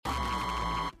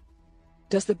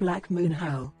Does the black moon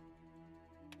howl?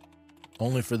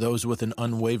 Only for those with an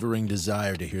unwavering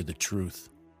desire to hear the truth.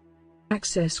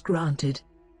 Access granted.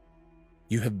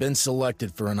 You have been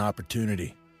selected for an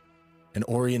opportunity, an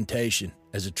orientation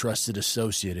as a trusted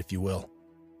associate, if you will,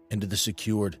 into the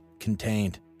secured,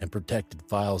 contained, and protected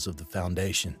files of the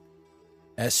Foundation.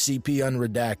 SCP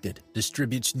Unredacted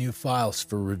distributes new files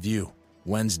for review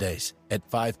Wednesdays at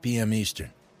 5 p.m.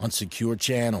 Eastern on secure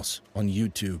channels on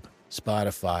YouTube,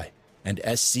 Spotify, and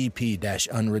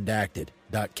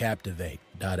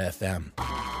scp-unredacted.captivate.fm.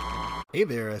 Hey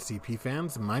there, SCP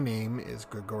fans. My name is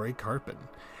Grigory Karpin,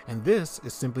 and this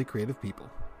is Simply Creative People,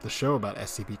 the show about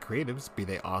SCP creatives, be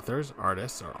they authors,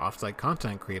 artists, or offsite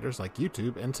content creators like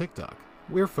YouTube and TikTok.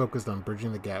 We're focused on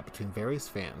bridging the gap between various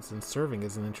fans and serving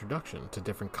as an introduction to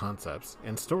different concepts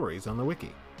and stories on the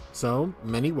wiki. So,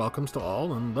 many welcomes to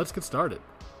all, and let's get started.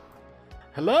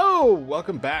 Hello!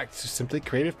 Welcome back to Simply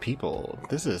Creative People.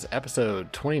 This is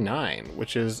episode 29,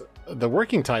 which is the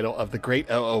working title of the Great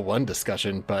 001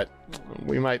 discussion, but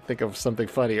we might think of something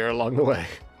funnier along the way.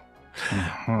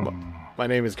 My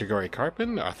name is Grigory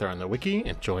Karpin, author on the wiki,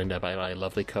 and joined by my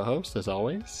lovely co-host, as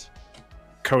always.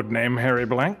 Codename Harry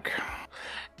Blank.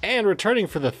 And returning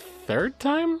for the third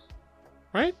time,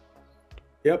 right?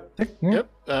 Yep.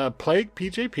 Plague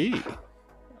PJP,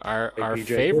 our PJP.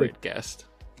 favorite guest.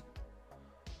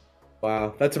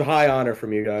 Wow, that's a high honor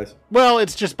from you guys. Well,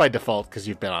 it's just by default because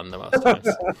you've been on the most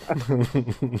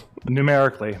times.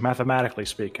 Numerically, mathematically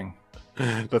speaking.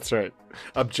 That's right.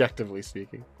 Objectively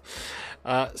speaking.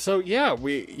 So yeah,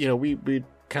 we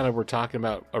kind of were talking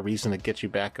about a reason to get you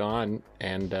back on,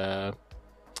 and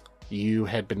you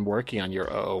had been working on your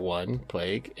 001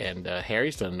 Plague, and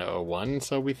Harry's done an 001,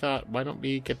 so we thought, why don't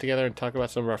we get together and talk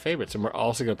about some of our favorites, and we're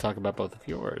also going to talk about both of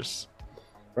yours.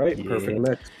 Right, Yeah. Perfect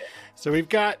mix. So we've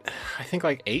got, I think,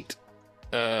 like 8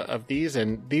 of these,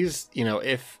 and these,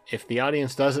 if the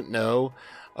audience doesn't know,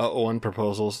 001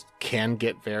 proposals can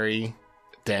get very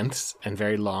dense and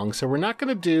very long, so we're not going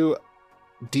to do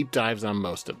deep dives on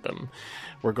most of them.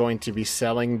 We're going to be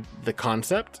selling the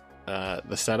concept,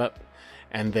 the setup,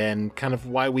 and then kind of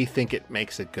why we think it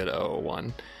makes a good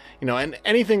 001. And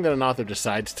anything that an author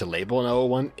decides to label an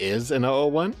 001 is an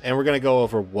 001, and we're going to go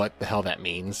over what the hell that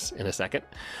means in a second.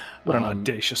 What an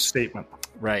audacious statement.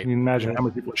 Right. Can you imagine how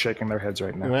many people are shaking their heads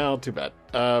right now? Well, too bad.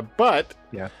 But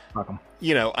Yeah, welcome.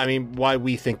 why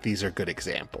we think these are good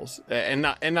examples, and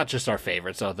not just our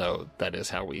favorites, although that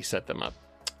is how we set them up.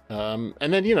 And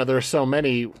then, there are so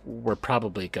many, we're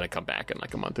probably going to come back in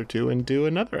like a month or two and do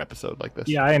another episode like this.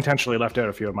 Yeah, I intentionally left out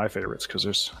a few of my favorites because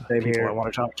there's Same people here. I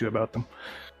want to talk to about them.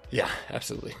 Yeah,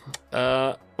 absolutely.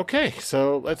 Okay,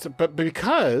 so but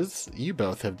because you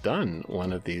both have done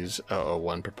one of these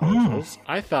 001 proposals,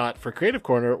 I thought for Creative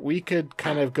Corner, we could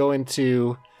kind of go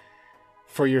into,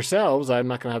 for yourselves, I'm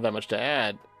not going to have that much to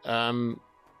add,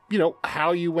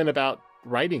 how you went about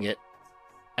writing it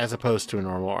as opposed to a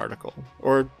normal article.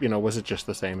 Or, was it just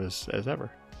the same as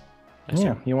ever?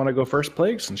 Yeah, you want to go first,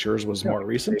 Plague, since yours was more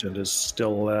recent and is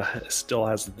still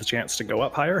has the chance to go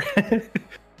up higher?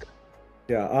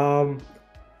 Yeah,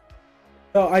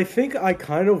 so I think I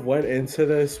kind of went into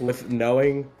this with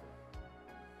knowing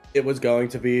it was going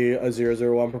to be a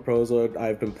 001 proposal.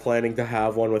 I've been planning to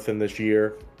have one within this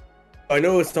year. I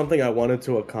know it's something I wanted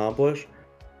to accomplish.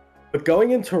 But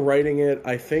going into writing it,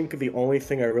 I think the only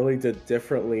thing I really did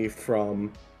differently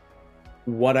from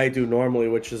what I do normally,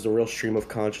 which is a real stream of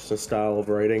consciousness style of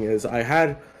writing, is I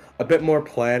had a bit more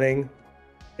planning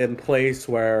in place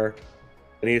where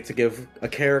I needed to give a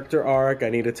character arc, I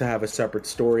needed to have a separate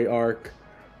story arc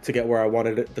to get where I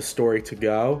wanted the story to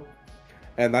go.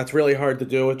 And that's really hard to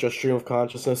do with just stream of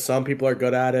consciousness. Some people are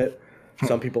good at it,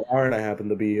 some people aren't. I happen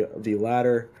to be the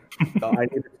latter. So I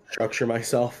needed to structure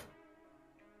myself.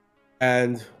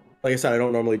 And like I said, I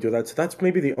don't normally do that, so that's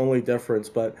maybe the only difference.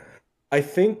 But I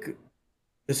think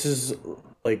this is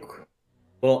like a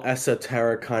little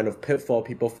esoteric kind of pitfall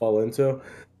people fall into.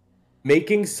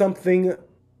 Making something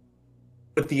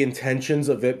with the intentions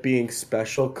of it being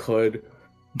special could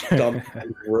dump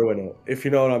and ruin it, if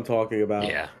you know what I'm talking about.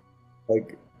 Yeah.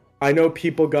 Like, I know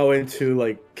people go into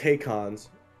like K-Cons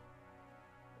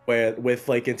with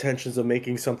like intentions of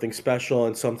making something special,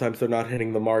 and sometimes they're not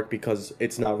hitting the mark because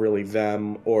it's not really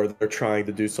them, or they're trying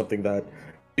to do something that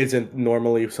isn't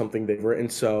normally something they've written.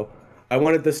 So I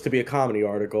wanted this to be a comedy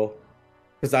article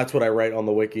because that's what I write on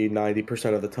the wiki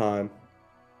 90% of the time,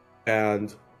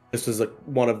 and this is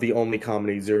one of the only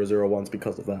comedy 001s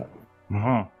because of that.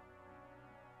 Mm-hmm.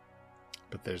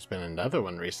 But there's been another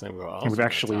one recently we've We've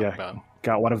actually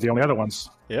got one of the only other ones.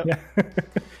 Yep.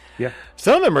 Yeah. Yeah.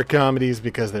 Some of them are comedies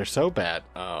because they're so bad.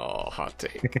 Oh, hot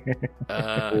take.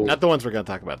 Not the ones we're going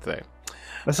to talk about today.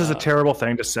 This is a terrible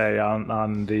thing to say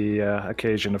on the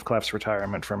occasion of Clef's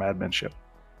retirement from adminship.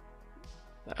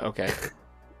 Okay.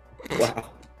 Wow.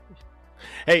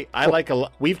 Hey, I like a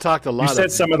lot. We've talked a lot. You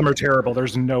said some of them are terrible.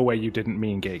 There's no way you didn't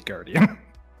mean Gate Guardian.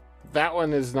 That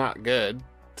one is not good.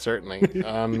 Certainly.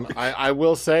 I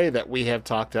will say that we have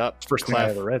talked up. First thing I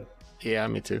ever read. Yeah,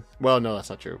 me too. Well, no, that's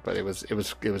not true. But it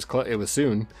was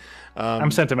soon.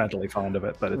 I'm sentimentally fond of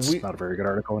it, but it's not a very good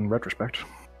article in retrospect.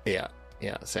 Yeah,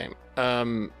 same.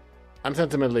 I'm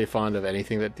sentimentally fond of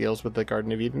anything that deals with the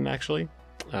Garden of Eden. Actually,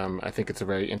 I think it's a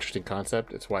very interesting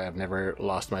concept. It's why I've never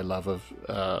lost my love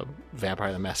of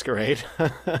Vampire the Masquerade.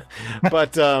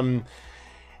 But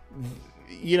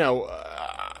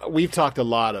we've talked a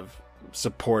lot of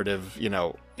supportive,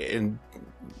 in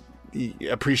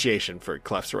appreciation for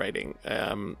Clef's writing.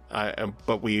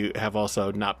 But we have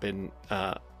also not been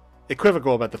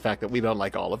equivocal about the fact that we don't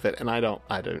like all of it, and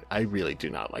I really do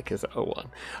not like his O1,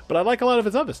 but I like a lot of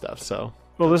his other stuff. So,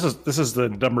 well, this is the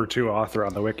number 2 author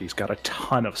on the wiki. He's got a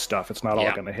ton of stuff. It's not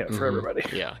all going to hit for everybody.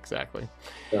 Yeah, exactly.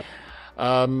 Yeah.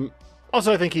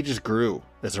 Also, I think he just grew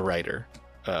as a writer.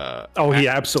 He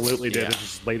absolutely did. Yeah.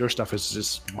 His later stuff is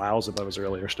just miles above his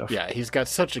earlier stuff. Yeah, he's got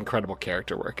such incredible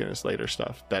character work in his later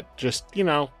stuff that just,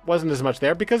 wasn't as much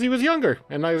there because he was younger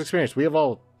and not as experienced. We have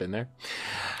all been there.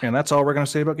 And that's all we're going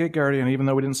to say about Gate Guardian, even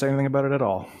though we didn't say anything about it at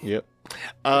all. Yep.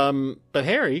 But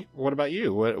Harry, what about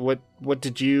you? What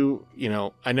did you,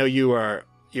 I know you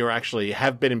actually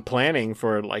have been planning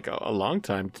for like a long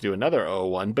time to do another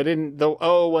 001, but in the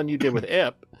 001 you did with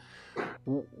IP,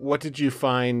 what did you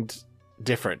find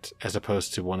different as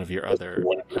opposed to one of your other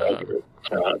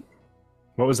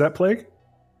what was that, Plague?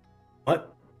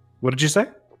 What did you say?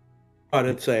 I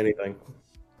didn't say anything.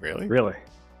 Really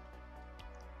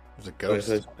there's a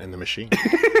ghost in the machine.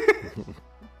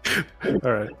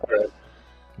 All right,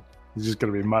 he's just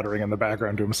going to be muttering in the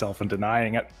background to himself and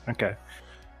denying it. Okay,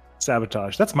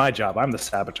 sabotage, that's my job. I'm the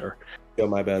saboteur. Go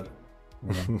my bad.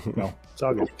 No, it's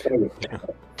all good.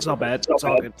 It's all bad. It's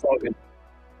all good.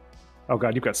 Oh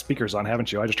god, you've got speakers on,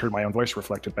 haven't you? I just heard my own voice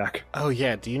reflected back. Oh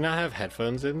yeah, do you not have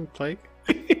headphones in, Plague?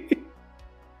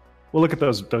 Well, look at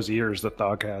those ears that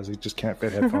Dog has. He just can't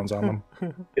fit headphones on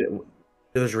them.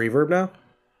 There's reverb now?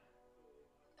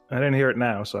 I didn't hear it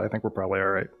now, so I think we're probably all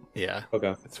right. Yeah.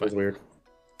 Okay, It's that's fine. weird.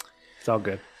 It's all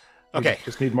good. Okay.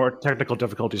 Just need more technical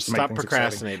difficulties to Stop make things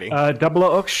procrastinating. exciting. Double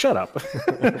O, shut up.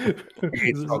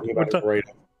 He's talking about his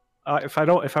rating. If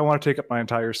I want to take up my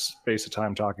entire space of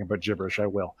time talking about gibberish, I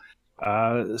will.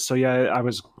 So yeah, I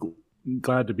was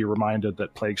glad to be reminded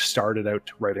that Plague started out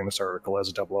writing this article as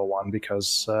a 001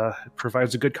 because it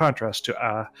provides a good contrast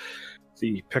to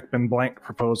the Pikmin blank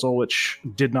proposal, which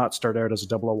did not start out as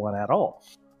a 001 at all.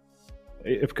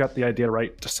 It got the idea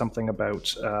right to something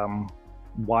about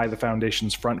why the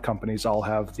Foundation's front companies all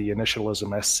have the initialism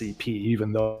SCP,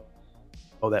 even though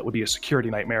that would be a security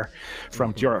nightmare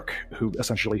from Bjork, who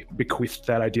essentially bequeathed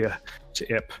that idea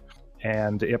to IP.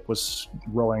 And IP was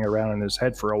rolling around in his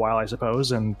head for a while, I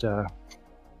suppose, and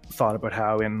thought about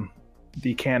how in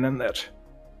the canon that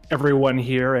everyone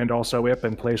here and also IP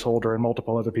and Placeholder and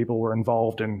multiple other people were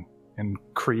involved in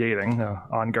creating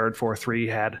On Guard 4-3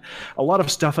 had a lot of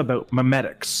stuff about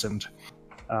memetics and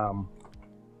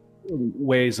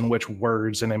ways in which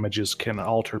words and images can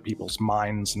alter people's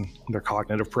minds and their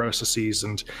cognitive processes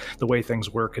and the way things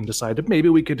work, and decided maybe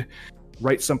we could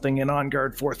write something in On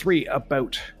Guard 4-3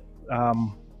 about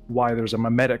why there's a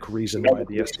memetic reason why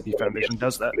the SCP Foundation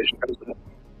does that.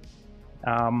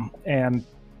 And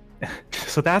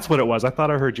so that's what it was. I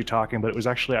thought I heard you talking, but it was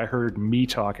actually I heard me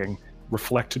talking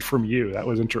reflected from you. That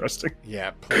was interesting.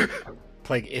 Yeah,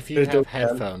 Plague, if you have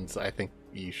headphones, I think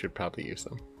you should probably use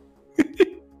them.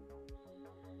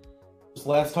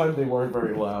 Last time they weren't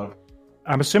very loud.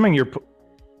 I'm assuming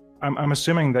I'm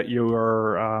assuming that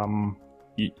you're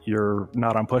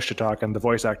not on push to talk and the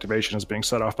voice activation is being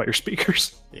set off by your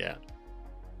speakers. Yeah.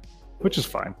 Which is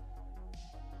fine.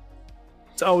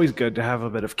 It's always good to have a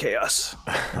bit of chaos.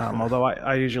 Although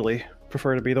I usually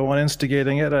prefer to be the one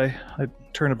instigating it. I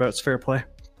turnabout's fair play.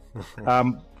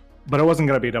 But it wasn't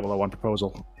going to be a 001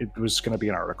 proposal. It was going to be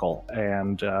an article.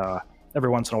 And every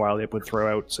once in a while, they would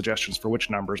throw out suggestions for which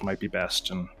numbers might be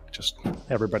best. And just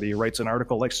everybody who writes an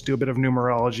article likes to do a bit of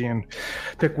numerology and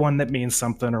pick one that means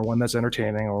something, or one that's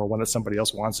entertaining, or one that somebody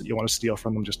else wants that you want to steal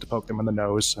from them just to poke them in the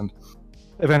nose. And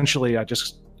eventually,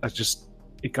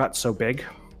 it got so big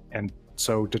and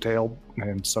so detailed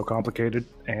and so complicated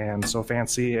and so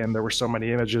fancy, and there were so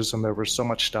many images and there was so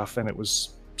much stuff, and it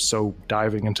was so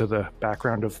diving into the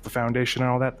background of the Foundation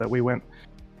and all that we went,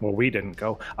 well, we didn't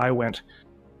go. I went,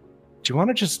 do you want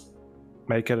to just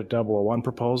make it a 001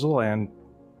 proposal? And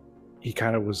he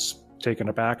kind of was taken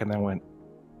aback and then went,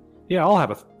 yeah, I'll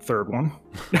have a third one.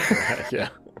 Yeah.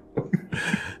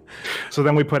 So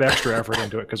then we put extra effort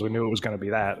into it because we knew it was going to be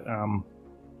that.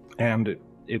 And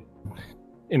it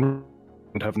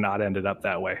would have not ended up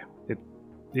that way.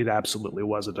 It absolutely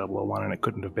was a 001, and it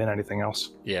couldn't have been anything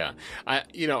else. Yeah.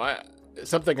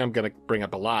 Something I'm going to bring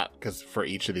up a lot, because for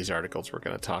each of these articles we're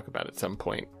going to talk about at some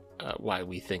point why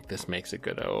we think this makes a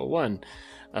good 001.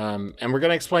 And we're going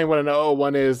to explain what an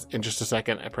 001 is in just a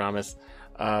second, I promise.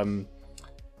 And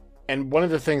one of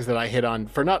the things that I hit on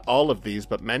for not all of these,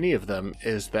 but many of them,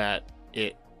 is that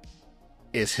it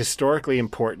is historically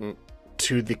important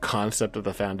to the concept of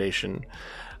the Foundation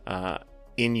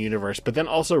in universe, but then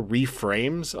also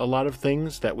reframes a lot of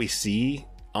things that we see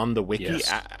on the wiki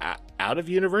out of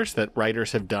universe that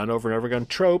writers have done over and over again,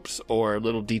 tropes or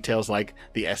little details like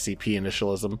the SCP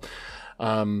initialism.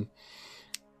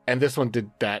 And this one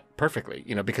did that perfectly,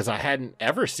 because I hadn't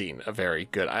ever seen a very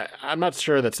good, I'm not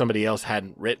sure that somebody else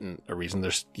hadn't written a reason.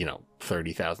 There's,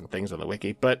 30,000 things on the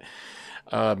wiki, but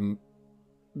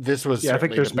this was, I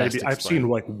think there's maybe, I've seen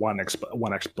like one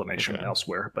explanation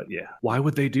elsewhere, but yeah, why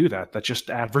would they do that? That just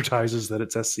advertises that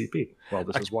it's SCP. Well,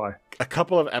 this is why. A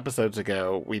couple of episodes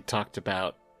ago, we talked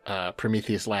about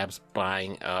Prometheus Labs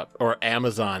buying up, or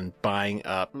Amazon buying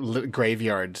up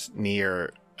graveyards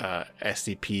near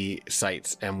SCP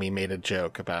sites, and we made a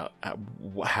joke about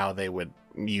how they would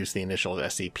use the initials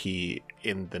SCP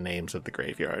in the names of the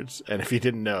graveyards. And if you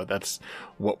didn't know, that's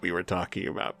what we were talking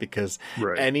about, because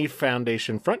any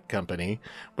Foundation front company,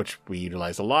 which we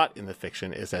utilize a lot in the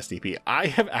fiction, is SCP. I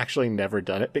have actually never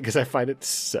done it because I find it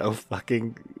so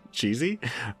fucking cheesy,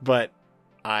 but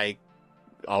I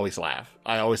always laugh.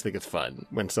 I always think it's fun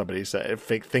when somebody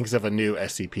thinks of a new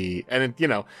SCP, and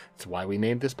it's why we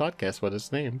named this podcast what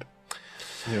it's named.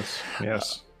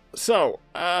 Yes. So,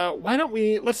 why don't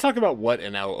let's talk about what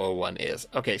an 001 is.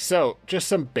 Okay, so just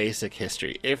some basic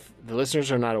history, if the listeners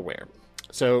are not aware.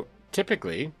 So,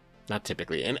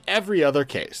 in every other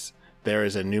case, there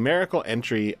is a numerical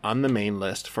entry on the main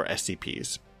list for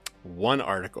SCPs. One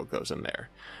article goes in there.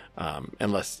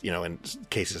 Unless, in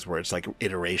cases where it's like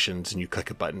iterations and you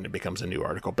click a button, it becomes a new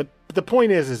article. But the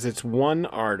point is it's one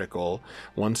article,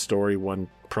 one story, one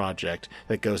project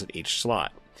that goes in each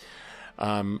slot.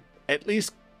 At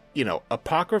least,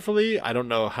 apocryphally, I don't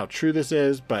know how true this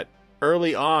is, but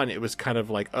early on it was kind of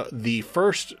like the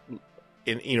first,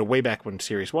 way back when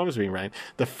Series 1 was being ran,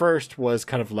 the first was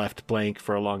kind of left blank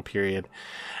for a long period.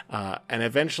 And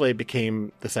eventually it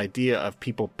became this idea of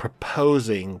people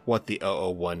proposing what the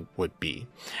 001 would be.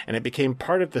 And it became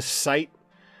part of the site,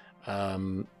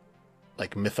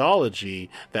 mythology,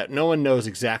 that no one knows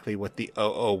exactly what the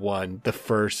 001, the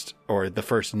first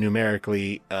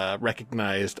numerically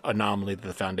recognized anomaly that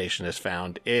the Foundation has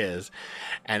found, is.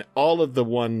 And all of the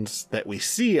ones that we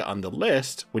see on the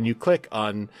list, when you click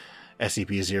on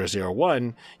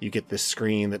SCP-001, you get this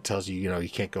screen that tells you, you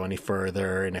can't go any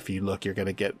further, and if you look, you're going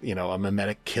to get, a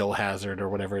mimetic kill hazard or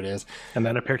whatever it is. And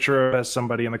then a picture of, as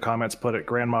somebody in the comments put it,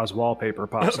 grandma's wallpaper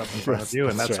pops up in front of you,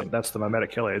 and that's the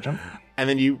mimetic kill agent. And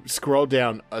then you scroll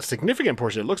down a significant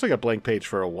portion. It looks like a blank page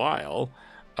for a while.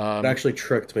 It actually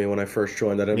tricked me when I first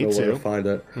joined. I didn't know where to find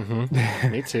it.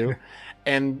 Mm-hmm. Me too.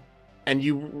 And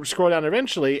you scroll down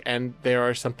eventually, and there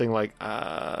are something like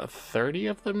 30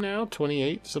 of them now,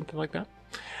 28, something like that.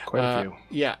 Quite a few.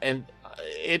 Yeah, and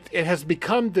it has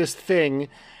become this thing.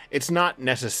 It's not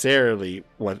necessarily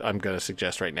what I'm going to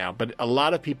suggest right now, but a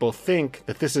lot of people think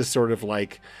that this is sort of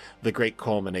like the great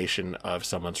culmination of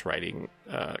someone's writing,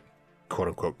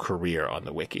 quote-unquote, career on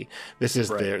the wiki. This is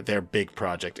their big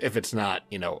project. If it's not,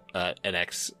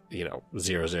 NX,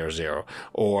 000,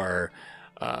 or...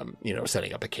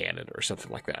 setting up a canon or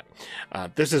something like that.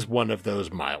 This is one of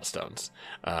those milestones.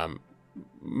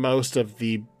 Most of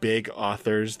the big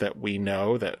authors that we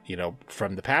know that,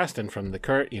 from the past and from the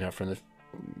current, from the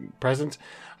present,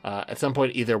 at some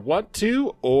point either want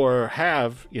to or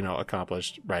have,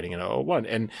 accomplished writing an 001.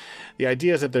 And the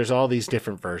idea is that there's all these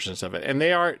different versions of it. And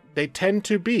they tend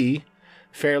to be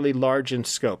fairly large in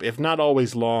scope, if not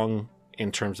always long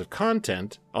in terms of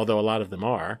content, although a lot of them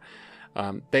are.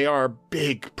 They are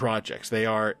big projects. They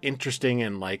are interesting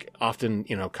and often,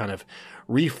 kind of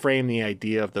reframe the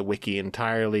idea of the wiki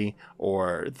entirely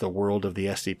or the world of the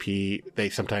SCP. They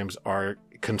sometimes are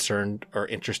concerned or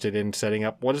interested in setting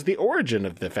up what is the origin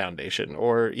of the Foundation,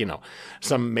 or,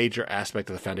 some major aspect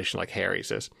of the Foundation like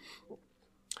Harry's is.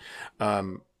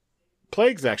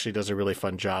 Plagues actually does a really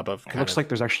fun job of it looks like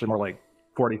there's actually more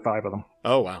 45 of them.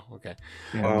 Oh wow, okay.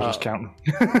 Yeah, I'm just counting.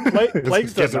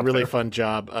 Plagues does getting a up really there. fun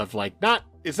job of like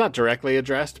it's not directly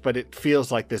addressed, but it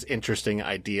feels like this interesting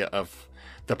idea of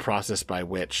the process by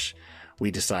which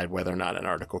we decide whether or not an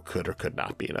article could or could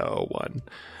not be an 001.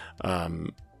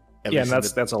 At Yeah, least and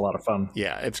in that's a lot of fun.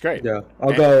 yeah, it's great. Yeah,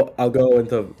 I'll go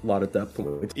into a lot of depth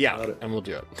when we talk Yeah, about it. and we'll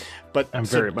do it. But I'm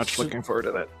very much looking forward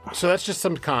to that. So that's just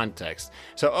some context.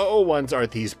 So 001s are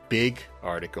these big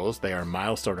articles. They are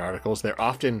milestone articles. They're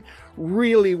often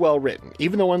really well written.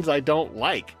 Even the ones I don't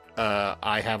like,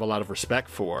 I have a lot of respect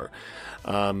for.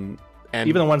 And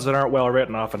Even the ones that aren't well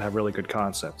written often have really good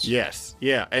concepts. yes,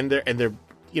 yeah, and they're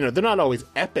they're not always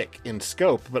epic in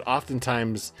scope, but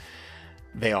oftentimes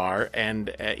they are.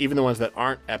 And even the ones that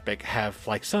aren't epic have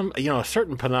like some a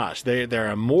certain panache. They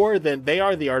are more than they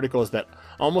are the articles that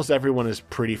almost everyone is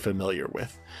pretty familiar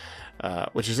with.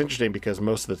 Which is interesting because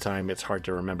most of the time it's hard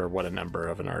to remember what a number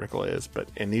of an article is. But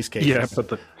in these cases, Yeah,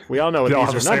 but we all know what they all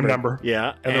these have are the same numbered. number.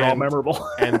 Yeah, and they're all memorable.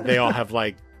 and they all have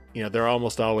like they're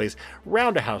almost always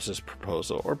Roundahouse's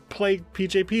proposal or Plague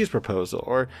PJP's proposal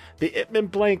or the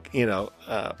Ipman Blank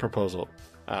proposal,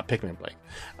 Pikmin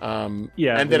Blank.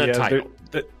 Yeah, and then a title.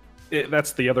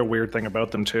 That's the other weird thing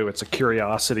about them too. It's a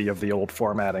curiosity of the old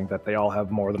formatting that they all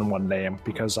have more than one name.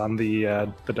 Because on the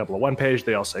 001 page,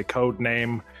 they all say code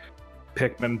name,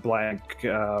 Pikmin Blank.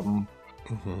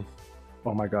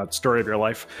 Oh my God, story of your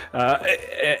life.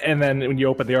 And then when you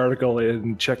open the article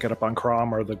and check it up on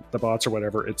Chrome or the bots or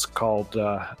whatever, it's called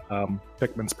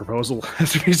Pikmin's Proposal.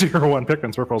 SV01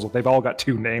 Pikmin's Proposal. They've all got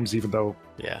two names, even though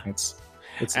Yeah. it's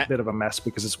a bit of a mess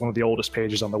because it's one of the oldest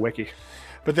pages on the wiki.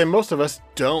 But then most of us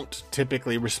don't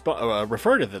typically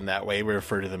refer to them that way. We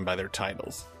refer to them by their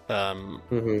titles,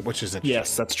 which is interesting.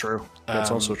 Yes, that's true. That's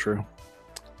also true.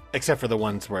 Except for the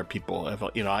ones where people have,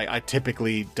 I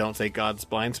typically don't say God's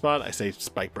Blind Spot. I say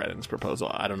Spike Brennan's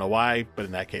Proposal. I don't know why, but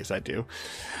in that case I do.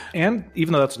 And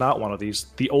even though that's not one of these,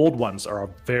 the old ones are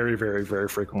very, very, very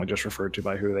frequently just referred to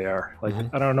by who they are. Like,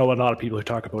 I don't know a lot of people who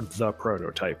talk about the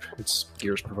prototype. It's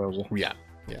Gears Proposal. Yeah,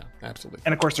 absolutely.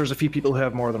 And of course, there's a few people who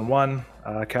have more than one.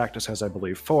 Cactus has, I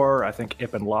believe, 4. I think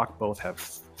Ip and Locke both have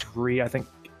 3. I think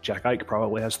Jack Ike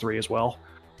probably has 3 as well.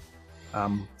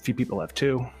 A few people have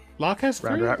 2. Locke has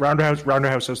 3?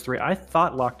 Rounderhouse has 3. I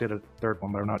thought Locke did a 3rd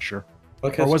one, but I'm not sure.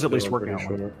 Or was at least working on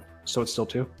one. So it's still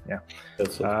 2. Yeah.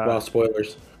 Wow,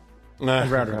 spoilers. And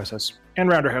Rounderhouse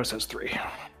has 3.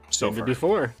 Soon to be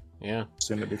 4. Yeah.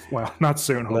 Soon to be. Well, not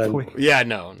soon, hopefully. Yeah,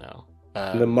 no.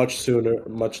 And then much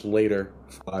later,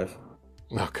 5.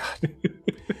 Oh, God.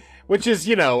 Which is,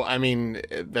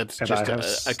 that's And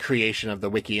just a creation of the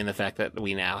wiki and the fact that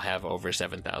we now have over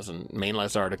 7,000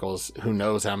 mainless articles. Who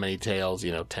knows how many tales,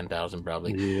 10,000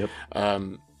 probably. Yep.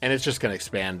 And it's just going to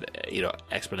expand,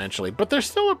 exponentially. But there's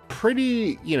still a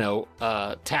pretty,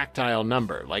 tactile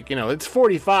number. Like, it's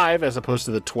 45 as opposed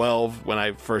to the 12 when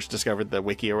I first discovered the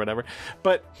wiki or whatever.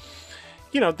 But,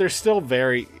 they're still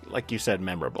very, like you said,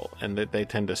 memorable. And they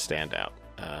tend to stand out.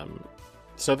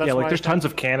 So that's why there's tons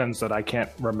of canons that I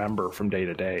can't remember from day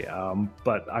to day.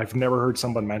 But I've never heard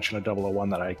someone mention a 001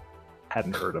 that I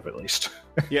hadn't heard of, at least.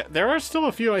 Yeah, there are still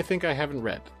a few I think I haven't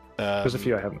read. There's a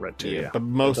few I haven't read too. Yeah. But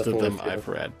most of Definitely them a few. I've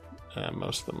read.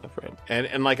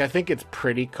 And like I think it's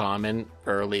pretty common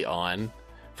early on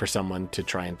for someone to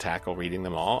try and tackle reading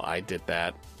them all. I did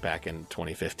that back in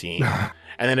 2015. And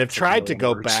then I've tried to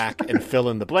go back and fill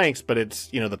in the blanks, but it's,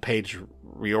 the page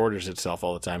reorders itself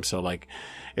all the time. So like,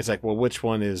 it's like, well, which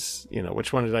one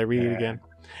which one did I read again?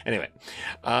 Anyway.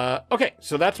 Okay.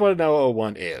 So that's what an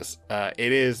 001 is.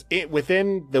 It is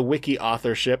within the wiki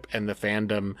authorship and the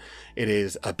fandom. It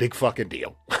is a big fucking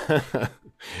deal.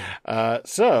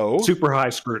 So super high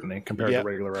scrutiny compared Yeah. to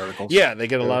regular articles. yeah, they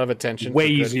get a lot of attention. Way for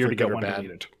good- easier for to good get or one bad.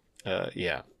 deleted.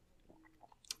 Yeah.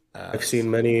 I've seen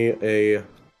many a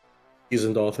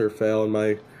seasoned author fail in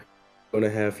my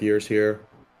 2.5 years here.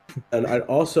 And I'd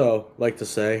also like to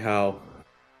say how,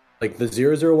 like, the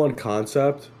 001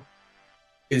 concept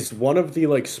is one of the,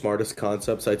 like, smartest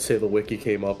concepts I'd say the wiki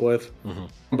came up with. Mhm.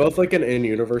 From both, like, an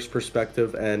in-universe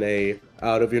perspective and a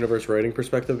out-of-universe writing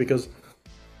perspective, because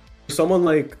someone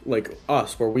like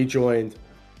us, where we joined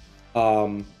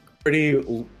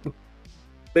pretty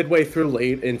midway through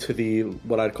late into the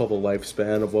what I'd call the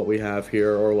lifespan of what we have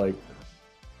here, or like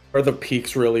where the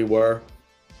peaks really were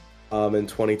in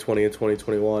 2020 and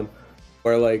 2021,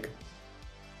 where like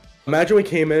imagine we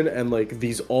came in and like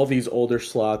all these older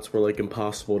slots were like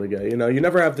impossible to get. You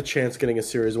never have the chance getting a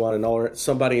series 1 and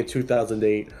somebody in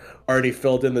 2008 already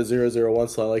filled in the 001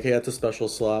 slot, like, hey, that's a special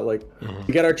slot. Like,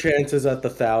 we get our chances at the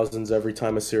thousands every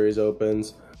time a series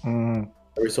opens.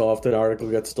 Every so often an article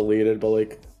gets deleted, but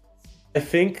like I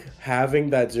think having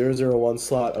that 001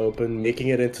 slot open, making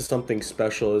it into something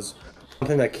special is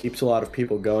something that keeps a lot of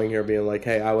people going here, being like,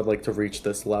 hey, I would like to reach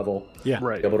this level. Yeah.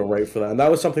 Right. Be able to write for that. And that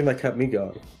was something that kept me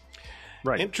going.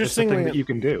 Right. Interestingly- It's something that you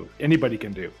can do. Anybody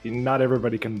can do. Not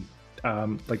everybody can.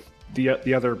 Like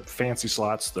the other fancy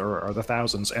slots, there are the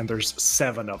thousands, and there's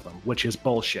 7 of them, which is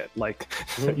bullshit. Like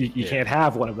you can't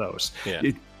have one of those. Yeah.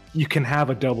 You can have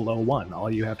a 001.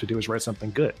 All you have to do is write something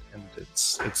good, and it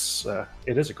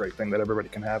is a great thing that everybody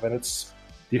can have, and it's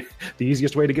the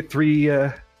easiest way to get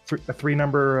a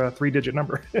 3-digit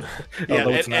number. Although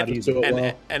it's not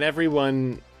easy. And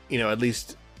everyone, at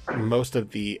least most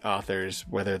of the authors,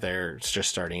 whether they're just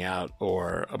starting out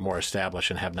or more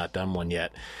established and have not done one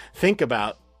yet, think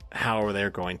about how they're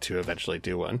going to eventually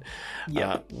do one.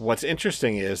 What's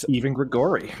interesting is Even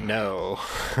Grigori. no,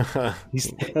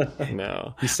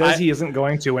 no. He says he isn't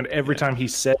going to, and every time he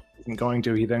says he isn't going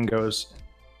to, he then goes,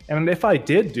 and if I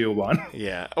did do one.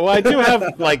 Yeah. Well, I do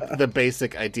have like the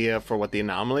basic idea for what the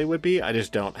anomaly would be. I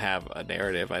just don't have a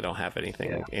narrative. I don't have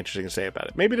anything interesting to say about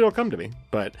it. Maybe it'll come to me,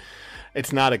 but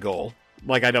it's not a goal.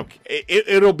 Like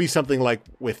it'll be something like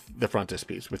with the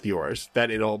frontispiece, with yours, that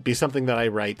it'll be something that I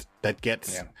write that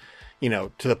gets,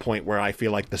 to the point where I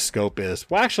feel like the scope is,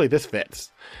 well, actually this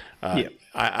fits.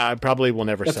 I probably will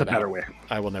never That's set a better out. way.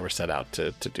 I will never set out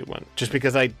to do one, just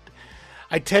because I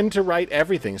tend to write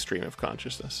everything stream of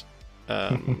consciousness.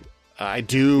 I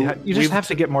do. Yeah, you just have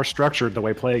to get more structured the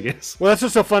way Plague is. Well, that's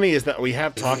what's so funny is that we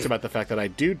have talked about the fact that I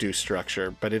do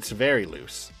structure, but it's very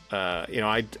loose.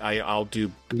 I'll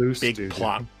do big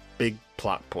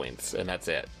plot points, and that's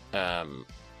it.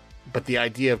 But the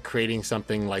idea of creating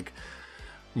something like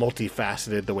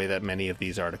multifaceted, the way that many of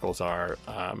these articles are,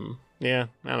 I don't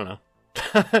know.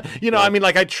 I mean,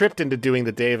 like I tripped into doing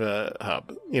the Deva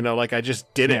hub. Like I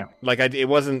just did it. Yeah. Like I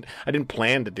didn't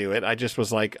plan to do it. I just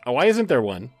was like, oh, why isn't there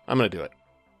one? I'm gonna do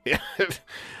it.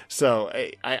 So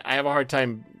I have a hard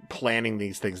time planning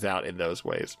these things out in those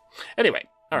ways. Anyway,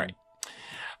 all right.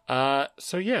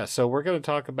 So we're going to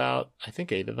talk about, I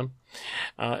think, 8 of them.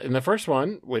 In the first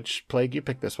one, which Plague, you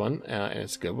picked this one, and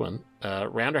it's a good one.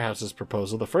 Rounderhouse's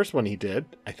proposal, the first one he did,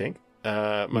 I think.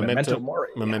 Memento Mori.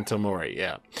 Memento Mori,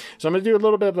 yeah. So I'm going to do a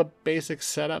little bit of a basic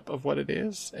setup of what it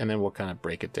is, and then we'll kind of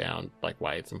break it down, like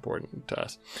why it's important to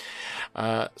us.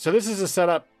 So this is a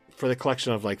setup for the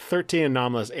collection of like 13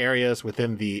 anomalous areas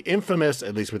within the infamous,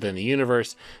 at least within the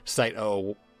universe, Site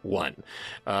 01.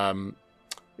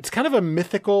 It's kind of a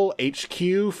mythical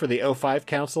HQ for the O5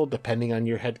 Council, depending on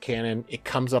your headcanon. It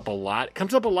comes up a lot. It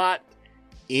comes up a lot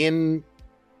in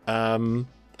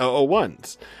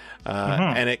 001s.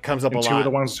 And it comes up a lot. 2 of the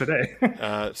ones today.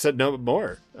 Said no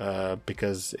more,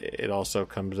 because it also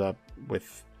comes up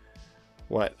with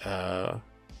what?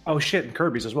 Oh shit, and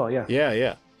Kirby's as well. Yeah.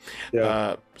 Yeah.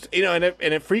 And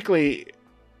it frequently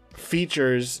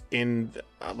features in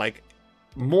like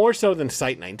more so than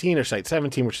Site 19 or Site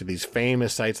 17, which are these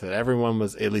famous sites that everyone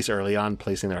was, at least early on,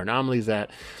 placing their anomalies at.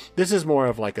 This is more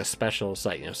of like a special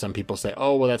site. Some people say,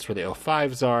 oh, well, that's where the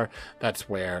O5s are. That's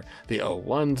where the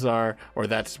O1s are. Or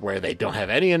that's where they don't have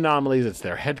any anomalies. It's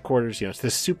their headquarters. It's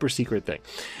this super secret thing.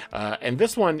 And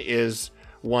this one is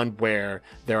one where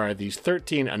there are these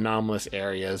 13 anomalous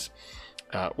areas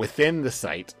within the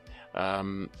site.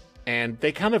 And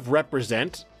they kind of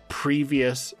represent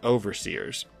previous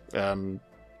overseers.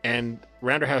 And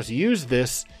Rounderhouse used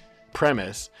this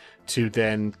premise to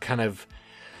then kind of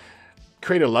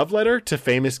create a love letter to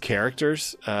famous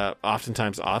characters,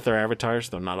 oftentimes author avatars,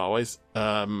 though not always,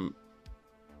 that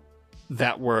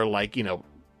were like,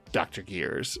 Dr.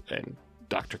 Gears and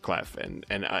Dr. Clef and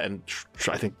I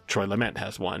think Troy Lament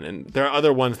has one, and there are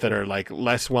other ones that are like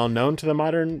less well known to the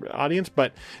modern audience,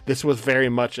 but this was very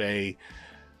much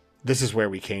this is where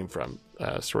we came from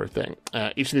sort of thing.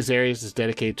 Each of these areas is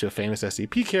dedicated to a famous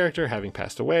SCP character having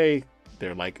passed away.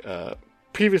 They're like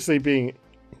previously being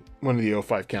one of the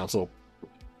O5 Council,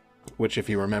 which, if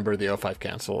you remember, the O5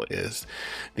 Council is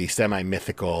the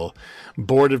semi-mythical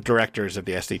board of directors of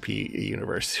the SCP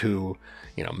universe who,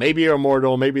 maybe are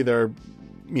immortal, maybe they're,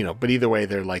 but either way,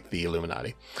 they're like the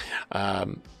Illuminati.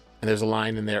 And there's a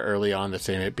line in there early on that's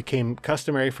saying it became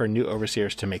customary for new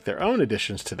overseers to make their own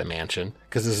additions to the mansion,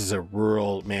 because this is a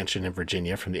rural mansion in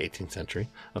Virginia from the 18th century,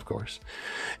 of course.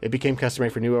 It became customary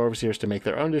for new overseers to make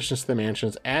their own additions to the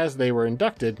mansions as they were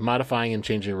inducted, modifying and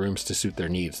changing rooms to suit their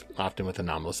needs, often with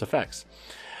anomalous effects.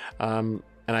 And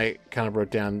I kind of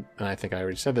wrote down, and I think I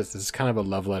already said this is kind of a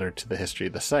love letter to the history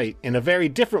of the site in a very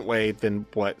different way than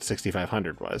what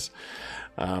 6500 was.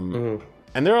 And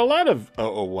there are a lot of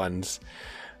 001s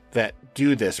that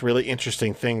do this really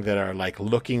interesting thing that are like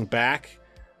looking back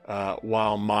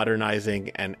while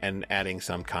modernizing and adding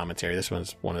some commentary. This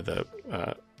one's one of the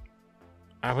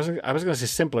I was going to say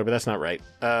simpler, but that's not right.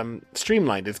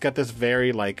 Streamlined. It's got this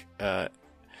very like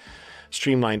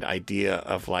streamlined idea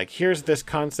of like, here's this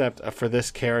concept for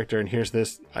this character, and here's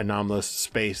this anomalous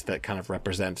space that kind of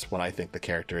represents what I think the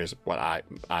character is. What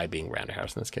I being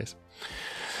Rounderhouse in this case.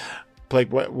 Blake,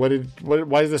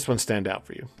 why does this one stand out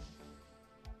for you?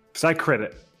 Because I crit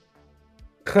it.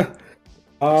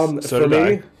 So for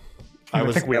me,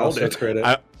 I think we all did.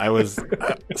 I was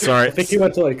sorry. I think he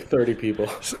went to like 30 people.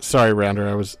 Sorry, Rounder.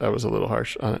 I was a little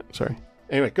harsh on it. Sorry.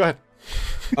 Anyway, go ahead.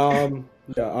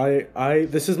 Yeah, I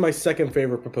this is my second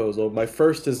favorite proposal. My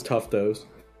first is Tuftos,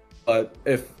 but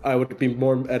if I would be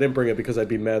more, I didn't bring it because I'd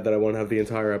be mad that I won't have the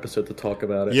entire episode to talk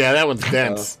about it. Yeah, that one's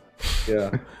dense.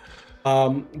 Yeah.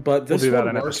 But this We'll do that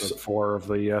one in works. episode 4 of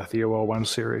the OL1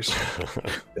 series.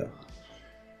 Yeah.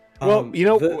 Well,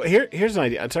 here's an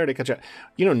idea. I'm sorry to cut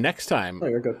you out. Next time Oh,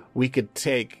 you're good. we could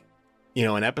take,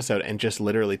 an episode and just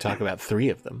literally talk about 3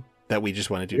 of them that we just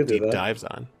want to do could do deep that. dives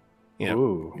on. Ooh.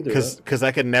 You can do that. Because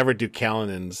I could never do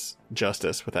Kalinen's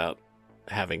justice without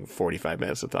having 45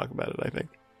 minutes to talk about it, I think.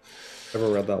 Never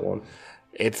read that one.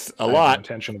 It's a I have no lot.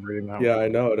 intention of reading that Yeah, one. I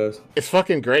know it is. It's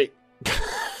fucking great.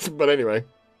 But anyway.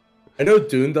 I know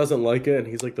Dune doesn't like it, and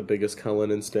he's like the biggest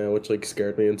Cullinan stan, which like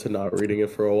scared me into not reading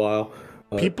it for a while.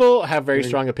 People have very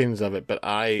strong opinions of it, but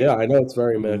I I know it's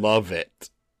very mixed. love it.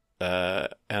 Yeah.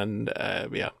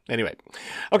 Anyway.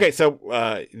 Okay, so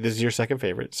this is your second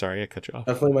favorite. Sorry, I cut you off.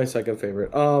 Definitely my second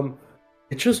favorite.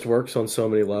 It just works on so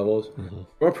many levels. Mhm.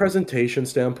 From a presentation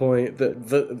standpoint,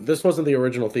 this wasn't the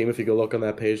original theme. If you go look on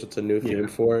that page, it's a new theme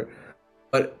for it.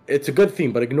 But it's a good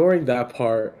theme. But ignoring that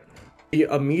part, the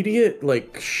immediate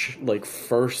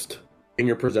first thing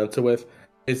you're presented with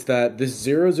is that this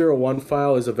 001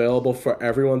 file is available for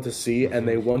everyone to see, and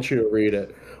they want you to read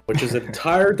it, which is an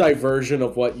entire diversion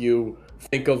of what you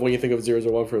think of when you think of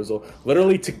 001 proposal.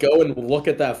 Literally, to go and look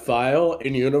at that file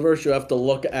in universe, you have to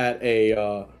look at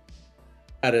a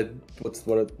what's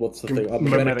the thing? A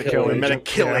Mimetic kill agent. Mimetic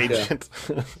kill Yeah. agent.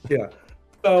 Yeah.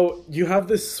 So you have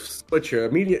this switcher,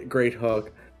 immediate great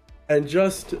hook, and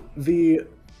just the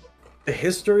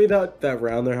history that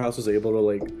Rounderhouse was able to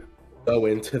like go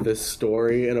into this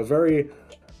story in a very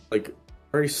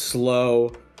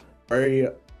slow, very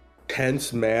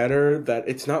tense manner that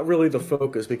it's not really the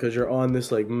focus because you're on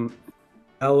this like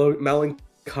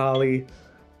melancholy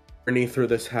journey through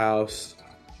this house,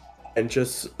 and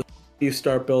just you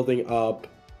start building up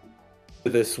to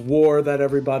this war that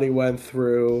everybody went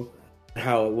through,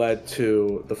 how it led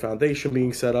to the Foundation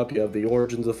being set up. You have the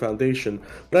origins of Foundation,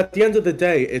 but at the end of the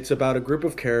day, it's about a group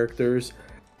of characters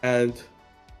and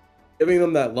giving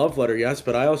them that love letter, yes,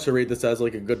 but I also read this as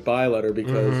like a goodbye letter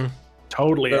because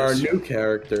Totally there are is. new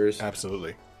characters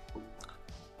Absolutely.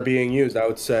 being used. I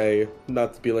would say,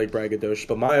 not to be like braggadocious,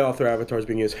 but my author avatar is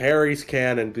being used. Harry's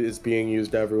canon is being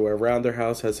used everywhere.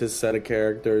 Rounderhouse has his set of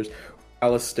characters.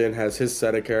 Aliston has his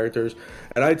set of characters.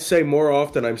 And I'd say more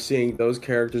often I'm seeing those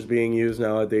characters being used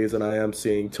nowadays than I am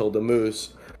seeing Tilda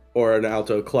Moose or an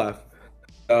Alto Clef.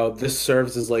 This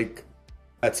serves as like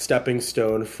that stepping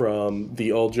stone from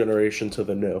the old generation to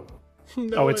the new.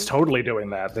 Oh, it's totally doing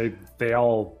that. They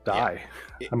all die.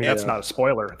 I mean, that's Yeah. not a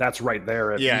spoiler. That's right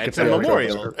there. Yeah, You it's could a say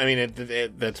memorial. I mean,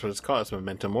 that's what it's called. It's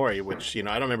Memento Mori, which, I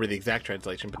don't remember the exact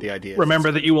translation, but the idea is...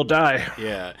 Remember that you will die.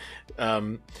 Yeah.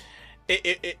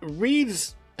 It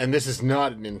reads, and this is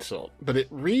not an insult, but it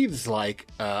reads like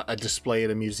a display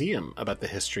at a museum about the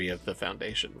history of the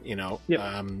Foundation, Yep.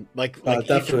 Like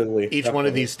Definitely. each one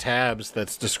of these tabs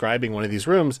that's describing one of these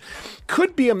rooms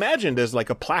could be imagined as like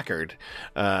a placard,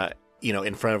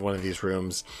 in front of one of these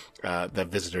rooms that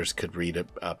visitors could read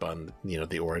up on,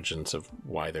 the origins of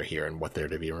why they're here and what they're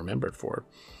to be remembered for.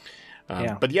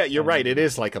 Yeah. But yeah, you're right. It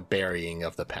is like a burying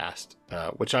of the past,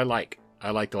 which I like. I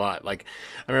liked a lot. Like,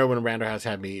 I remember when Rounderhouse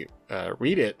had me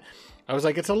read it, I was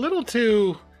like, it's a little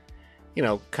too,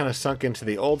 kind of sunk into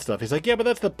the old stuff. He's like, yeah, but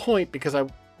that's the point because I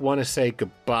want to say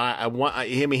goodbye.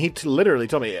 He literally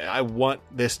told me, I want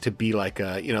this to be like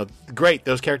great.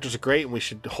 Those characters are great and we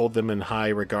should hold them in high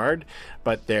regard,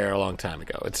 but they're a long time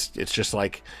ago. It's just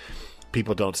like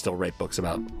people don't still write books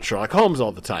about Sherlock Holmes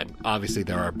all the time. Obviously,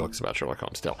 there are books about Sherlock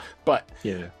Holmes still, but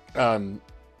Yeah.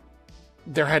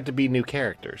 there had to be new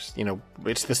characters.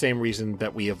 It's the same reason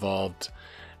that we evolved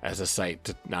as a site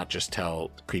to not just tell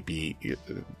creepy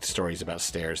stories about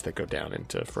stairs that go down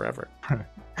into forever.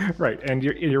 Right, and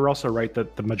you're also right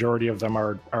that the majority of them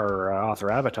are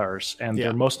author avatars, and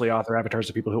they're mostly author avatars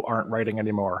of people who aren't writing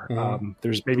anymore.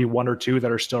 There's maybe one or two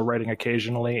that are still writing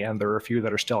occasionally, and there are a few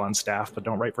that are still on staff but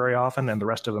don't write very often, and the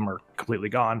rest of them are completely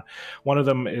gone. One of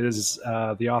them is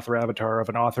the author avatar of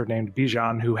an author named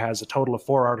Bijan, who has a total of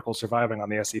 4 articles surviving on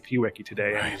the SCP Wiki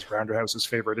today, and he's Rounderhouse's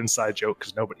favorite inside joke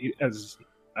because nobody, as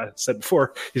I said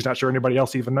before, he's not sure anybody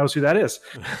else even knows who that is.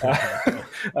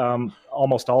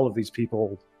 Almost all of these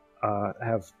people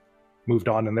have moved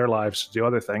on in their lives to do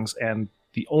other things, and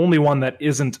the only one that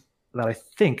I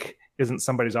think isn't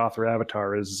somebody's author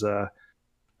avatar is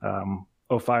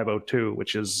 0502,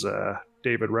 which is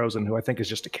David Rosen, who I think is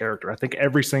just a character. I think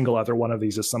every single other one of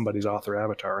these is somebody's author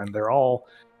avatar, and they're all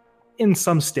in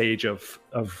some stage of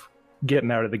getting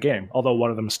out of the game, although one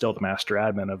of them is still the master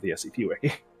admin of the SCP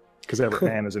Wiki. Because Everett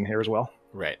Mann is in here as well.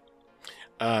 Right.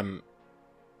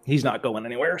 He's not going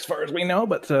anywhere as far as we know,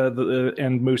 but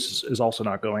and Moose is also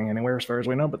not going anywhere as far as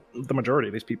we know, but the majority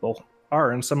of these people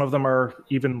are, and some of them are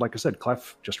even, like I said,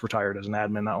 Clef just retired as an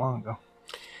admin not long ago.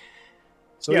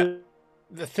 So yeah,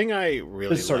 the thing I really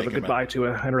this is sort like of a goodbye to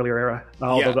an earlier era,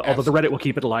 although the Reddit will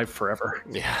keep it alive forever.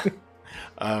 Yeah.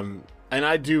 And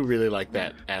I do really like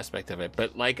that aspect of it.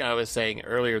 But like I was saying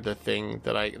earlier, the thing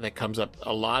that comes up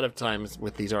a lot of times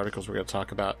with these articles we're going to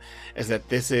talk about is that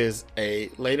this is a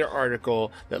later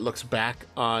article that looks back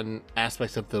on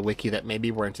aspects of the wiki that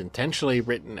maybe weren't intentionally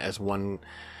written as one,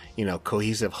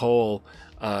 cohesive whole,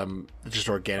 just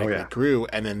organically grew.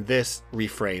 And then this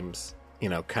reframes,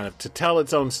 kind of to tell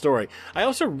its own story. I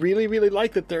also really, really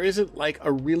like that there isn't like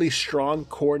a really strong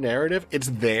core narrative. It's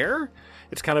there.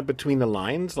 It's kind of between the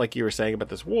lines, like you were saying about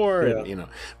this war, and,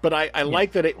 but I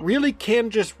like that it really can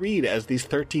just read as these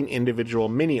 13 individual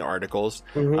mini articles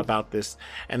about this.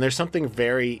 And there's something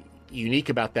very unique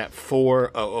about that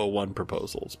for 001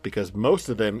 proposals, because most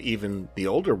of them, even the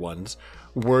older ones,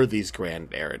 were these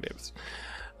grand narratives.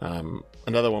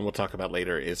 Another one we'll talk about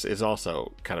later is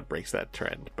also kind of breaks that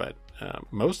trend, but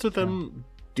most of them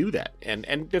do that. And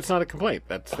it's not a complaint.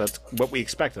 That's what we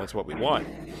expect. That's what we want.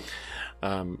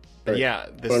 But yeah,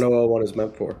 this 001 is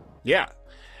meant for. Yeah,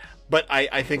 but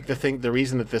I think the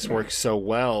reason that this works so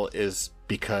well is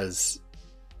because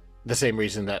the same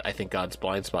reason that I think God's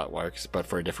Blind Spot works, but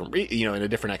for a different in a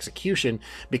different execution,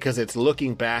 because it's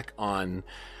looking back on,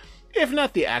 if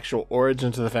not the actual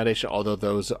origins of the Foundation, although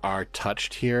those are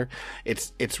touched here,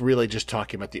 it's really just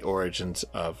talking about the origins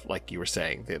of, like you were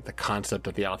saying, the concept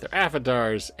of the author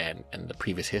avatars and the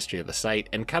previous history of the site,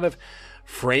 and kind of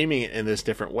framing it in this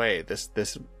different way, this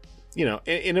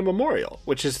in a memorial,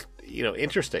 which is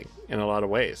interesting in a lot of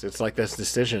ways. It's like this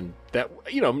decision that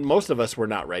most of us were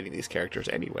not writing these characters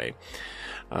anyway,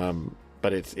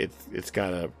 but it's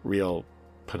got a real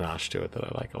panache to it that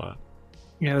I like a lot.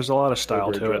 Yeah, there's a lot of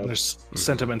style to it, and there's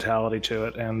sentimentality to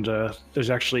it, and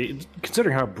there's actually,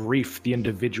 considering how brief the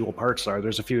individual parts are,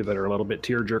 there's a few that are a little bit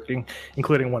tear-jerking,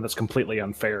 including one that's completely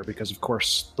unfair, because of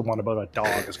course the one about a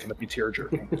dog is going to be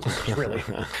tear-jerking. Really,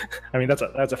 I mean that's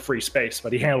a free space,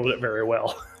 but he handled it very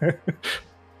well.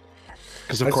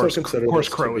 Because of course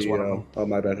Crow is one of them. Oh,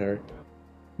 my bad, Harry.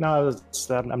 No,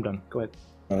 I'm done. Go ahead.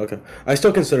 Oh, okay. I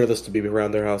still consider this to be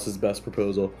Rounderhouse's best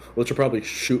proposal, which will probably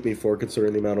shoot me for,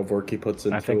 considering the amount of work he puts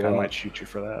into. I think I might shoot you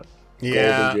for that.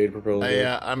 Yeah, Jade proposal.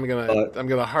 Yeah, I'm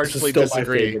gonna harshly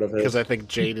disagree, because I think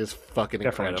Jade is fucking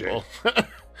incredible.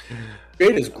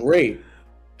 Jade is great,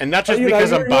 and not just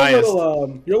because I'm biased.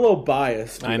 You're a little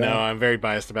biased. I know I'm very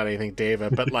biased about anything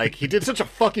Deva, but like he did such a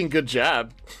fucking good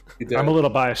job. I'm a little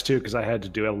biased too, because I had to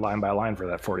do it line by line for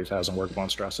that 40,000 word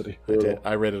monstrosity.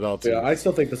 I read it all too. Yeah, I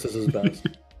still think this is his best.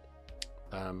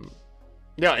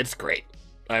 No, it's great.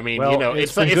 I mean,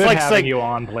 it's like having you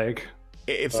on, Blake.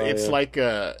 It's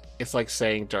like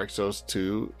saying Dark Souls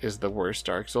 2 is the worst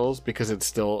Dark Souls, because it's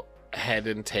still head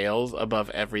and tails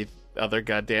above every other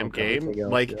goddamn game.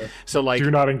 So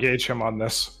do not engage him on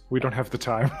this. We don't have the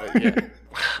time.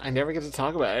 I never get to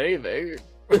talk about anything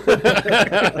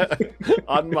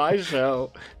on my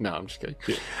show. No, I'm just kidding.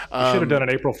 You should have done an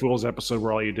April Fool's episode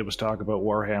where all you did was talk about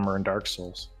Warhammer and Dark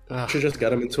Souls. Should just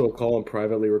get him into a call and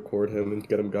privately record him and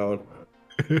get him going.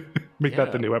 Make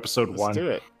that the new episode 1. Let's do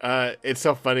it. It's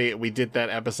so funny. We did that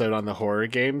episode on the horror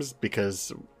games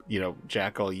because,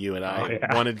 Jackal, you and I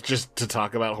wanted just to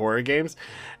talk about horror games.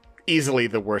 Easily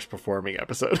the worst performing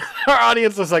episode. Our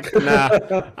audience was like,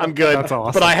 nah, I'm good. That's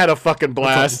awesome. But I had a fucking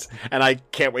blast, and I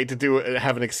can't wait to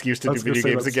have an excuse to do video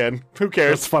games again. Who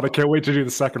cares? That's fun. I can't wait to do the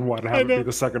second one and have it be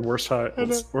the second worst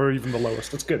titles, or even the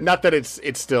lowest. That's good. Not that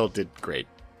it still did great.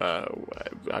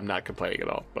 I'm not complaining at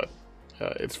all, but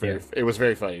It was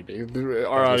very funny.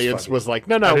 Our was audience funny. was like,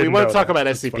 no, I we didn't want know to talk that. about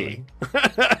That's SCP.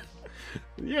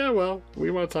 Yeah, well, we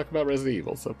want to talk about Resident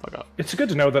Evil, so fuck off. It's good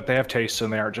to know that they have tastes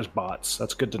and they aren't just bots.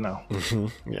 That's good to know.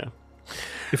 Yeah.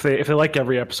 If they like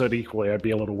every episode equally, I'd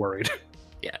be a little worried.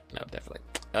 Yeah, no, definitely.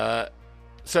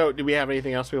 So, do we have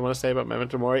anything else we want to say about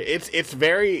Memento Mori? It's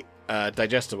very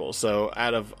digestible. So,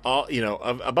 out of all,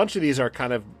 a bunch of these are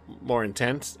kind of more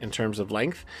intense in terms of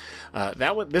length.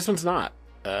 This one's not.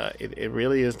 It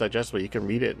really is digestible. You can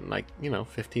read it in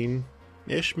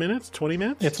 15-ish minutes, 20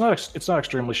 minutes. It's not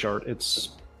extremely short.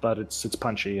 But it's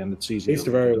punchy and it's easy. Paced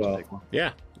very well.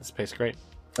 Yeah, it's paced great.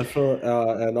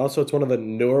 And also, it's one of the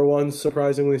newer ones,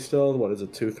 surprisingly still. What is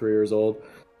it, 2-3 years old?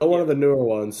 One of the newer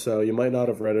ones, so you might not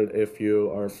have read it if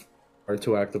you are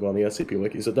too active on the SCP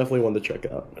Wiki, so definitely one to check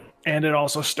out. And it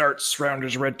also starts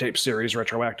Rounder's Red Tape series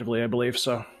retroactively, I believe,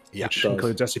 so. Yeah, which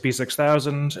includes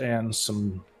SCP-6000 and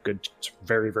some good,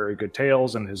 very, very good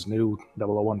tales and his new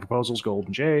 001 proposals,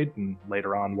 Golden Jade, and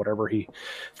later on, whatever he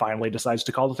finally decides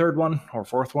to call the third one, or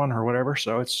fourth one, or whatever,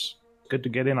 so it's good to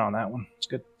get in on that one.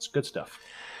 It's good stuff.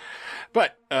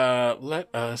 But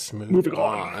let us move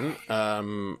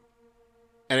on.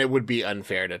 And it would be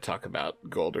unfair to talk about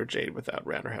Gold or Jade without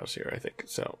Rounderhouse here, I think.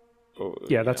 So,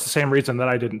 yeah, that's the same reason that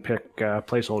I didn't pick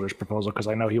Placeholder's proposal, because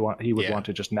I know he would want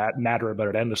to just natter about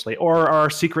it endlessly. Or our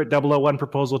secret 001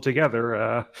 proposal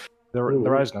together,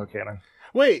 there is no canon.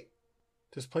 Wait,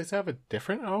 does Place have a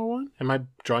different 001? Am I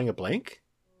drawing a blank?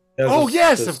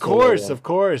 Yes, of course.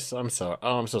 I'm sorry.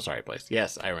 Oh, I'm so sorry, Place.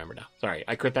 Yes, I remember now. Sorry,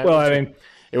 I quit that. Well, I mean,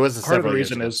 it was part of the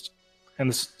reason is, and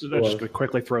this, I'm just going to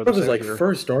quickly throw That this was out like here.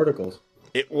 first articles.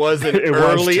 It was an It was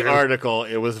early too. article.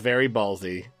 It was very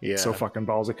ballsy. Yeah. So fucking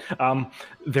ballsy.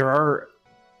 There are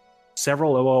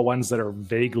several 001s that are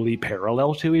vaguely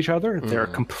parallel to each other. They're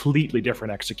completely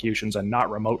different executions and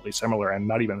not remotely similar and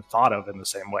not even thought of in the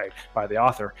same way by the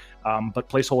author. But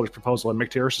Placeholder's proposal and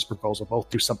McTierce's proposal both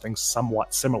do something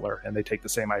somewhat similar, and they take the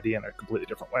same idea in a completely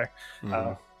different way.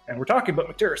 And we're talking about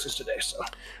McTierce's today, so.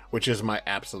 Which is my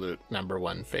absolute number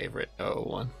one favorite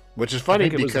 001. Which is funny I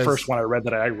think it was because the first one I read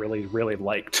that I really, really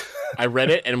liked. I read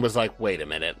it and was like, wait a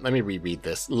minute, let me reread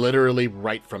this literally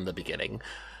right from the beginning,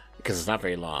 because it's not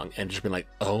very long, and just been like,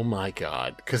 oh my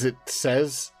god, because it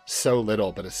says so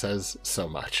little, but it says so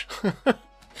much.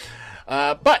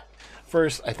 But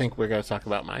first, I think we're going to talk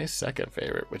about my second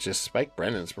favorite, which is Spike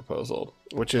Brennan's proposal,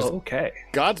 which is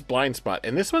God's Blind Spot.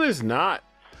 And this one is not...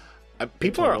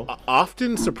 people are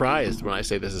often surprised when I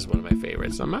say this is one of my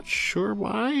favorites. I'm not sure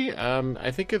why. I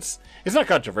think it's not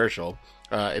controversial.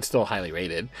 It's still highly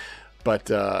rated, but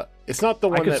it's not the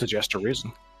one I could that... suggest a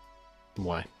reason.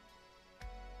 Why?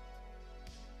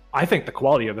 I think the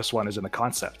quality of this one is in the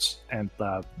concepts and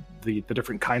the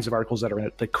different kinds of articles that are in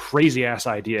it. The crazy ass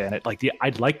idea in it,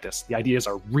 I'd like this. The ideas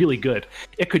are really good.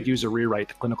 It could use a rewrite.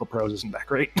 The clinical prose isn't that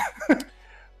great.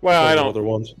 Well, Other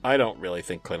ones. I don't really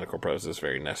think clinical prose is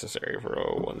very necessary for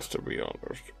 001s, to be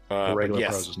honest. The regular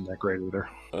yes. prose isn't that great either.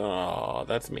 Oh,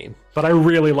 that's mean. But I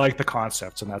really like the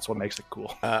concepts, and that's what makes it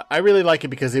cool. I really like it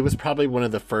because it was probably one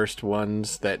of the first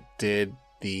ones that did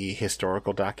the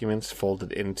historical documents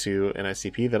folded into an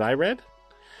ICP that I read.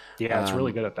 Yeah, it's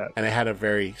really good at that. And it had a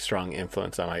very strong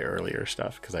influence on my earlier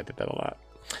stuff because I did that a lot.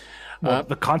 Well,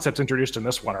 the concepts introduced in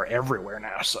this one are everywhere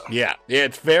now. So Yeah,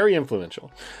 it's very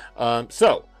influential.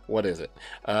 So, what is it?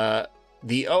 The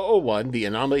 001, the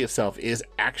anomaly itself, is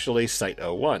actually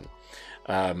Site-01.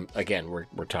 Again,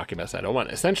 we're talking about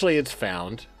Site-01. Essentially,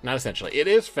 it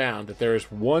is found that there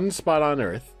is one spot on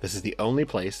Earth, this is the only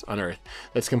place on Earth,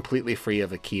 that's completely free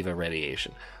of Akiva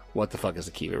radiation. What the fuck is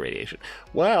Akiva radiation?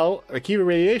 Well, Akiva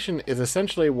radiation is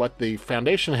essentially what the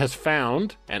Foundation has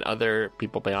found, and other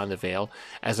people beyond the veil,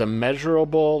 as a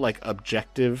measurable,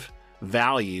 objective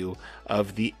value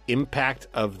of the impact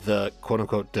of the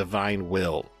quote-unquote divine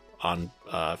will on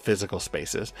physical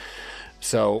spaces.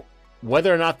 So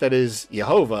whether or not that is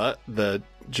Jehovah, the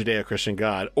Judeo-Christian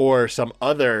God, or some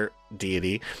other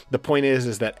deity, the point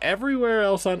is that everywhere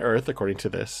else on Earth, according to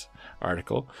this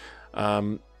article,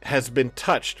 has been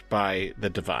touched by the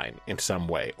divine in some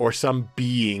way, or some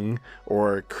being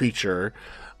or creature.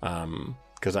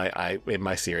 Because I in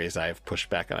my series, I've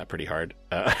pushed back on that pretty hard.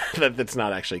 That's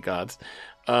not actually God's.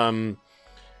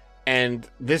 And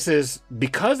this is,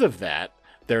 because of that,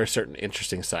 there are certain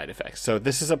interesting side effects. So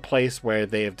this is a place where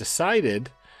they have decided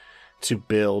to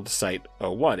build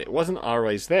Site-01. It wasn't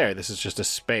always there. This is just a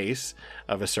space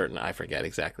of a certain, I forget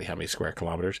exactly how many square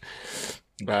kilometers,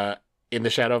 in the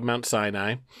shadow of Mount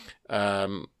Sinai.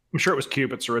 I'm sure it was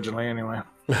cubits originally anyway.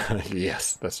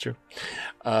 Yes, that's true.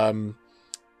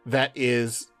 That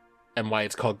is and why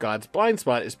it's called God's blind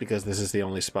spot is because this is the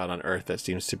only spot on Earth that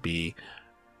seems to be,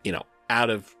 out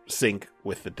of sync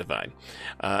with the divine.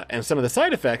 And some of the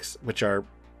side effects, which are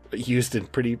used in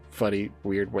pretty funny,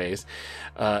 weird ways,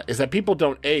 is that people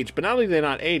don't age, but not only do they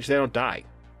not age, they don't die.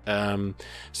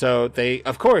 So they,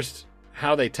 of course,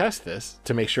 how they test this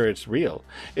to make sure it's real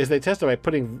is they test it by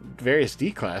putting various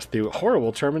D-class through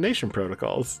horrible termination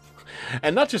protocols.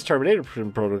 And not just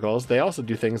termination protocols, they also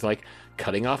do things like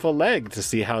cutting off a leg to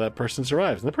see how that person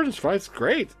survives. And the person survives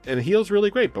great and heals really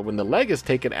great, but when the leg is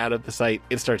taken out of the site,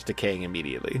 it starts decaying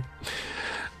immediately.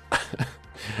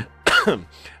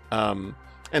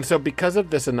 And so because of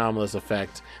this anomalous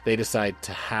effect, they decide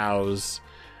to house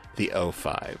the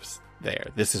O5s there.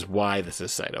 This is why this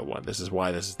is Site 01. This is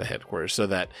why this is the headquarters, so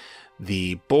that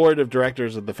the board of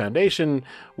directors of the foundation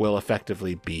will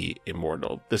effectively be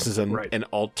immortal. This is an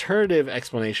alternative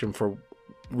explanation for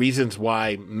reasons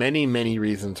why, many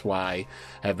reasons why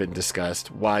have been discussed,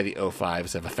 why the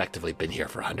O5s have effectively been here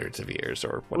for hundreds of years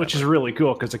or whatever. Which is really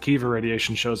cool because Akiva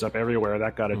radiation shows up everywhere.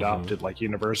 That got adopted like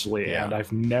universally, and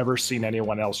I've never seen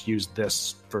anyone else use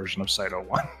this version of Site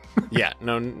 01. Yeah,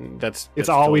 no, that's always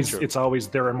totally true. It's always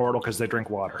they're immortal because they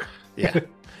drink water. Yeah.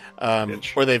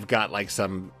 Or they've got like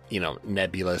some,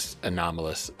 nebulous,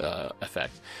 anomalous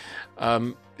effect.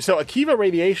 So Akiva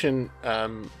radiation,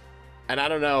 and I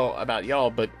don't know about y'all,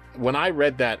 but when I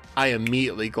read that, I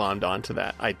immediately glommed onto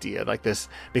that idea, like this,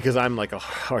 because I'm like a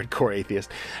hardcore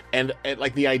atheist, and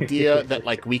like the idea that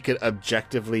like we could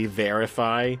objectively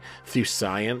verify through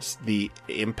science the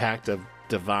impact of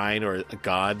divine or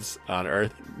gods on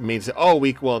Earth means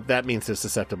that means it's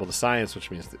susceptible to science, which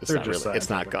means it's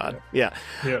not God. Yeah.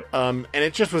 And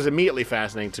it just was immediately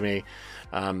fascinating to me.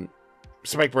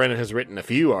 Spike Brennan has written a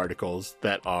few articles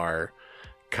that are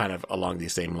kind of along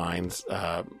these same lines,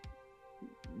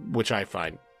 which I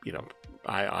find,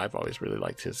 I've always really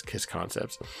liked his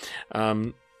concepts.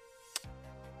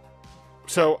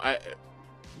 So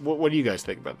what do you guys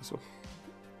think about this one?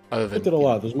 Other than, I did a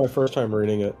lot. This is my first time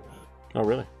reading it. Oh,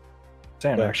 really?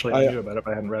 Sam, actually, I knew about it,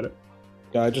 but I hadn't read it.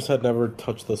 Yeah, I just had never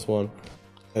touched this one.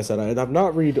 Like I said, I've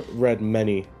not read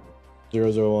many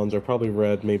 001s. I've probably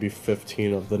read maybe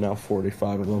 15 of the now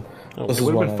 45 of them. It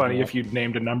would have been funny if you'd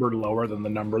named a number lower than the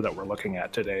number that we're looking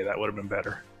at today. That would have been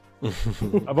better.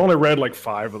 I've only read like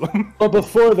 5 of them. But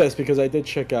before this, because I did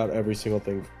check out every single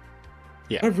thing.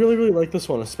 Yeah. I really, really like this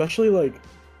one, especially like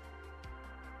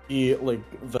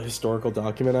the historical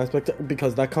document aspect,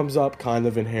 because that comes up kind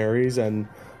of in Harry's and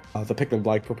the Pickman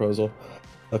Black proposal.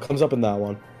 That comes up in that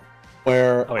one,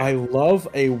 where I love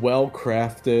a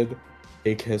well-crafted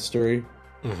fake history.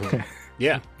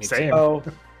 Yeah, same. So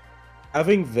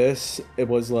having this, it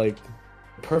was like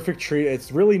perfect treat.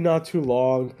 It's really not too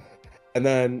long, and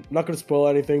then I'm not going to spoil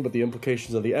anything, but the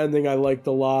implications of the ending I liked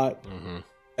a lot,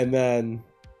 and then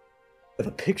the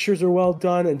pictures are well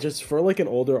done, and just for like an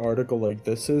older article like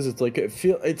this it's like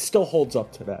it still holds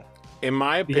up to that. In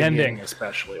my opinion, the ending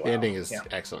especially. The ending is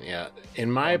excellent. Yeah,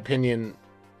 in my opinion,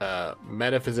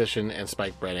 Metaphysician and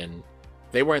Spike Brennan,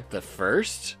 they weren't the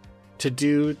first to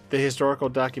do the historical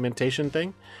documentation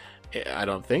thing, I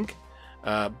don't think,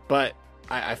 but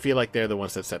I feel like they're the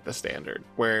ones that set the standard,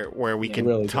 where we can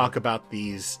really talk about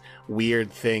these weird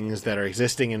things that are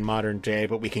existing in modern day,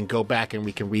 but we can go back and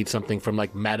we can read something from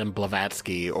like Madame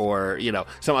Blavatsky or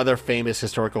some other famous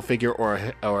historical figure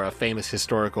or a famous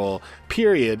historical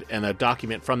period, and a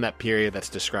document from that period that's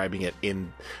describing it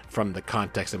from the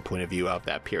context and point of view of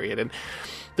that period. And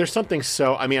there's something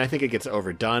I think it gets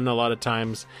overdone a lot of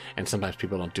times, and sometimes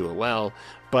people don't do it well,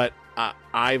 but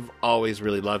I've always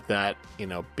really loved that,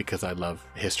 because I love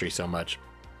history so much.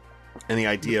 And the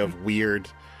idea of weird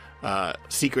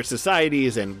secret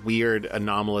societies and weird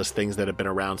anomalous things that have been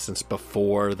around since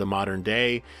before the modern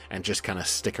day and just kind of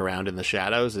stick around in the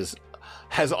shadows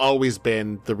has always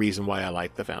been the reason why I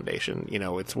like the Foundation.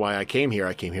 It's why I came here.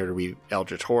 I came here to read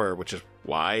Eldritch Horror, which is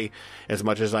why, as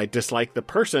much as I dislike the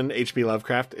person, H.P.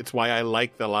 Lovecraft, it's why I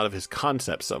like a lot of his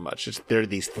concepts so much. They're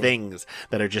these things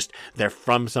that are they're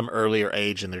from some earlier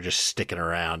age and they're just sticking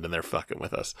around and they're fucking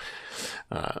with us.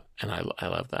 And I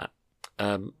love that.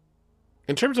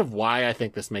 In terms of why I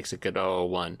think this makes a good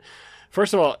 001,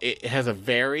 first of all, it has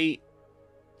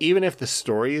even if the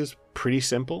story is pretty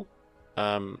simple,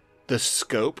 the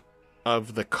scope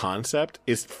of the concept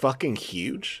is fucking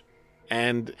huge,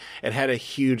 and it had a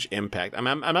huge impact.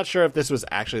 I'm not sure if this was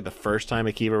actually the first time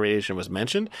Akiva radiation was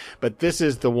mentioned, but this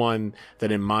is the one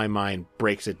that in my mind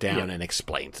breaks it down and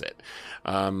explains it.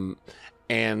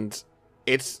 And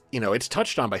it's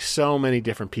touched on by so many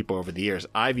different people over the years.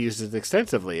 I've used it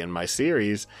extensively in my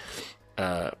series,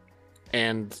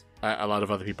 and a lot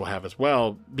of other people have as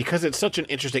well, because it's such an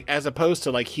interesting, as opposed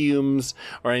to like Hume's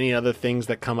or any other things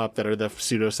that come up that are the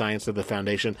pseudoscience of the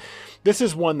Foundation. This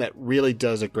is one that really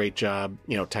does a great job.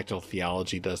 Technical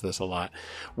theology does this a lot,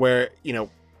 where,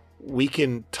 we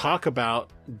can talk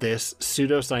about this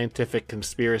pseudoscientific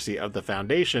conspiracy of the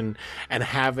Foundation and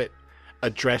have it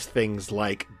address things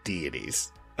like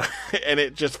deities. And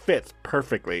it just fits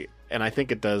perfectly. And I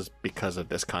think it does because of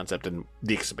this concept and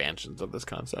the expansions of this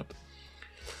concept.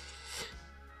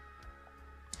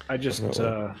 I just,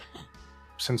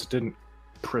 since it didn't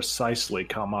precisely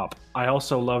come up, I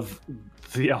also love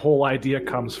the whole idea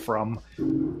comes from,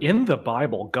 in the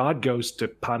Bible, God goes to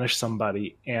punish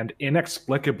somebody, and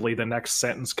inexplicably the next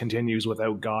sentence continues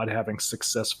without God having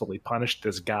successfully punished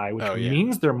this guy, which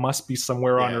means there must be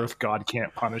somewhere on earth God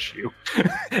can't punish you.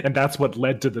 And that's what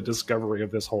led to the discovery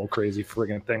of this whole crazy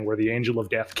friggin' thing where the angel of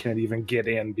death can't even get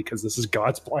in because this is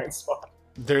God's blind spot.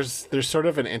 There's sort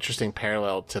of an interesting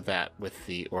parallel to that with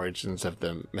the origins of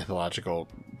the mythological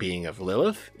being of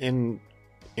Lilith in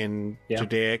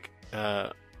Judaic,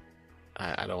 I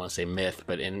don't want to say myth,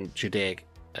 but in Judaic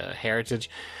heritage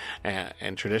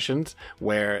and traditions,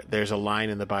 where there's a line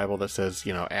in the Bible that says,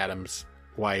 Adam's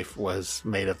wife was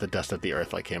made of the dust of the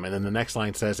earth like him, and then the next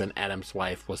line says, and Adam's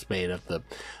wife was made of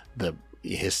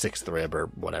his sixth rib or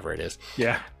whatever it is.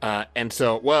 Yeah. And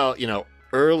so,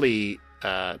 early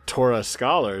Torah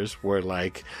scholars were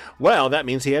like, well, that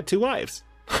means he had two wives.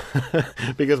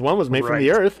 Because one was made from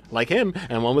the earth, like him,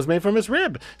 and one was made from his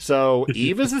rib. So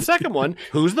Eve is the second one.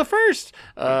 Who's the first?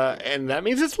 And that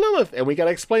means it's Lilith, and we got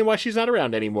to explain why she's not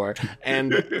around anymore.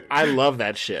 And I love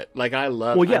that shit. Like, I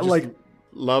love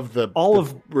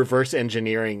the reverse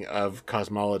engineering of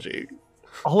cosmology.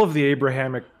 All of the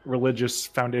Abrahamic religious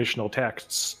foundational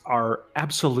texts are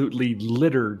absolutely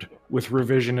littered with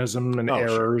revisionism and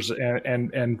errors, sure.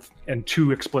 and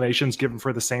two explanations given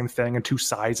for the same thing and two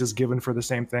sizes given for the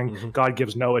same thing. Mm-hmm. God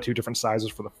gives Noah two different sizes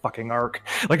for the fucking ark.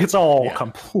 Like, it's all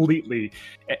completely,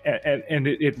 and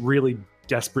it really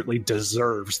desperately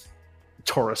deserves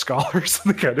Torah scholars,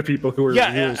 the kind of people who are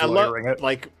lawyering it.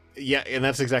 And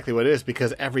that's exactly what it is,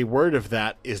 because every word of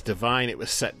that is divine. It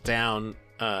was set down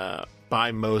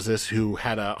by Moses, who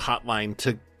had a hotline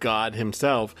to God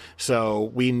himself. So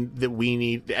we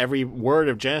need every word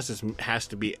of Genesis has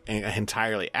to be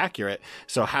entirely accurate.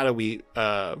 So how do we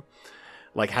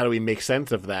make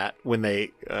sense of that when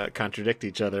they contradict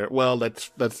each other? Well,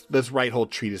 let's write whole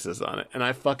treatises on it, and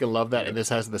I fucking love that. And this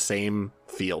has the same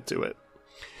feel to it.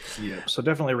 Yeah, so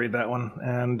definitely read that one.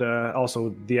 And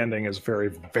also, the ending is very,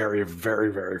 very,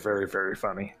 very, very, very, very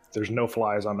funny. There's no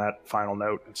flies on that final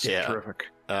note. It's terrific.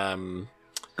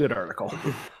 Good article.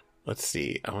 Let's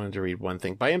see. I wanted to read one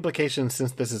thing. By implication,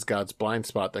 since this is God's blind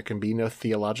spot, there can be no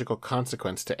theological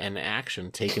consequence to an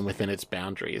action taken within its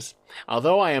boundaries.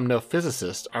 Although I am no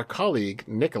physicist, our colleague,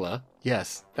 Nicola,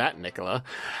 yes, that Nicola,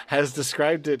 has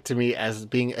described it to me as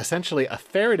being essentially a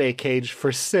Faraday cage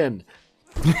for sin.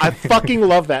 I fucking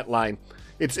love that line.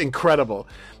 It's incredible.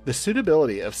 The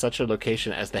suitability of such a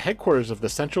location as the headquarters of the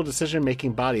central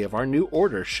decision-making body of our new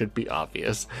order should be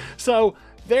obvious. So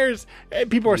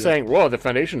people are saying, whoa, the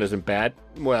Foundation isn't bad.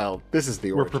 Well, this is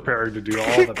the origin. We're prepared to do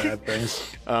all the bad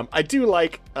things. I do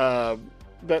like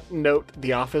that note.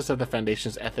 The office of the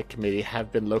Foundation's Ethic Committee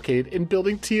have been located in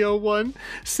Building T01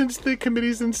 since the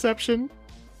committee's inception.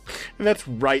 And that's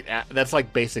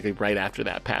basically right after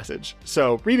that passage.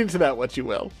 So read into that what you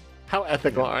will. How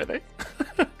ethical are they?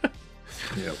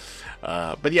 Yep.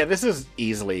 But yeah, this is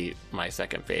easily my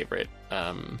second favorite.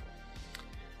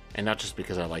 And not just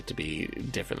because I like to be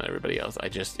different than everybody else.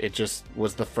 It just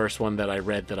was the first one that I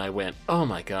read that I went, oh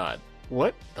my god,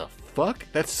 what the fuck?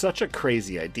 That's such a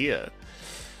crazy idea.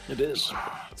 It is.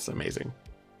 It's amazing.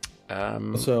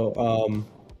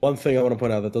 One thing I want to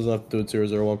point out that doesn't have to do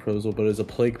with 001 proposal, but is a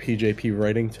Plague PJP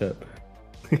writing tip.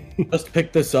 Just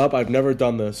pick this up. I've never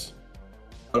done this.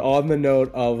 But on the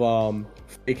note of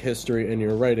fake history in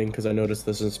your writing, because I noticed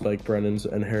this in Spike Brennan's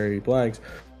and Harry Blank's,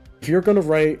 if you're going to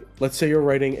write, let's say you're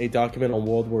writing a document on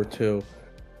World War II, you're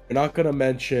not going to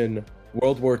mention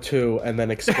World War II and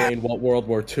then explain what World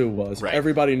War II was. Right.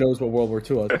 Everybody knows what World War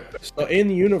II was. So in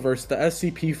the universe, the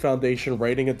SCP Foundation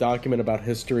writing a document about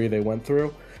history they went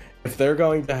through, if they're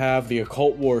going to have the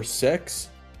Occult War 6,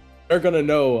 they're going to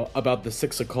know about the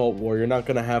 6th Occult War. You're not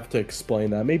going to have to explain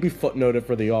that. Maybe footnote it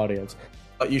for the audience.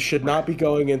 But you should not be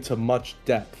going into much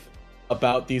depth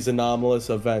about these anomalous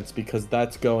events, because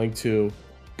that's going to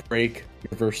break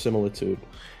your verisimilitude.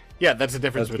 Yeah, that's the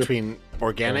difference between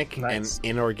organic and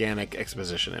inorganic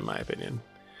exposition, in my opinion.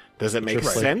 Does it make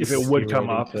sense? If it would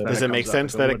come up, does it make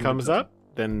sense that it comes up?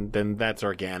 then that's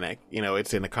organic. You know,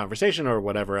 it's in a conversation or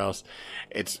whatever else.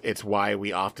 It's why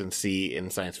we often see in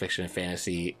science fiction and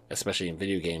fantasy, especially in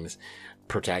video games,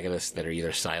 protagonists that are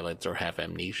either silent or have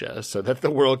amnesia so that the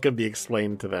world can be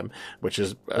explained to them, which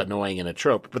is annoying in a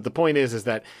trope. But the point is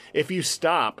that if you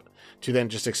stop to then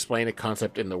just explain a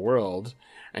concept in the world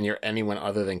and you're anyone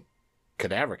other than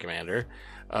Cadaver Commander,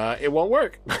 it won't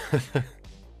work.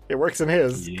 It works in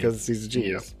his because he's a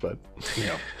genius. But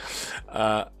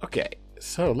okay,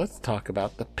 so let's talk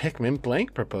about the Pikmin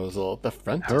blank proposal. The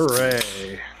front.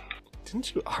 Hooray!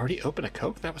 Didn't you already open a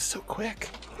Coke? That was so quick.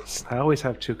 I always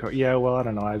have 2 Coke. Yeah, well, I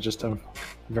don't know. I'm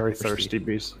very thirsty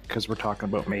because we're talking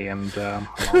about me, and I'm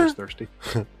always thirsty.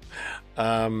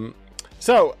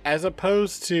 So, as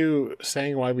opposed to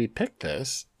saying why we picked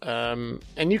this, and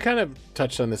you kind of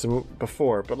touched on this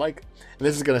before, but like, and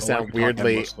this is going to sound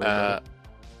weirdly,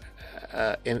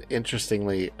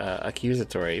 interestingly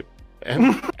accusatory,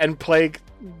 and Plague,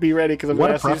 be ready because I'm going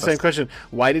to ask you the same question.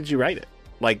 Why did you write it?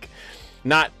 Like,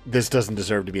 not this doesn't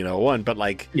deserve to be an 01, but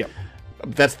like,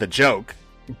 that's the joke.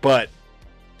 But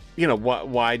you know,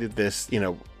 why did this? You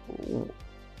know,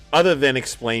 other than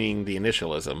explaining the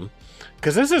initialism,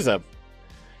 because this is a,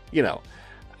 you know,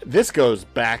 this goes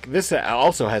back. This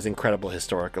also has incredible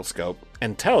historical scope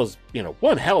and tells, you know,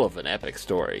 one hell of an epic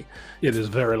story. It is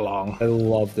very long. I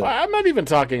loved it. I'm not even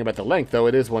talking about the length, though.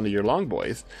 It is one of your long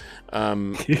boys.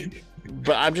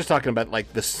 But I'm just talking about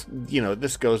like this. You know,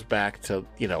 this goes back to,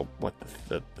 you know, what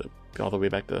the all the way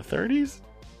back to the 30s,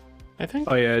 I think.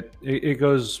 Oh yeah, it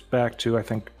goes back to, I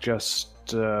think,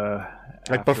 just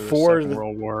like before the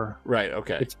World War. Right.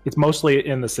 Okay. It's mostly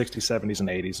in the 60s, 70s, and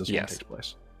 80s is when it takes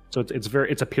place. So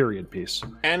it's a period piece,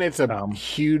 and it's a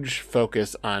huge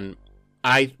focus on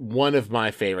one of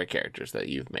my favorite characters that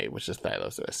you've made, which is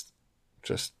Thylosis.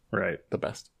 Just the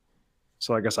best.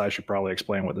 So I guess I should probably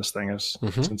explain what this thing is,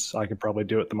 since I could probably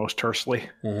do it the most tersely,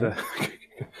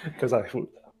 because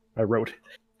I wrote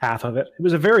half of it. It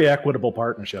was a very equitable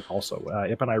partnership. Also,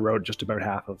 Ip and I wrote just about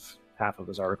half of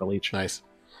this article each. Nice.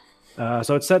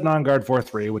 So it's set in On Guard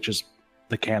 4-3, which is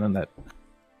the canon that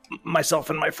myself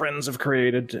and my friends have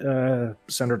created,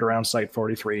 centered around Site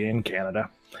 43 in Canada.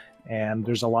 And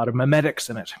there's a lot of memetics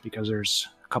in it, because there's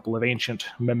a couple of ancient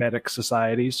memetic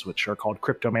societies, which are called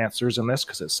cryptomancers in this,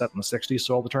 because it's set in the 60s,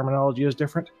 so all the terminology is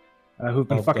different, who've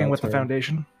been fucking with the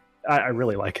Foundation. I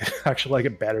really like it. I actually like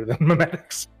it better than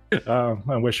memetics.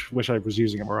 I wish I was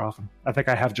using it more often. I think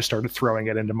I have just started throwing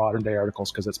it into modern day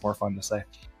articles because it's more fun to say.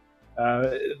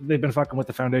 They've been fucking with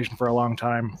the Foundation for a long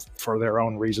time for their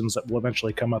own reasons that will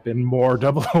eventually come up in more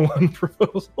 001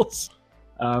 proposals.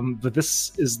 But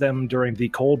this is them during the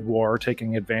Cold War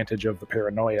taking advantage of the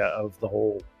paranoia of the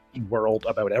whole world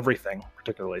about everything,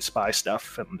 particularly spy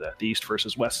stuff and the East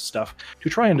versus West stuff, to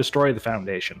try and destroy the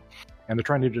Foundation. And they're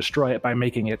trying to destroy it by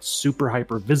making it super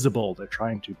hyper visible. They're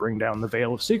trying to bring down the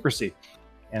veil of secrecy.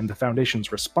 And the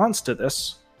Foundation's response to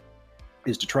this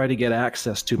is to try to get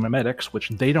access to memetics, which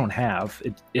they don't have.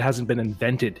 It hasn't been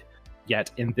invented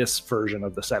yet in this version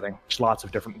of the setting. There's lots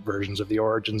of different versions of the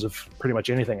origins of pretty much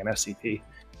anything in SCP.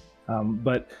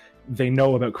 But they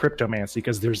know about cryptomancy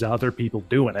because there's other people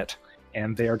doing it.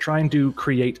 And they are trying to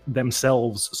create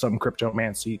themselves some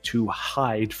cryptomancy to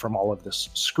hide from all of this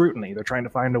scrutiny. They're trying to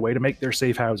find a way to make their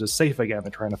safe houses safe again. They're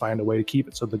trying to find a way to keep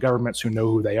it so the governments who know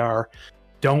who they are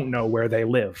don't know where they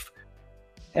live.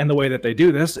 And the way that they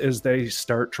do this is they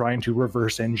start trying to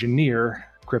reverse engineer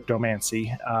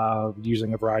cryptomancy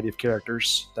using a variety of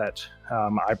characters that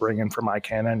I bring in from my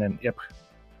canon and Ip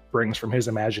brings from his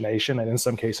imagination, and in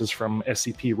some cases from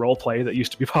SCP roleplay that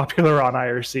used to be popular on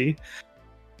IRC.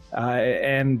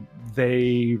 And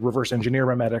they reverse engineer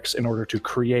memetics in order to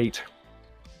create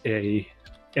an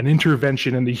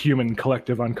intervention in the human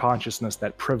collective unconsciousness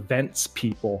that prevents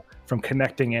people from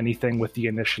connecting anything with the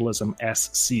initialism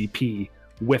SCP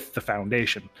with the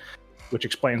Foundation, which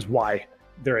explains why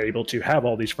they're able to have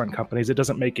all these front companies. It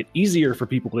doesn't make it easier for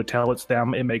people to tell it's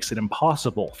them. It makes it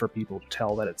impossible for people to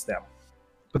tell that it's them.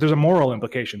 But there's a moral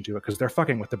implication to it, because they're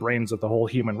fucking with the brains of the whole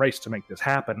human race to make this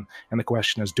happen. And the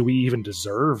question is, do we even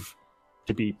deserve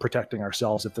to be protecting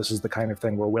ourselves if this is the kind of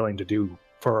thing we're willing to do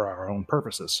for our own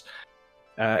purposes?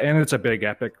 And it's a big,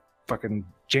 epic, fucking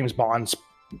James Bond's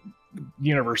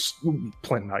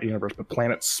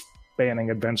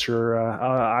planet-spanning adventure.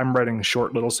 I'm writing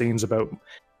short little scenes about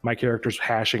my characters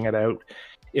hashing it out.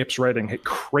 Ip's writing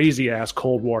crazy-ass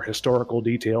Cold War historical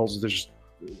details. There's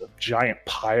a giant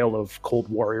pile of Cold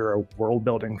War era world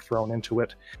building thrown into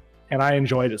it, and I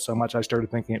enjoyed it so much I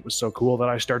started thinking it was so cool that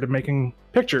I started making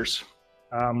pictures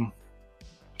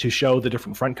to show the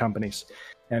different front companies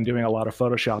and doing a lot of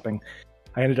photoshopping.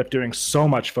 I ended up doing so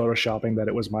much photoshopping that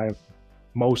it was my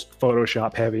most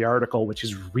Photoshop heavy article, which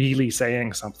is really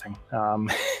saying something.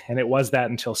 And it was that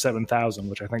until 7000,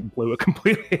 which I think blew it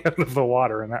completely out of the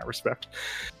water in that respect.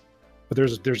 But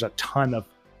there's a ton of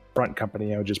front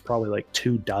company images, probably like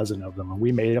 24 of them. And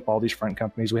we made up all these front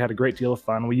companies. We had a great deal of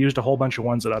fun. We used a whole bunch of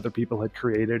ones that other people had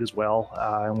created as well.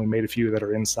 And we made a few that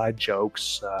are inside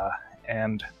jokes.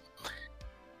 And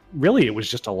really, it was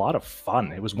just a lot of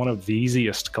fun. It was one of the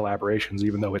easiest collaborations,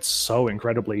 even though it's so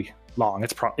incredibly long.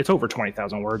 It's over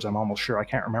 20,000 words, I'm almost sure. I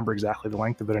can't remember exactly the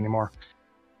length of it anymore.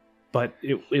 But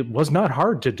it was not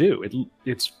hard to do.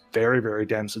 It's very, very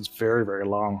dense. It's very, very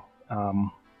long.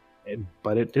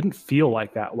 But it didn't feel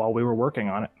like that while we were working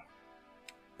on it.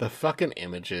 The fucking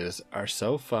images are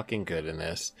so fucking good in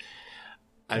this.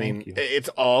 I Thank mean, you. it's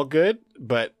all good,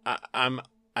 but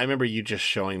I remember you just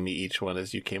showing me each one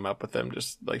as you came up with them,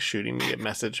 just like shooting me a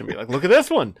message and be like, look at this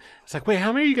one. It's like, wait,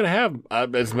 how many are you going to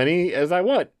have? As many as I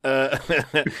want.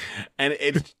 And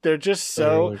they're just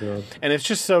so, and it's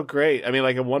just so great. I mean,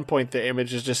 like at one point the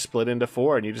image is just split into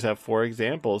 4 and you just have 4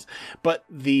 examples. But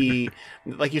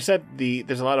like you said,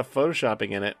 there's a lot of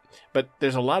Photoshopping in it, but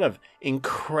there's a lot of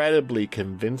incredibly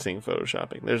convincing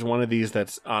Photoshopping. There's one of these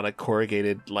that's on a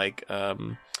corrugated,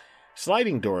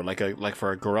 sliding door, like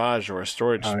for a garage or a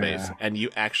storage space, and you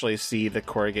actually see the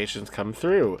corrugations come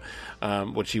through,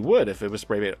 which you would if it was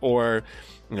spray painted. Or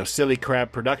Silly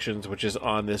Crab Productions, which is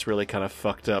on this really kind of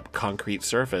fucked up concrete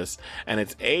surface, and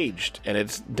it's aged, and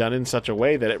it's done in such a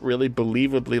way that it really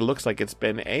believably looks like it's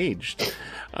been aged.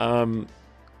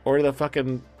 Or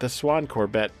the Swan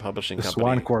Corbett publishing company. The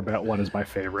Swan Corbett one is my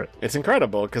favorite. It's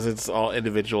incredible because it's all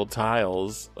individual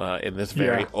tiles in this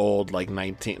very old,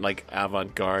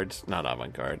 avant-garde, not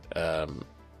avant-garde.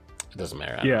 It doesn't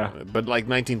matter. I don't know. But like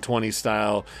 1920s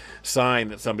style sign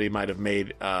that somebody might have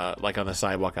made like on the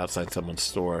sidewalk outside someone's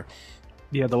store.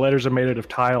 Yeah, the letters are made out of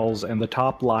tiles, and the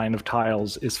top line of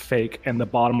tiles is fake, and the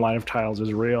bottom line of tiles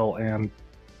is real, and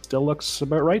still looks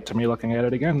about right to me looking at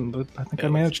it again. But I think I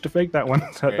managed to fake that one.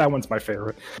 That one's my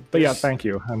favorite. But yeah, thank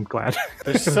you. I'm glad.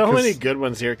 There's so many good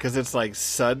ones here because it's like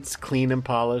Suds Clean and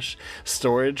Polish,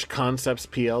 Storage Concepts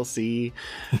PLC.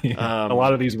 A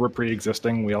lot of these were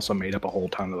pre-existing. We also made up a whole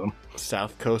ton of them.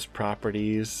 South Coast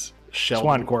Properties.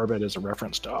 Swan Corbett is a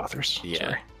reference to authors. Yeah.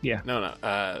 Sorry. Yeah.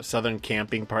 No. Southern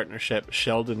Camping Partnership,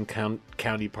 Sheldon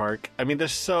County Park. I mean, they're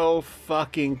so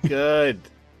fucking good.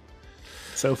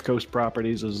 South Coast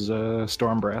Properties is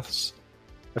Storm Breaths.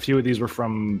 A few of these were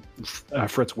from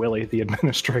Fritz Willie, the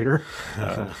administrator.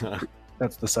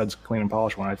 That's the Suds Clean and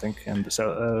Polish one, I think, and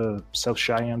the South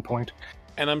Cheyenne Point.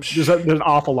 And I'm sure there's an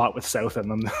awful lot with South in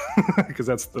them because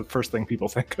that's the first thing people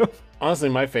think of. Honestly,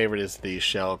 my favorite is the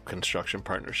Shell Construction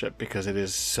Partnership because it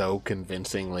is so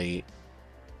convincingly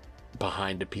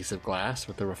behind a piece of glass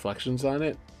with the reflections on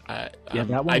it. That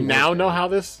one I now know how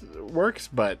this works,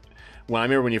 but I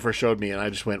remember when you first showed me, and I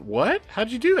just went, "What?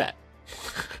 How'd you do that?"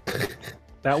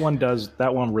 That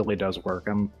one really does work.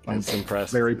 I'm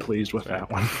impressed. Very pleased with that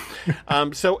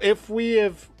one. So if we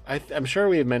have, I'm sure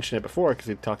we have mentioned it before because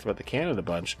we talked about the canon a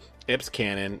bunch. Ip's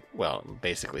canon, well,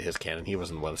 basically his canon. He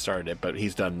wasn't the one that started it, but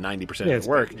he's done 90% of his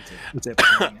work. It's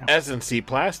S&C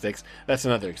Plastics. That's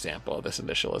another example of this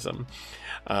initialism.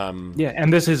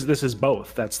 And this is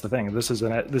both. That's the thing. This is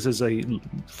a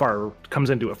far comes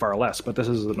into it far less, but this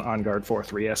is an On Guard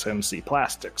 4.3 SMC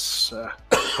Plastics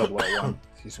 001.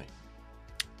 Excuse me.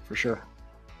 For sure.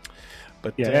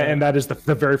 But and that is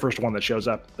the very first one that shows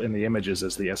up in the images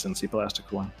is the SNC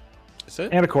Plastics one. Is it?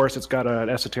 And of course, it's got an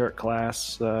esoteric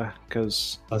class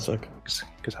because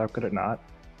how could it not?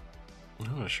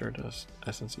 Oh, it sure does.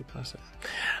 SNC Plastics.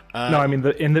 No, I mean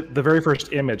the very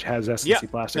first image has SNC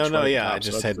Plastics. I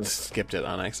just had skipped it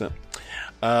on accident.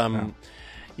 I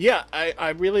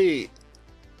really.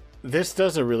 This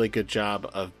does a really good job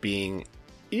of being.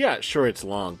 Yeah, sure, it's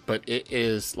long, but it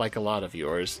is, like a lot of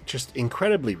yours, just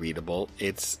incredibly readable.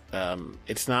 It's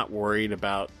not worried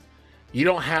about. You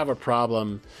don't have a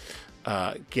problem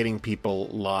getting people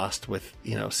lost with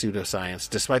pseudoscience,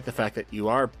 despite the fact that you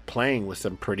are playing with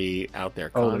some pretty out there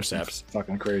concepts.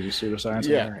 Fucking crazy pseudoscience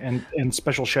in there. And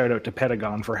special shout out to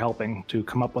Pentagon for helping to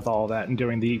come up with all that and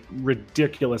doing the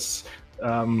ridiculous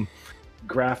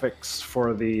graphics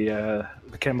for the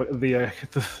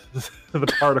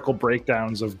particle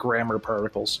breakdowns of grammar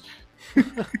particles.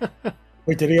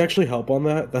 Wait, did he actually help on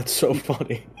that? That's so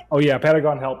funny. Oh yeah,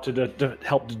 Pentagon helped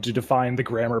to define the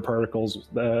grammar particles,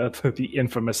 the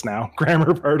infamous now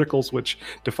grammar particles, which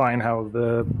define how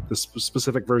the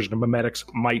specific version of memetics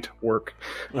might work,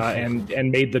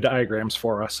 and made the diagrams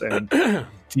for us, and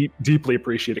deeply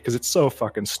appreciate it because it's so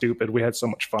fucking stupid. We had so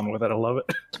much fun with it. I love it.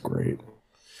 It's great.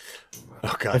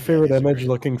 Oh god, My favorite these are image great.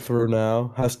 looking through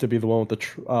now has to be the one with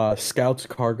the Scouts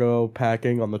cargo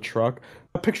packing on the truck.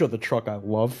 A picture of the truck I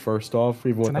love, first off,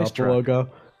 even It's a without nice the truck. logo.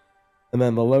 And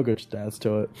then the logo just adds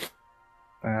to it.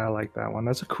 I like that one.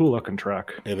 That's a cool looking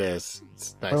truck. It is.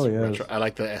 It's nice. Really is. retro. I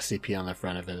like the SCP on the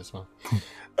front of it as well.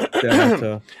 Yeah,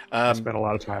 but, I spent a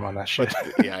lot of time on that shit.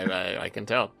 But yeah, I can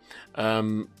tell.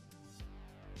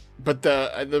 But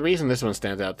the reason this one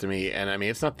stands out to me, and I mean,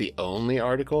 it's not the only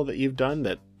article that you've done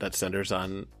that centers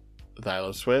on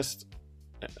Thylos Twist.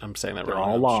 I'm saying that They're wrong.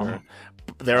 all I'm long. sure.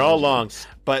 They're all long,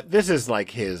 but this is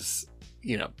like his.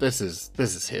 This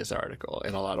is his article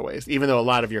in a lot of ways. Even though a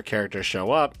lot of your characters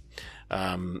show up,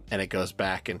 and it goes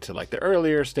back into like the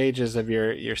earlier stages of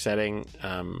your setting.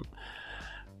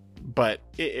 But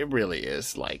it really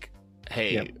is like,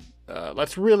 hey,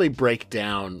 let's really break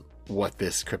down what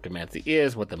this cryptomancy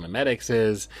is, what the memetics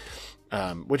is,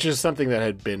 which is something that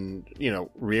had been,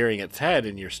 rearing its head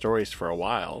in your stories for a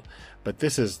while. But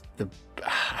this is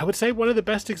I would say one of the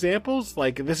best examples.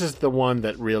 Like, this is the one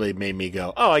that really made me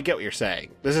go, oh, I get what you're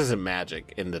saying. This isn't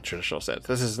magic in the traditional sense.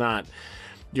 This is not,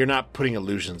 you're not putting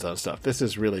illusions on stuff. This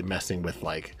is really messing with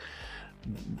like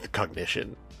the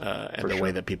cognition and the way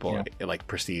that people like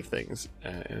perceive things.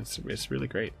 It's really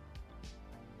great.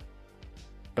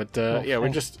 But we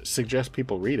just suggest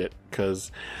people read it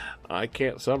because I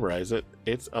can't summarize it.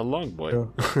 It's a long boy.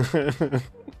 I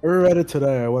read it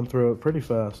today. I went through it pretty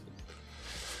fast.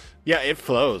 Yeah, it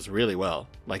flows really well.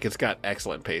 Like, it's got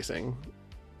excellent pacing.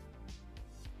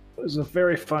 It was a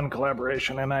very fun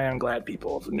collaboration, and I am glad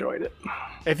people have enjoyed it.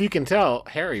 If you can tell,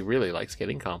 Harry really likes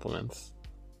getting compliments.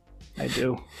 I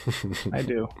do. I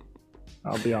do.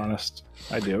 I'll be honest.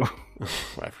 I do.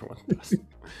 Everyone does.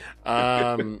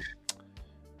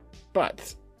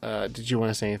 But did you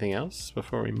want to say anything else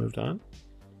before we moved on?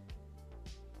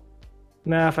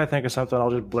 Nah, if I think of something, I'll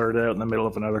just blurt it out in the middle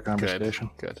of another conversation.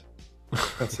 Good.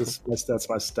 That's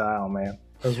my style, man.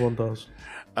 As one does.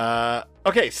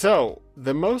 Okay, so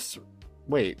the most...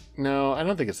 Wait, no, I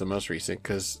don't think it's the most recent,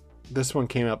 because this one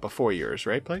came out before yours,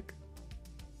 right, Blake?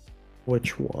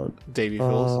 Which one? Davy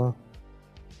Fools?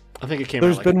 I think it came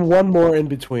There's out been one more in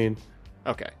between.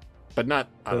 Okay, but not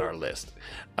on our list.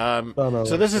 No,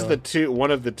 So this is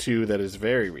one of the two that is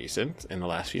very recent in the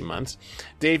last few months.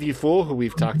 Dave You Fool, who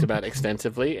we've talked about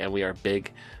extensively, and we are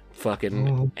big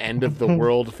fucking end of the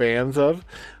world fans of.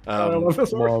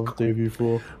 Love Davey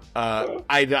Fool.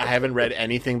 I haven't read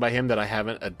anything by him that I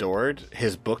haven't adored.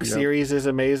 His book series is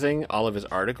amazing. All of his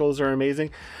articles are amazing.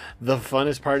 The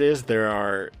funnest part is there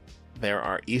are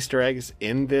Easter eggs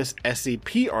in this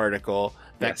SCP article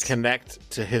that connect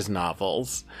to his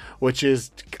novels, which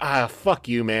is fuck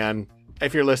you, man.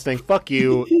 If you're listening, fuck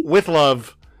you. With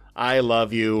love. I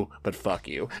love you, but fuck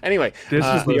you. Anyway, this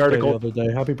is the article. The other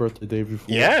day. Happy birthday, Davey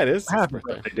Fool. Yeah, it is. Happy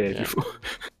birthday, Dave. Yeah.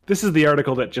 This is the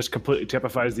article that just completely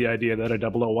typifies the idea that a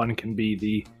 001 can be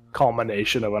the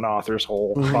culmination of an author's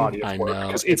whole body of work.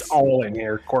 Because it's all in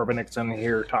here. Corbinick's in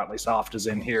here. Totally Soft is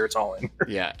in here. It's all in here.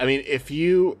 Yeah, I mean, if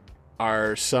you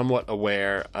are somewhat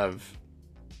aware of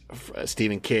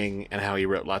Stephen King and how he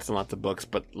wrote lots and lots of books,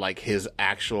 but like his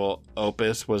actual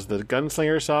opus was the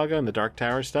Gunslinger Saga and the Dark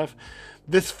Tower stuff,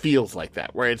 this feels like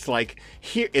that, where it's like,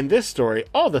 here in this story,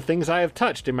 all the things I have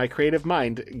touched in my creative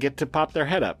mind get to pop their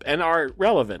head up and are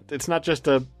relevant. It's not just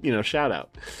a shout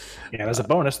out. Yeah, and as a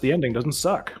bonus, the ending doesn't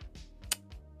suck.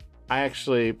 I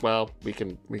actually, well, we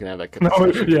can have that. No,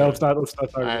 yeah, let's not talk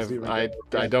about Stephen King.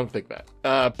 I don't think that.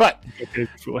 But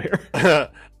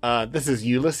this is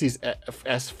Ulysses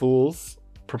S. Fool's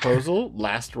proposal,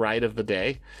 Last Ride of the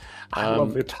Day. I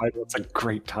love the title. It's a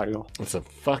great title. It's a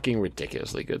fucking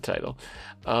ridiculously good title.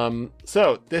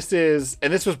 So this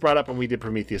was brought up when we did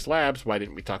Prometheus Labs. Why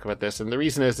didn't we talk about this? And the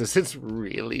reason is it's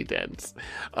really dense.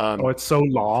 It's so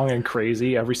long and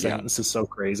crazy. Every sentence is so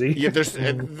crazy. Yeah,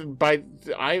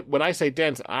 when I say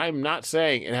dense, I'm not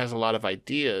saying it has a lot of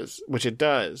ideas, which it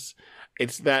does.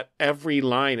 It's that every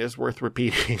line is worth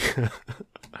repeating.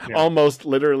 Almost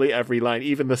literally every line,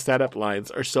 even the setup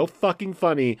lines, are so fucking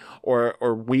funny or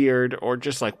weird or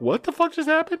just like, what the fuck just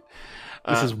happened?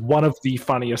 This is one of the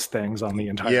funniest things on the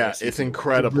entire. Yeah, season. it's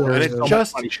incredible, and it's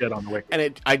just funny shit on the wiki.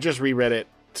 And I just reread it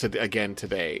again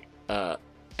today,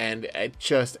 and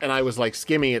I was like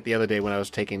skimming it the other day when I was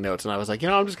taking notes, and I was like,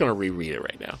 I'm just gonna reread it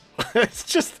right now. It's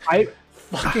just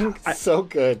so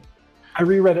good. I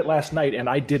reread it last night, and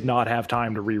I did not have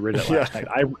time to reread it last night.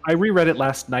 I reread it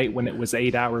last night when it was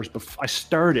 8 hours before. I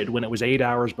started when it was 8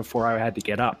 hours before I had to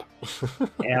get up,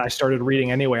 and I started reading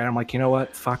anyway. And I'm like, you know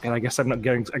what? Fuck it. I guess I'm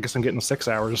getting 6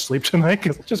 hours of sleep tonight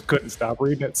because I just couldn't stop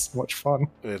reading it. It's so much fun.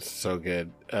 It's so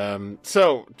good.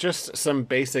 So just some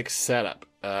basic setup.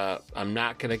 I'm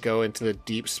not going to go into the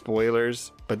deep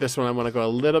spoilers, but this one I want to go a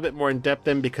little bit more in depth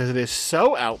in because it is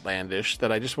so outlandish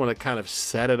that I just want to kind of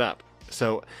set it up.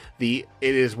 So it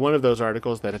is one of those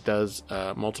articles that it does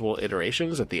multiple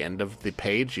iterations. At the end of the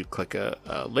page, you click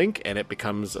a link and it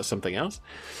becomes something else.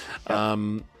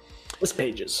 List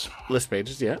pages. List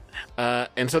pages, yeah.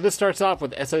 And so this starts off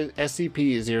with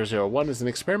SCP-001 is an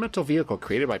experimental vehicle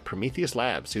created by Prometheus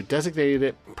Labs, who designated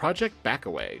it Project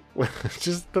Backaway, which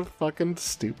is the fucking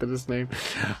stupidest name.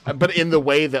 But in the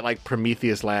way that, like,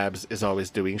 Prometheus Labs is always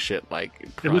doing shit like...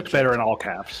 It looks better in all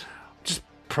caps. Just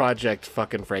Project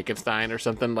fucking Frankenstein or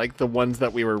something, like the ones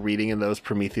that we were reading in those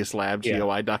Prometheus Labs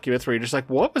GOI documents where you're just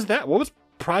like, what was that? What was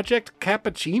Project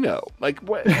Cappuccino? Like,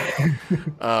 what?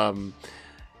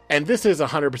 And this is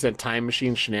 100% Time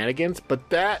Machine shenanigans, but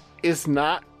that is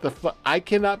not I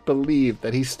cannot believe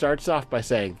that he starts off by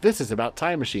saying, this is about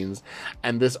time machines.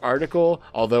 And this article,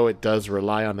 although it does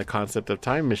rely on the concept of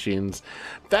time machines,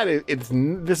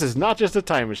 this is not just a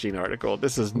time machine article.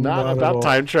 This is not about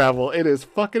time travel. It is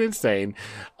fucking insane.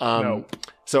 No.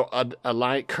 So a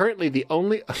line, currently the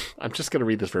only, I'm just going to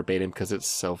read this verbatim because it's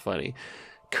so funny.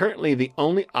 Currently, the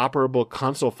only operable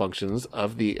console functions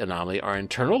of the anomaly are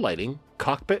internal lighting,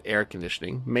 cockpit air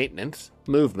conditioning, maintenance,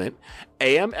 movement,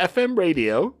 AM/FM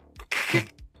radio,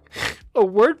 a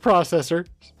word processor,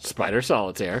 Spider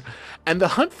Solitaire, and the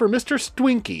hunt for Mr.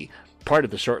 Stwinky, part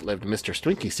of the short-lived Mr.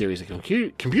 Stwinky series of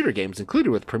computer games included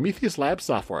with Prometheus Lab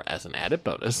software as an added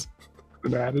bonus.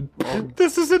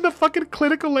 This is in the fucking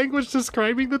clinical language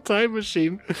describing the time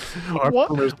machine.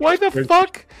 Why the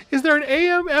fuck is there an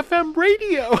AM/FM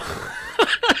radio?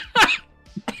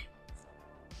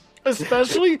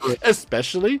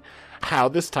 especially how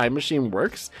this time machine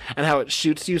works and how it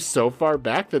shoots you so far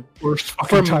back that for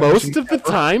most of the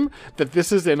time that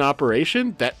this is in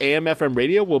operation, that AM/FM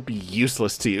radio will be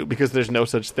useless to you because there's no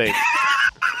such thing.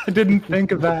 I didn't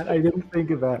think of that.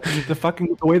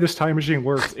 The way this time machine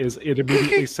works is it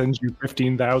immediately sends you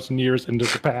 15,000 years into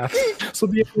the past. So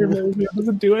the radio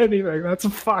doesn't do anything. That's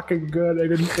fucking good. I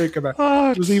didn't think of that.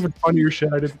 It was even funnier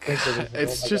shit. I didn't think of it.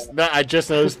 It's just that I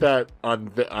just noticed that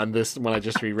on this when I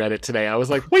just reread it today. I was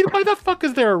like, wait, why the fuck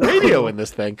is there a radio in this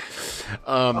thing?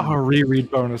 Reread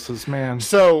bonuses, man.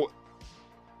 So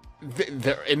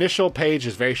the initial page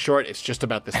is very short. It's just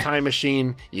about this time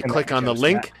machine. You click on the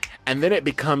link. And then it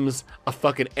becomes a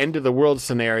fucking end-of-the-world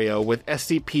scenario with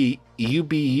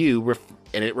SCP-UBU,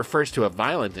 and it refers to a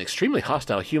violent and extremely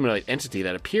hostile humanoid entity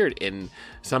that appeared in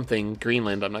something,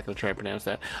 Greenland, I'm not going to try and pronounce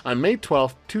that, on May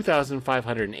 12th,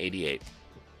 2588.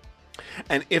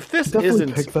 And if this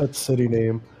Definitely pick that city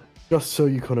name, just so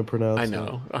you couldn't pronounce it. I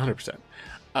know, 100%.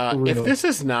 Really? If this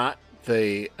is not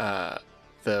the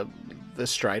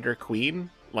Strider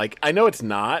Queen, like, I know it's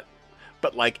not,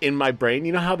 but like in my brain,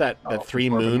 you know how the three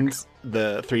moons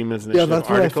initiative yeah, that's article?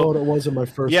 what I thought it was in my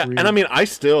first read. And I mean, I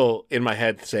still in my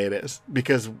head say it is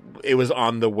because it was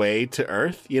on the way to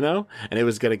Earth, you know, and it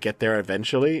was going to get there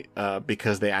eventually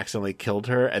because they accidentally killed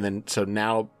her, and then so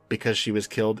now because she was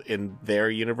killed in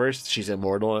their universe, she's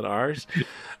immortal in ours.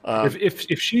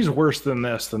 If she's worse than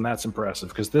this, then that's impressive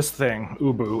because this thing,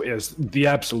 Ubu, is the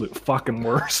absolute fucking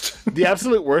worst. The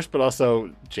absolute worst, but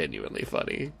also genuinely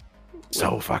funny.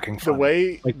 So fucking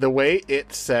funny. The way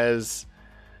it says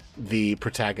the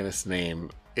protagonist's name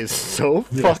is so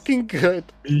fucking good.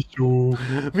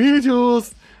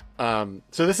 Beetlejuice.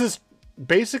 So this is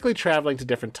basically traveling to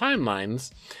different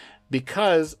timelines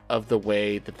because of the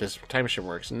way that this time machine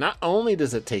works. Not only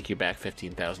does it take you back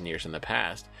 15,000 years in the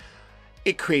past,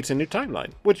 it creates a new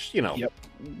timeline, which, you know,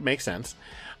 makes sense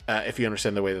if you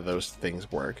understand the way that those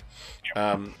things work.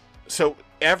 So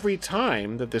every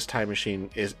time that this time machine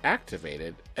is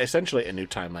activated, essentially a new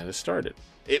timeline is started.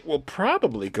 It will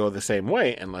probably go the same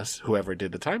way unless whoever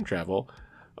did the time travel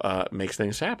makes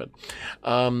things happen.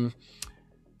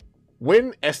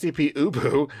 When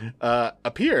SCP-UBU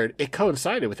appeared, it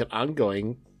coincided with an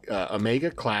ongoing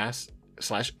Omega class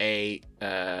 /A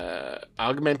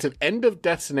augmented end of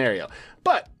death scenario.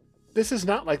 But this is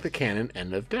not like the canon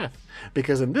end of death,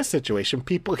 because in this situation,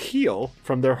 people heal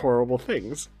from their horrible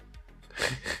things.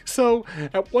 So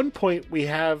at one point we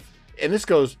have, and this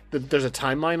goes, there's a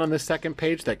timeline on this second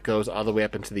page that goes all the way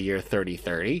up into the year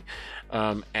 3030.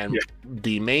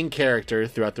 The main character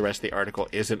throughout the rest of the article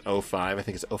isn't 05. I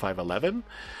think it's 0511.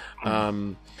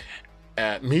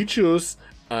 Michus,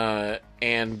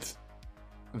 and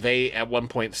they at one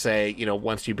point say, you know,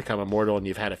 once you become immortal and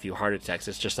you've had a few heart attacks,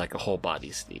 it's just like a whole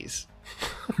body sneeze.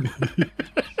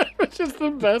 Which is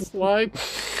the best line.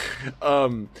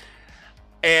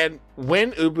 And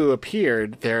when Ubu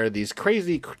appeared, there are these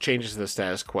crazy changes to the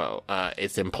status quo.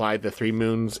 It's implied the Three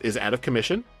Moons is out of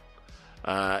commission.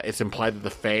 It's implied that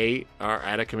the Fae are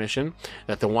at a commission,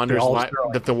 that the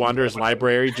Wanderer's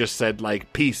Library just said,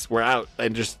 like, peace, we're out,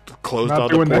 and just closed all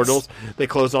the portals. They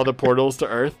closed all the portals to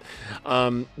Earth.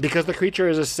 Because the creature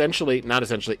is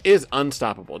is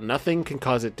unstoppable. Nothing can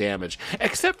cause it damage,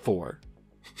 except for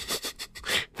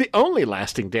the only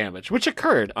lasting damage, which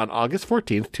occurred on August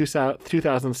 14th,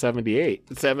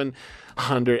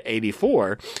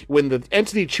 784, when the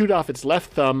entity chewed off its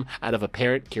left thumb out of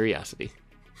apparent curiosity.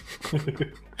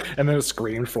 And then it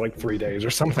screamed for like 3 days or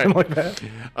something like that.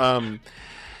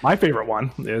 My favorite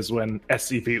one is when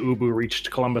SCP-UBU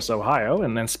reached Columbus, Ohio,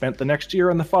 and then spent the next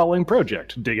year on the following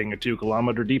project, digging a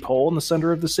 2-kilometer deep hole in the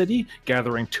center of the city,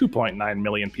 gathering 2.9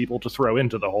 million people to throw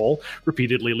into the hole,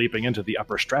 repeatedly leaping into the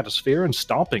upper stratosphere and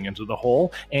stomping into the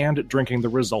hole, and drinking the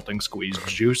resulting squeezed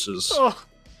juices. Oh,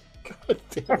 God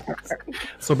damn it.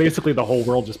 So basically the whole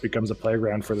world just becomes a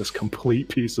playground for this complete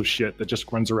piece of shit that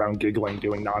just runs around giggling,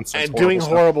 doing nonsense, and doing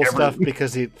horrible stuff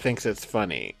because he thinks it's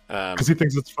funny. Because he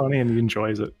thinks it's funny and he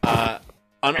enjoys it. And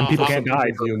people can't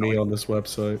die. You and me on this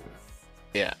website.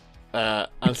 Yeah.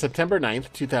 On September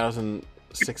 9th,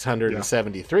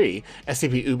 2673,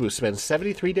 SCP-UBU spends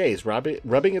 73 days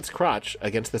rubbing its crotch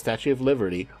against the Statue of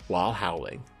Liberty while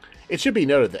howling. It should be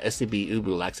noted that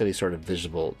SCP-UBU lacks any sort of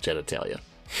visible genitalia.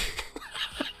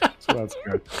 So that's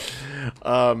good.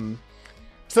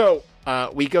 So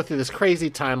we go through this crazy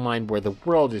timeline where the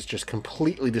world is just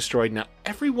completely destroyed. Now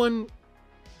everyone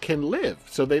can live.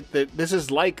 So this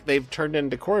is like they've turned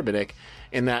into Corbinic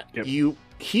in that you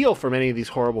heal from any of these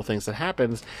horrible things that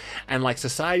happens, and like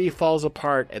society falls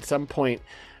apart at some point.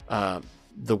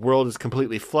 The world is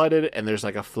completely flooded, and there's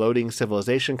like a floating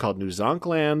civilization called New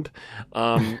Zonkland.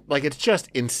 Like, it's just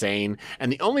insane.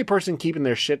 And the only person keeping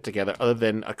their shit together, other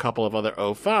than a couple of other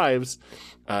O5s,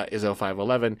 is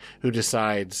O511, who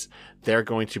decides they're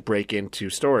going to break into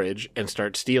storage and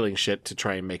start stealing shit to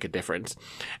try and make a difference.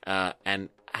 And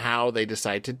how they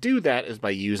decide to do that is by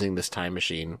using this time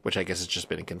machine, which I guess has just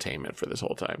been in containment for this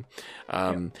whole time.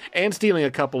 And stealing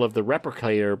a couple of the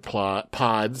replicator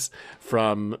pods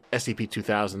from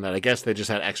SCP-2000 that I guess they just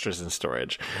had extras in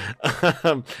storage.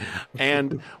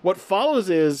 And what follows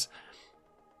is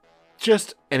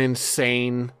just an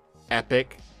insane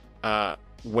epic,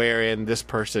 wherein this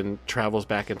person travels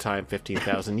back in time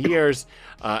 15,000 years,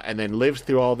 and then lives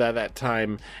through all that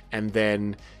time, and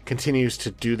then continues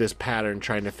to do this pattern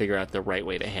trying to figure out the right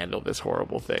way to handle this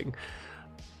horrible thing.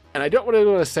 And I don't want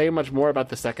to say much more about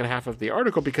the second half of the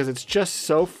article because it's just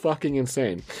so fucking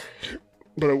insane.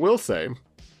 But I will say,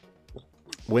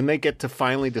 when they get to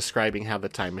finally describing how the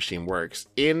time machine works,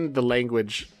 in the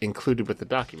language included with the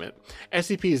document,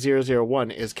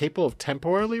 SCP-001 is capable of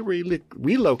temporally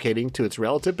relocating to its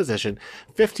relative position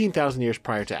 15,000 years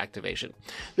prior to activation.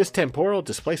 This temporal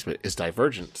displacement is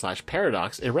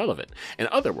divergent/paradox irrelevant. In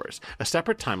other words, a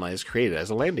separate timeline is created as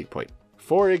a landing point.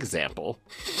 For example,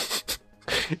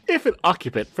 if an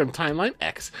occupant from timeline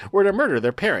X were to murder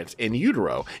their parents in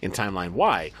utero in timeline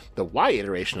Y, the Y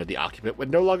iteration of the occupant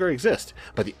would no longer exist,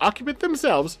 but the occupant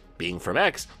themselves, being from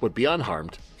X, would be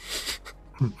unharmed.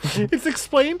 It's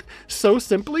explained so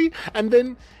simply, and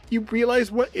then you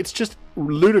realize it's just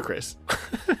ludicrous.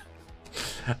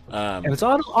 And it's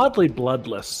oddly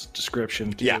bloodless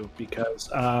description too, because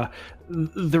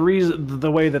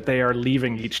the way that they are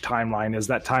leaving each timeline is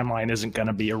that timeline isn't going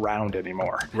to be around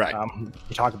anymore. Right.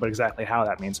 We talk about exactly how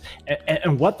that means,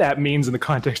 and what that means in the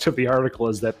context of the article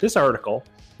is that this article,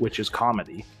 which is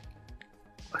comedy,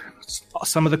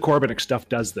 some of the Corbinic stuff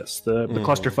does this. The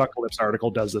Clusterfuckalypse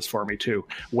article does this for me too,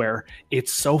 where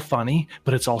it's so funny,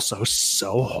 but it's also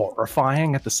so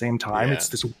horrifying at the same time. Yeah. It's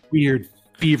this weird,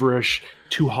 feverish,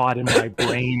 too hot in my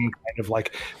brain kind of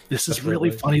like, this is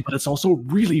really funny, but it's also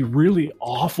really, really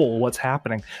awful what's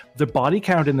happening. The body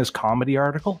count in this comedy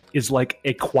article is like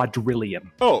a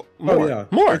quadrillion.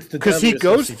 More. Because he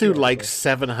goes through like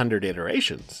 700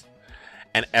 iterations.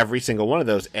 And every single one of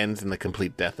those ends in the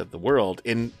complete death of the world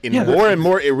in more and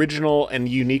more original and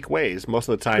unique ways, most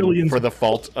of the time for the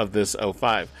fault of this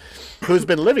O5, who's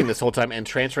been living this whole time and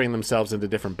transferring themselves into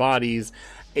different bodies.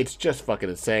 It's just fucking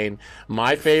insane.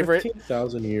 My favorite...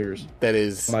 15,000 years. That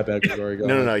is... My bad, Gregory.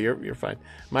 No, you're fine.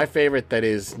 My favorite that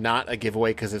is not a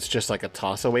giveaway because it's just like a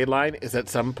toss-away line is at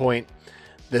some point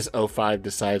this O5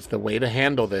 decides the way to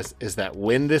handle this is that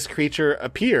when this creature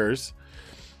appears...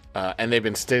 and they've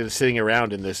been sitting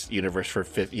around in this universe for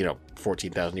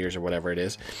 14,000 years or whatever it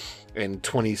is, in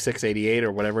 2688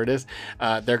 or whatever it is,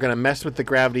 they're going to mess with the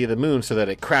gravity of the moon so that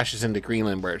it crashes into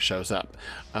Greenland where it shows up.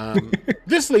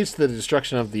 This leads to the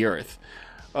destruction of the Earth.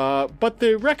 But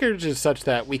the record is such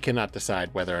that we cannot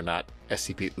decide whether or not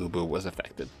SCP-UBU was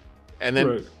affected. and then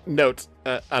Right. notes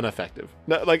ineffective.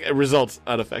 No, like results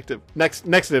ineffective. Next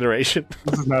iteration.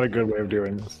 This is not a good way of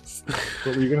doing this.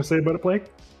 What were you going to say about it, Blake?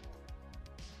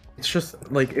 It's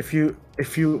just like if you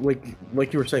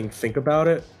like you were saying, think about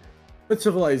it. The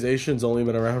civilization's only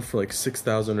been around for like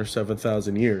 6,000 or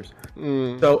 7,000 years.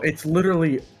 So it's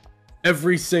literally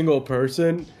every single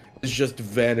person is just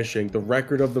vanishing. The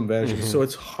record of them vanishing. So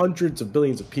it's hundreds of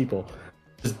billions of people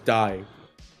just dying,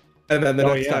 and then the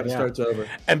next time it starts over.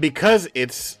 And because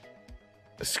it's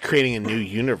creating a new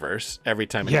universe every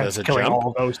time it does a killing jump,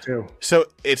 all of those too. so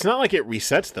it's not like it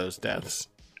resets those deaths.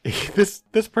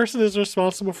 This person is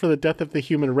responsible for the death of the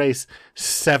human race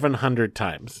 700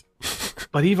 times.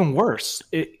 But even worse,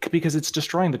 because it's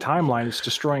destroying the timeline, it's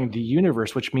destroying the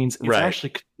universe, which means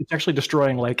it's actually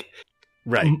destroying like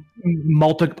Right. a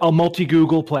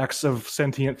multi-Googleplex of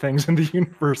sentient things in the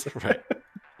universe. Right.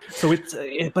 So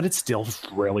but it's still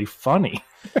really funny.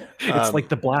 It's like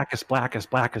the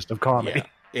blackest of comedy.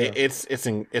 Yeah.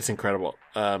 It's incredible.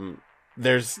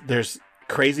 There's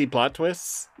crazy plot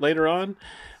twists later on,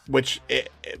 which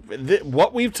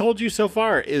what we've told you so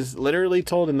far is literally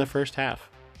told in the first half.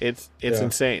 It's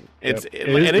insane. It's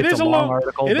a long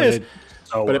article. It is,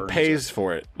 but it pays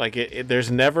for it. Like there's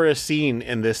never a scene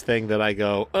in this thing that I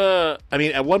go, I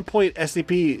mean, at one point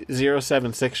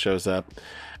SCP-076 shows up,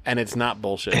 and it's not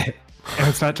bullshit. And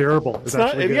it's not terrible. It's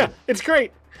actually good. Yeah, it's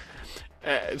great.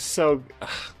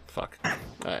 Fuck.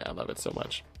 I love it so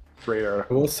much. Great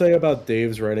article. I will say about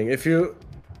Dave's writing,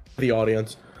 the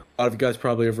audience, a lot of you guys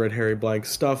probably have read Harry Blank's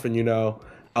stuff, and you know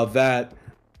how that,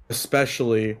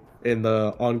 especially in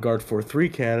the On Guard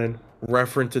 4-3 canon,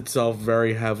 reference itself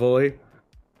very heavily.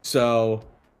 So,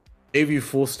 Dave U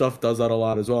Fool stuff does that a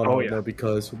lot as well,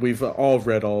 because we've all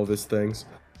read all of his things.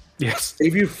 Yes.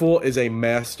 Dave U Fool is a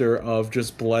master of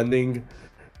just blending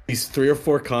these 3 or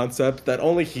 4 concepts that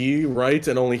only he writes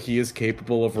and only he is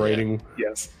capable of writing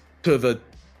to the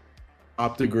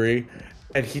top degree,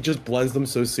 and he just blends them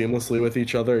so seamlessly with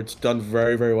each other. It's done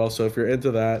very, very well. So if you're into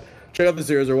that, check out the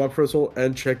 001 proposal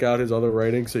and check out his other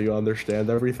writing so you understand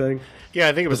everything. Yeah,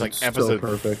 I think it was like It's so episode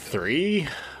perfect. 3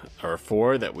 or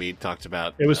 4 that we talked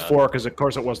about. It was 4 because, of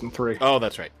course, it wasn't 3. Oh,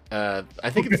 that's right. I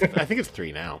think it's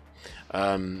 3 now.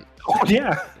 Oh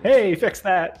yeah. Hey, fix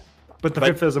that. But the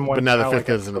fifth isn't one. But now the fifth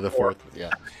goes into the fourth.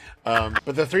 Yeah.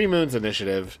 But the Three Moons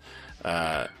Initiative,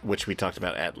 which we talked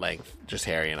about at length, just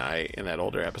Harry and I in that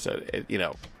older episode,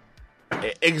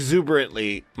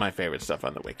 exuberantly my favorite stuff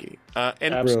on the wiki.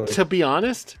 And Absolutely. to be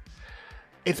honest,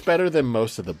 it's better than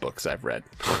most of the books I've read.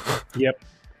 Yep.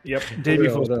 Dave U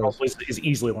Fool is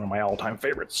easily one of my all-time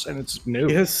favorites, and it's new.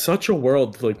 He has such a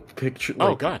world picture.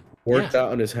 Oh God, worked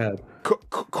out in his head.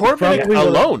 Corbinick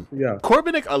alone. Yeah.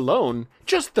 Corbinick alone,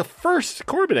 just the first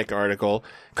Corbinick article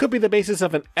could be the basis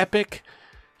of an epic,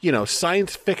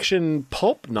 science fiction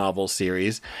pulp novel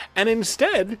series, and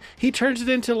instead he turns it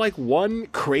into like one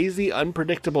crazy,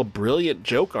 unpredictable, brilliant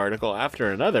joke article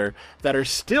after another that are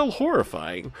still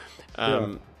horrifying.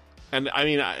 And I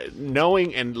mean,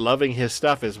 knowing and loving his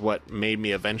stuff is what made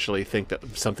me eventually think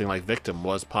that something like Victim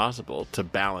was possible to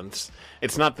balance.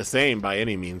 It's not the same by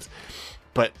any means,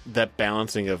 but that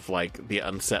balancing of like the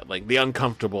unsettling, the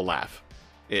uncomfortable laugh,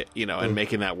 and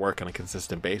making that work on a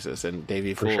consistent basis. And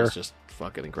Davey Fool is just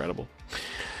fucking incredible.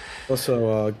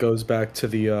 Also goes back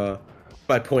to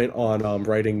my point on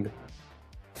writing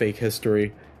fake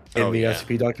history in the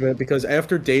SCP document, because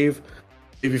after Davey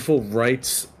Fool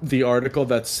writes the article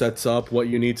that sets up what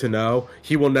you need to know,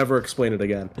 he will never explain it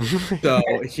again. So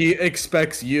he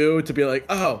expects you to be like,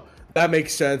 oh, that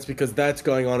makes sense because that's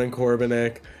going on in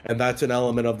Corbinick, and that's an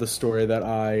element of the story that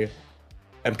I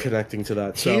am connecting to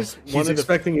that. So he's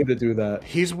expecting you to do that.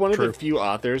 He's one of the few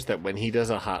authors that when he does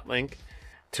a hot link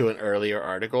to an earlier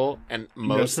article, and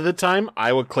most of the time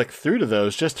I would click through to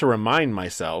those just to remind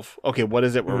myself, okay, what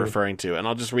is it we're referring to? And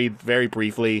I'll just read very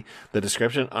briefly the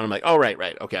description, and I'm like, oh,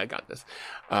 right, okay, I got this.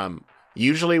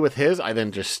 Usually with his, I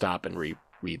then just stop and read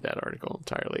that article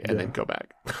entirely and then go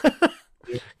back.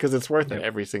 Because it's worth it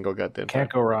every single goddamn time.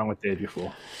 Can't go wrong with Dave U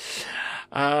Fool.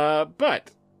 But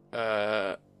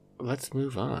let's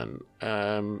move on.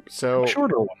 So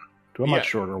shorter one. To a much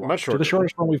shorter one. Much shorter. To the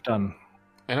shortest one we've done.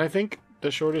 And I think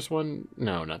the shortest one.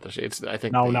 No, not the. It's. I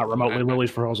think. No, not remotely.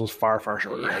 Lily's proposal is far, far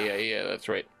shorter. Yeah. That's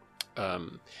right.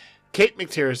 Kate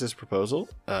McTierris's proposal.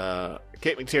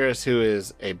 Kate McTierris, who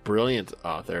is a brilliant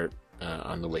author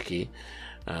on the wiki,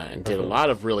 and did a lot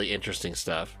of really interesting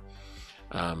stuff.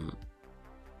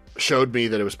 Showed me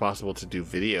that it was possible to do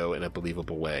video in a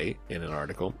believable way in an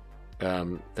article.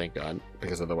 Thank God,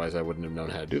 because otherwise I wouldn't have known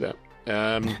how to do that.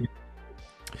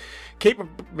 Kate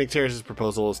McTierris's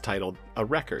proposal is titled "A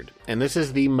Record," and this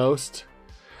is the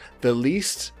the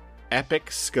least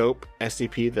epic scope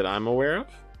SCP that I'm aware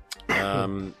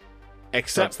of.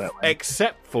 Except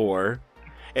for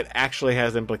it actually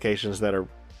has implications that are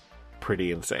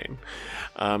pretty insane.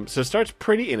 So it starts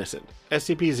pretty innocent.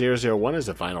 SCP-001 is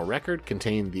a vinyl record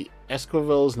containing the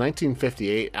Esquivel's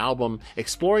 1958 album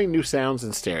Exploring New Sounds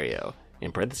in Stereo,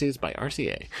 in parentheses by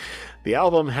RCA. The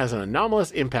album has an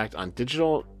anomalous impact on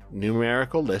digital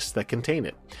numerical lists that contain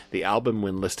it. The album,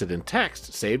 when listed in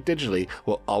text, saved digitally,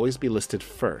 will always be listed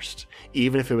first,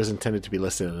 even if it was intended to be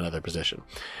listed in another position.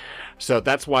 So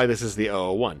that's why this is the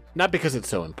 001. Not because it's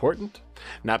so important,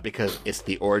 not because it's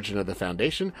the origin of the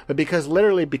Foundation, but because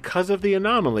literally because of the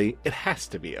anomaly, it has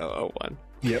to be 001.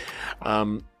 Yep.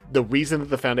 The reason that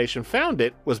the Foundation found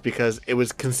it was because it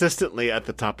was consistently at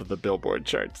the top of the Billboard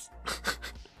charts.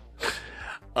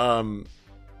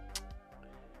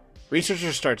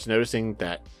 Researcher starts noticing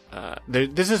that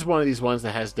this is one of these ones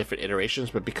that has different iterations,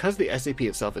 but because the SCP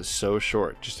itself is so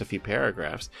short, just a few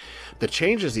paragraphs, the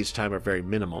changes each time are very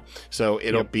minimal. So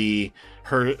it'll be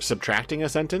her subtracting a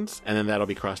sentence, and then that'll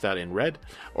be crossed out in red,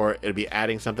 or it'll be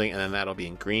adding something, and then that'll be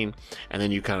in green, and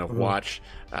then you kind of watch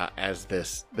as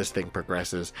this thing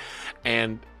progresses.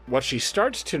 And what she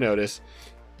starts to notice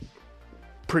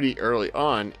pretty early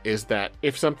on is that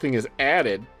if something is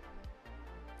added,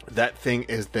 that thing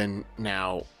is then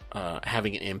now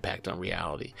having an impact on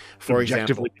reality. For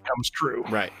example, becomes true.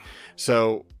 Right.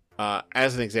 So,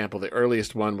 as an example, the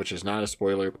earliest one, which is not a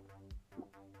spoiler,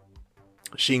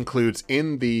 she includes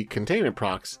in the containment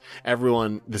procs,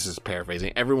 everyone, this is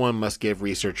paraphrasing, everyone must give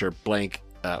researcher blank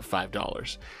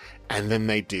 $5. And then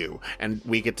they do. And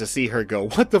we get to see her go,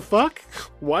 what the fuck?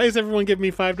 Why is everyone giving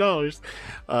me $5?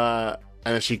 And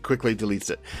then she quickly deletes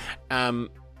it.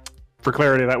 For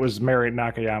clarity, that was Mary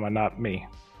Nakayama, not me.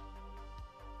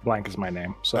 Blank is my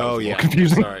name, so it's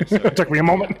confusing. Sorry. It took me a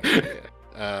moment.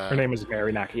 Yeah. Her name is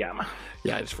Mary Nakayama.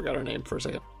 Yeah, I just forgot her name for a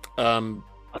second.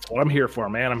 That's what I'm here for,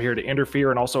 man. I'm here to interfere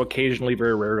and also occasionally,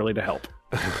 very rarely, to help.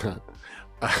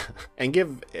 And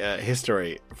give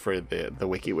history for the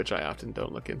wiki, which I often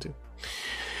don't look into.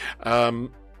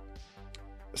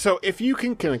 So if you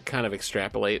can kind of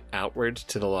extrapolate outwards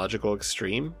to the logical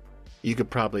extreme, you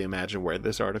could probably imagine where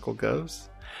this article goes.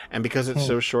 And because it's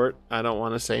so short, I don't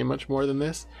want to say much more than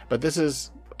this. But this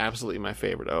is absolutely my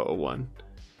favorite 001.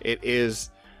 It is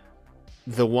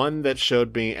the one that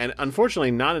showed me, and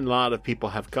unfortunately not a lot of people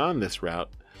have gone this route.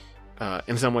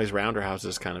 In some ways, Rounder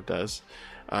Houses kind of does.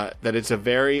 That it's a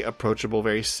very approachable,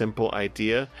 very simple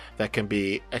idea that can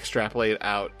be extrapolated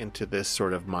out into this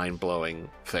sort of mind-blowing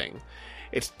thing.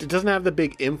 It doesn't have the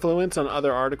big influence on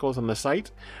other articles on the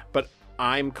site, but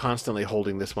I'm constantly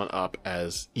holding this one up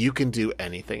as you can do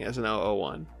anything as an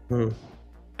 001.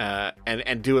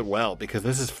 And do it well, because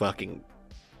this is fucking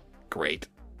great.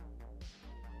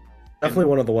 Definitely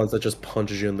one of the ones that just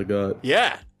punches you in the gut.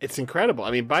 Yeah, it's incredible. I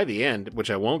mean, by the end,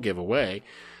 which I won't give away,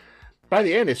 by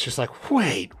the end, it's just like,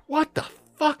 wait, what the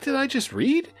fuck did I just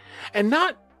read? And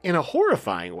not in a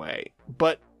horrifying way,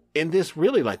 but in this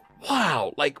really like,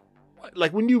 wow, like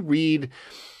when you read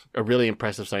a really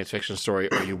impressive science fiction story,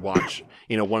 or you watch,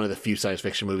 one of the few science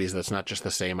fiction movies that's not just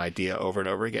the same idea over and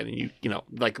over again. And you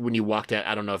like when you walked out,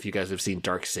 I don't know if you guys have seen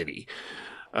Dark City.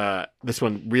 This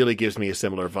one really gives me a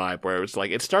similar vibe where it's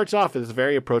like, it starts off as a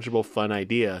very approachable, fun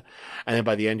idea. And then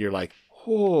by the end, you're like,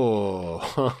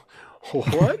 oh,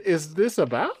 what is this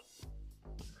about?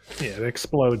 Yeah, it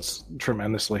explodes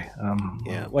tremendously.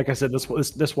 Like I said, this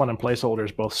one and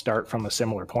placeholders both start from a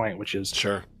similar point, which is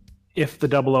sure. If the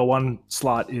 001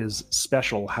 slot is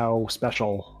special, how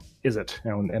special is it?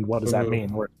 And what does that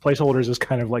mean? Where placeholders is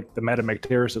kind of like the meta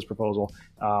McTerrace's proposal.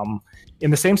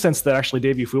 In the same sense that actually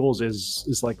Davey Fools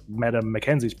is like meta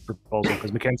Mackenzie's proposal,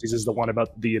 because Mackenzie's is the one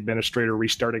about the administrator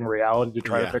restarting reality to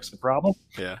try to fix the problem.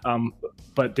 Yeah.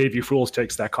 But Davey Fools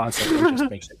takes that concept and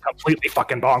just makes it completely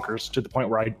fucking bonkers to the point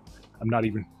where I'm not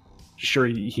even sure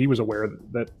he was aware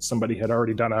that somebody had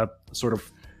already done a sort of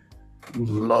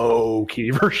low-key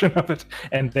version of it,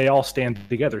 and they all stand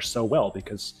together so well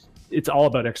because it's all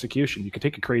about execution. You can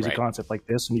take a crazy concept like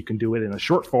this and you can do it in a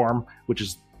short form, which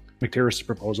is McTerrace's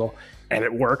proposal, and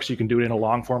it works. You can do it in a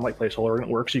long form like Placeholder, and it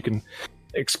works. You can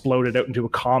explode it out into a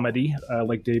comedy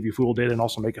like Davey Fool did and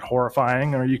also make it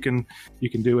horrifying, or you can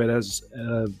do it as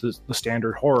the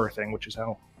standard horror thing, which is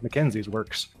how Mackenzie's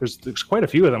works. There's quite a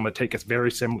few of them that take a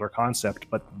very similar concept,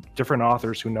 but different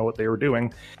authors who know what they were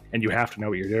doing, and you have to know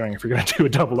what you're doing. If you're going to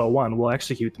do a 001, we'll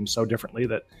execute them so differently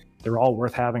that they're all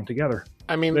worth having together.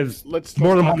 I mean, let's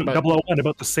more than one 001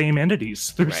 about the same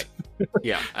entities. Right.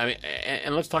 Yeah, I mean,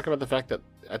 and let's talk about the fact that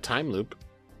a time loop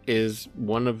is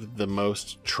one of the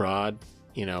most trod,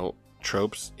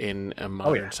 tropes in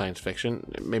modern science fiction.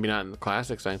 Maybe not in the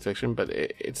classic science fiction, but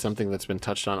it's something that's been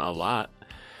touched on a lot.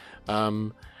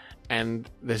 And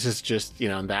this is just,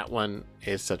 and that one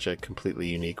is such a completely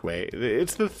unique way.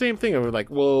 It's the same thing of like,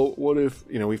 well, what if,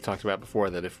 we've talked about before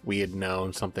that if we had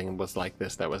known something was like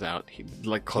this that was out,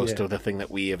 like close to the thing that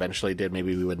we eventually did,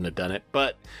 maybe we wouldn't have done it.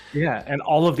 But yeah, and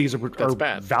all of these are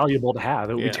valuable to have.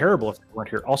 It would be terrible if they weren't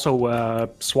here. Also,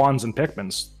 Swans and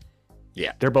Pikmins.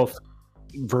 Yeah, they're both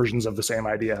versions of the same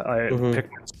idea.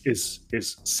 Pikmins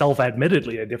is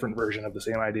self-admittedly a different version of the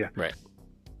same idea. Right.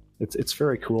 It's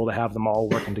very cool to have them all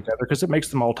working together because it makes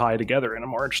them all tie together in a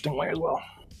more interesting way as well.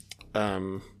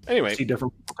 Anyway, see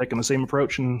different people taking the same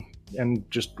approach and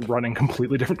just running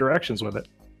completely different directions with it.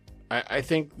 I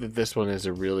think that this one is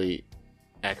a really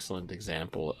excellent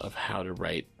example of how to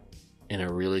write in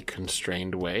a really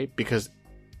constrained way, because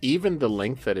even the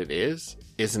length that it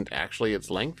isn't actually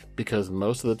its length, because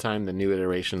most of the time the new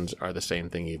iterations are the same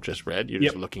thing you've just read. You're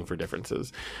just looking for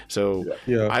differences. So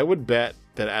I would bet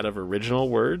that out of original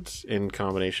words in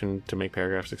combination to make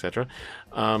paragraphs, etc.,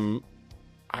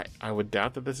 I would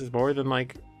doubt that this is more than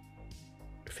like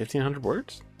 1,500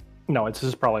 words. No, this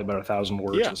is probably about 1,000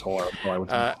 words. This whole article, I would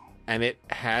think. And it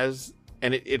has,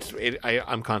 and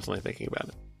I'm constantly thinking about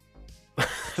it.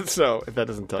 So if that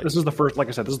doesn't tell you, this is the first, like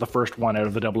I said, this is the first one out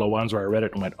of the 001s where I read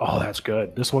it and went, oh, that's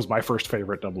good. This was my first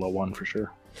favorite 001 for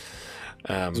sure.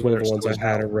 It's one of the ones I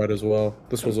hadn't read as well.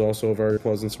 This was also a very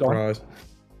pleasant surprise.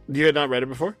 You had not read it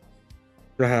before?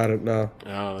 I hadn't, no.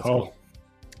 Oh, that's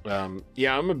cool.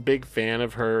 Yeah, I'm a big fan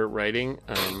of her writing.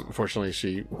 Unfortunately,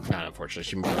 she moved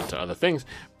on to other things,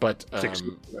 but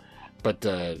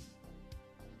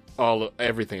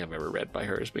everything I've ever read by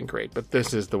her has been great, but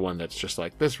this is the one that's just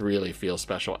like, this really feels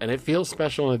special, and it feels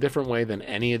special in a different way than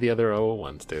any of the other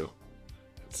 001s do.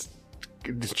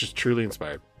 It's just truly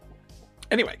inspired.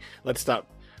 Anyway, let's stop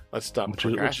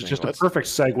procrastinating. Which is just a perfect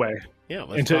segue. Yeah,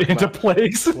 into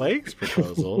Plague's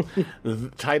proposal,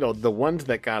 titled "The Ones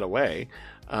That Got Away."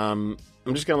 I'm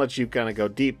just gonna let you kind of go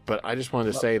deep, but I just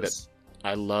wanted to say that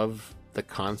I love the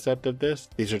concept of this.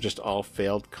 These are just all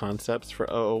failed concepts for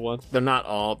 001s. They're not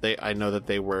all. I know that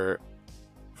they were,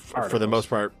 for the most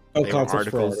part, they were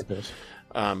articles.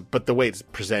 But the way it's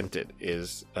presented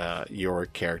is your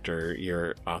character,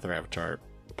 your author avatar,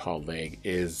 Paul Legge,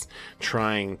 is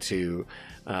trying to,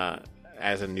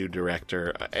 as a new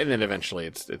director, and then eventually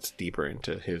it's deeper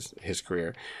into his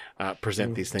career,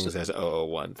 present these things as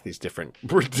 001s, these different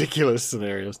ridiculous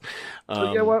scenarios.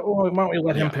 Why don't we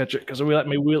let him pitch it? Because we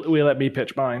let me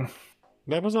pitch mine.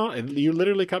 That was all. You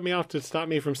literally cut me off to stop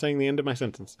me from saying the end of my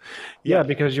sentence. Yeah,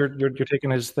 because you're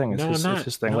taking his thing. It's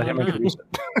his thing. Let him introduce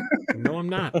it. No, I'm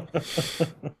not.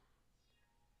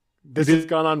 This has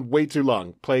gone on way too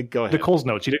long. Plague, go ahead. The Cole's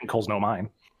notes. You didn't Cole's note mine.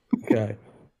 Okay.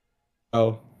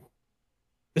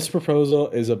 This proposal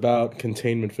is about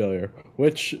containment failure,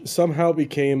 which somehow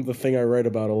became the thing I write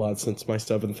about a lot since my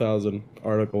 7,000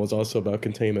 article was also about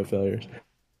containment failures.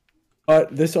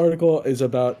 But this article is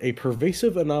about a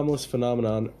pervasive anomalous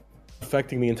phenomenon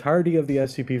affecting the entirety of the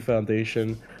SCP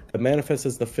Foundation that manifests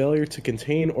as the failure to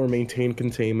contain or maintain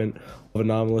containment of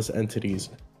anomalous entities.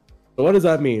 So what does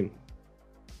that mean?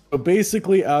 So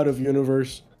basically, out of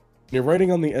universe, when you're writing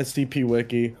on the SCP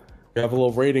Wiki, you have a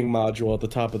little rating module at the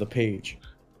top of the page.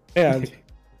 And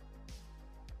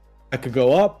that could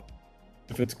go up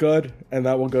if it's good, and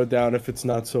that will go down if it's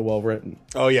not so well written.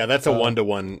 Oh yeah, that's a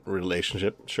one-to-one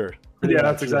relationship. Sure. Yeah,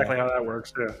 that's exactly how that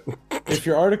works. Yeah. If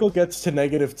your article gets to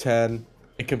 -10,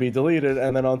 it can be deleted,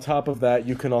 and then on top of that,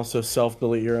 you can also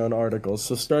self-delete your own articles.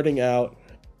 So starting out,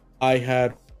 I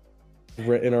had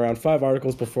written around 5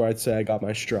 articles before I'd say I got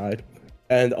my stride.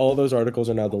 And all those articles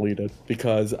are now deleted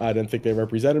because I didn't think they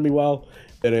represented me well.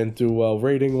 They didn't do well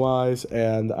rating-wise,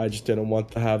 and I just didn't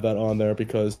want to have that on there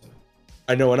because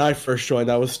I know when I first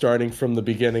joined, I was starting from the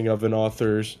beginning of an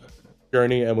author's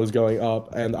journey and was going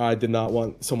up, and I did not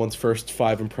want someone's first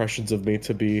 5 impressions of me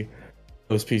to be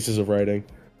those pieces of writing.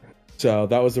 So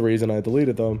that was the reason I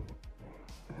deleted them.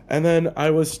 And then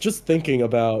I was just thinking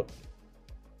about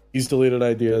these deleted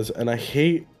ideas, and I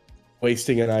hate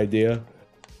wasting an idea.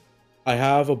 I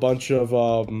have a bunch of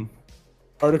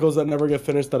articles that never get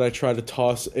finished that I try to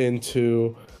toss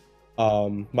into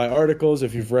my articles.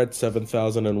 If you've read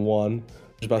 7001, which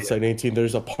is about Site 18,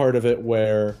 there's a part of it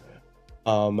where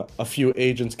a few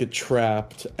agents get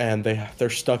trapped and they're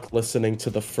stuck listening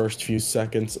to the first few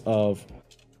seconds of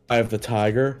Eye of the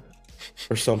Tiger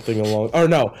or something along. Or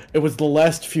no, it was the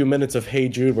last few minutes of Hey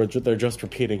Jude where they're just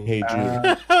repeating Hey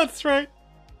Jude. That's right.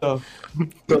 So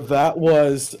that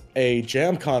was a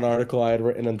JamCon article I had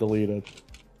written and deleted.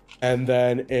 And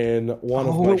then in one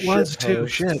of my it was shit too.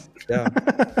 posts, Shit. yeah,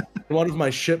 in one of my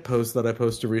shit posts that I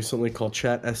posted recently called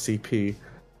Chat SCP,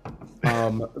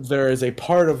 there is a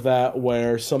part of that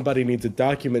where somebody needs a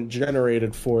document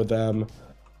generated for them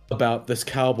about this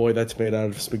cowboy that's made out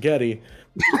of spaghetti.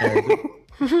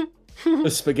 And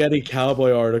the Spaghetti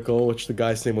Cowboy article, which the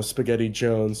guy's name was Spaghetti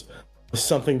Jones, was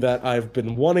something that I've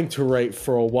been wanting to write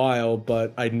for a while,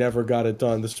 but I never got it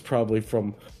done. This is probably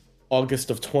from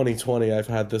August of 2020. I've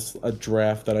had a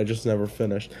draft that I just never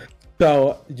finished.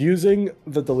 So using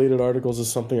the deleted articles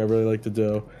is something I really like to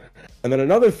do. And then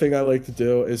another thing I like to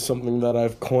do is something that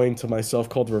I've coined to myself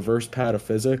called reverse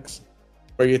pataphysics,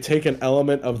 where you take an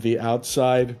element of the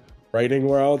outside writing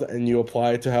world and you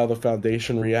apply it to how the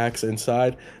Foundation reacts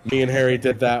inside. Me and Harry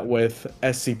did that with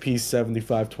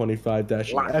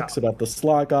SCP-7525-X about the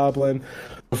Slot Goblin.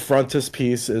 The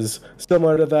frontispiece is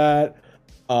similar to that.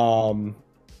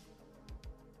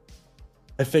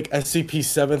 I think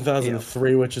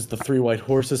SCP-7003, which is the Three White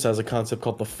Horses, has a concept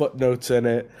called the Footnotes in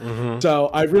it. So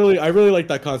I really like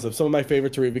that concept. Some of my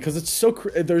favorite to read because it's so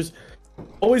there's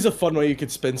always a fun way you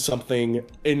could spin something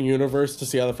in universe to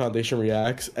see how the Foundation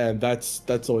reacts, and that's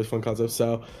always a fun concept.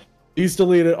 So these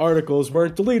deleted articles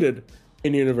weren't deleted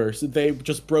in universe; they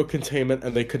just broke containment,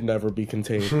 and they could never be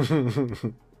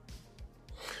contained.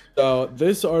 So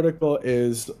this article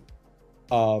is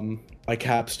my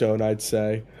capstone, I'd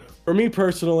say. For me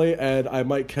personally, and I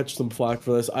might catch some flack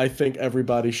for this, I think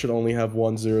everybody should only have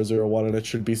 1001, and it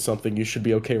should be something you should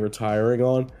be okay retiring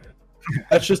on.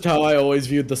 That's just how I always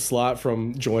viewed the slot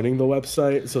from joining the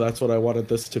website, so that's what I wanted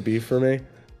this to be for me.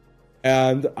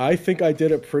 And I think I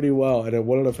did it pretty well, and it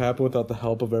wouldn't have happened without the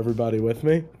help of everybody with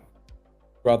me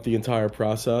throughout the entire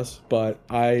process, but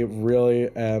I really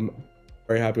am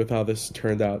very happy with how this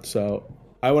turned out, so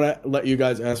I want to let you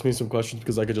guys ask me some questions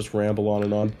because I could just ramble on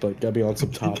and on, but get me on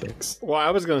some topics. Well, I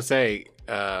was going to say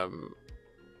that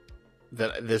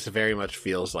this very much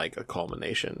feels like a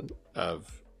culmination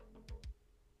of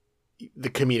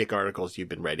the comedic articles you've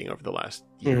been writing over the last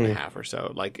year and a half or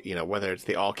so. Like, you know, whether it's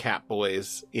the All Cat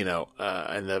Boys, you know,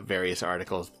 and the various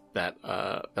articles that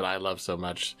I love so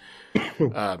much,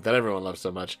 that everyone loves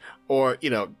so much, or,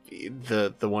 you know,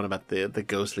 the one about the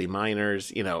ghostly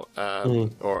miners, you know,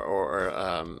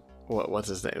 what's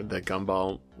his name, the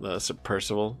Gumball,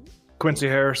 Percival, Quincy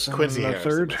Harrison,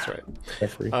 Harrison,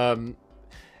 that's right.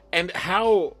 And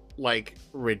how like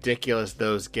ridiculous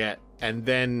those get, and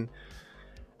then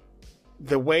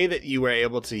the way that you were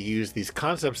able to use these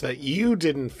concepts that you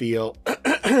didn't feel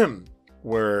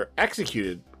were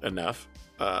executed enough,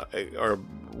 or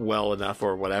well enough,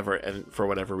 or whatever, and for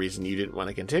whatever reason you didn't want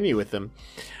to continue with them,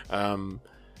 and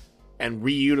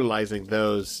reutilizing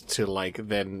those to like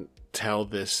then tell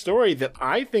this story that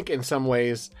I think in some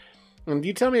ways, and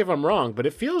you tell me if I'm wrong, but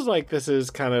it feels like this is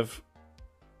kind of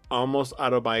almost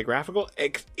autobiographical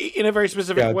in a very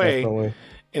specific way. Definitely.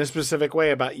 In a specific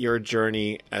way about your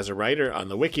journey as a writer on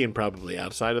the wiki, and probably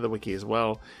outside of the wiki as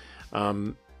well.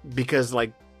 Because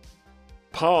like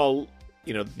Paul,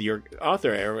 you know, your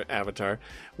author avatar,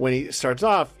 when he starts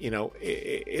off, you know,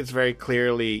 it's very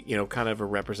clearly, you know, kind of a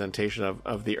representation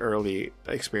of the early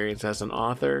experience as an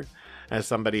author, as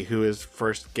somebody who is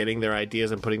first getting their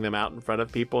ideas and putting them out in front of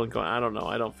people and going, I don't know,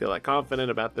 I don't feel that confident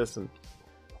about this. And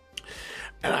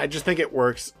I just think it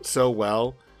works so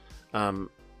well.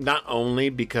 Not only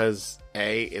because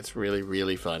it's really,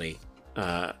 really funny,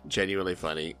 genuinely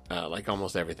funny, like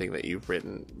almost everything that you've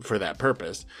written for that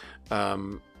purpose.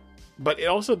 But it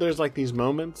also, there's like these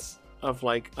moments of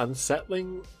like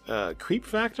unsettling creep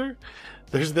factor.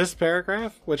 There's this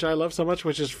paragraph, which I love so much,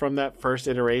 which is from that first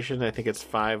iteration. I think it's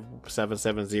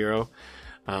 5770.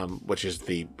 Which is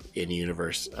the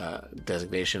in-universe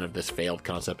designation of this failed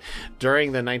concept.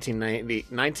 During the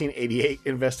 1988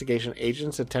 investigation,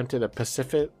 agents attempted a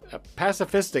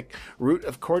pacifistic route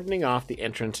of cordoning off the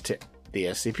entrance to the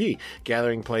SCP,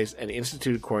 gathering place, and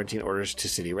instituted quarantine orders to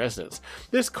city residents.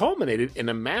 This culminated in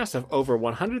a mass of over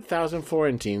 100,000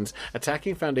 Florentines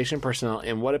attacking Foundation personnel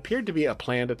in what appeared to be a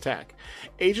planned attack.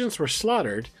 Agents were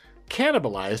slaughtered,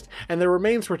 cannibalized, and their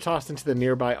remains were tossed into the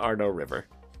nearby Arno River.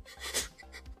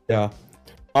 Yeah.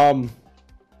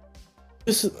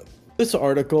 This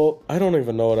article, I don't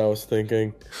even know what I was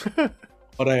thinking.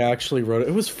 But I actually wrote it.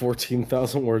 It was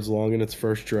 14,000 words long in its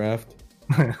first draft.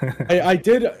 I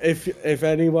did, if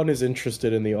anyone is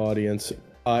interested in the audience,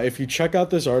 if you check out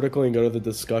this article and go to the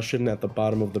discussion at the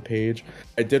bottom of the page,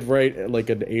 I did write like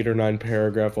an 8 or 9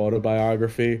 paragraph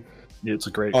autobiography. It's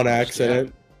a great on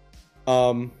accident.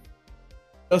 Yeah.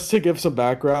 Just to give some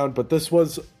background, but this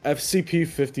was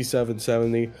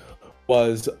SCP-5770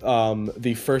 was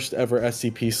the first ever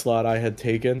SCP slot I had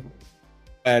taken.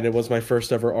 and it was my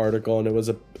first ever article, and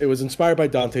it was inspired by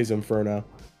Dante's Inferno.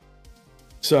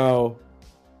 So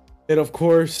it of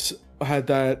course had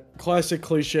that classic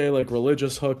cliche like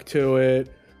religious hook to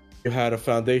it. You had a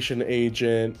Foundation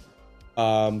agent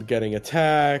getting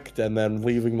attacked and then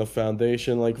leaving the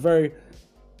Foundation, like very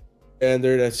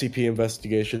standard SCP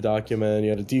investigation document.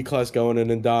 You had a D-Class going in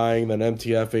and dying, then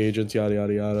MTF agents, yada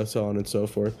yada yada, so on and so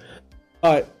forth.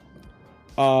 But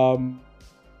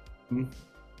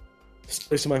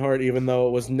place in my heart, even though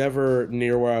it was never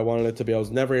near where I wanted it to be, I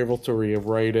was never able to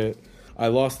rewrite it. I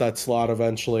lost that slot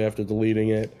eventually after deleting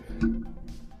it.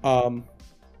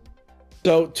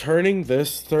 So turning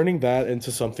that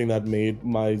into something that made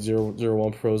my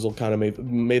 001 proposal kind of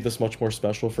made this much more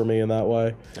special for me in that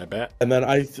way. I bet. And then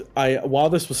I while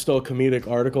this was still a comedic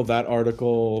article, that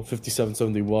article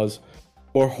 5770 was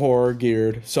more horror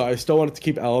geared. So I still wanted to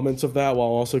keep elements of that while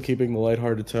also keeping the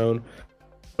lighthearted tone,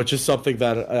 which is something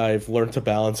that I've learned to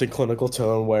balance in clinical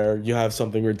tone, where you have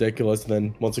something ridiculous, and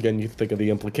then once again you think of the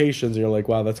implications, and you're like,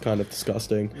 wow, that's kind of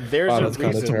disgusting. That's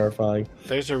kind of terrifying.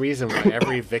 There's a reason why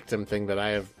every victim thing that I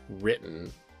have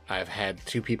written, I've had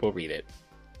two people read it.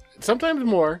 Sometimes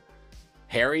more.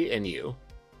 Harry and you.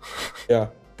 Yeah.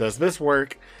 Does this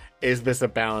work? Is this a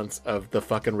balance of the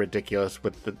fucking ridiculous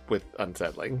with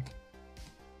unsettling?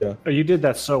 Yeah. You did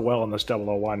that so well in this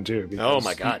 001 too. Oh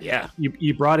my god, yeah.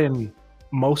 You brought in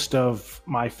most of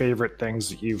my favorite things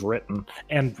that you've written,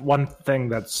 and one thing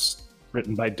that's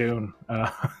written by Dune,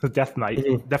 the Death Knight,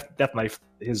 Death Knife,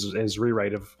 his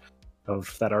rewrite of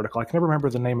that article. I can never remember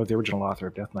the name of the original author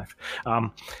of Death Knife.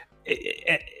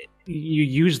 You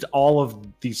used all of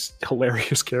these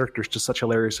hilarious characters to such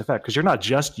hilarious effect, because you're not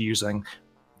just using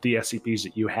the SCPs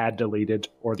that you had deleted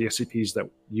or the SCPs that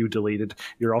you deleted.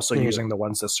 You're also using the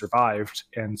ones that survived.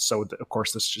 And so, of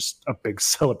course, this is just a big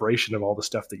celebration of all the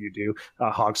stuff that you do.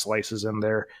 Hog Slice is in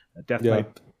there. Death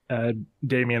Knight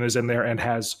Damien is in there and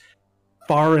has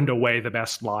far and away the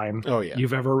best line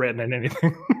you've ever written in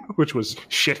anything, which was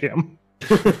shit him.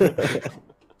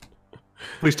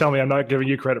 Please tell me I'm not giving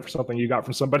you credit for something you got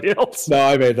from somebody else. No,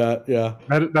 I made that. Yeah,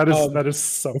 that is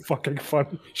so fucking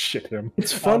fun. Shit him.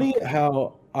 It's funny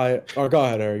how go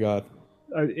ahead, Harry. Go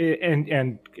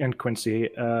ahead. And Quincy,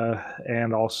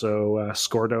 and also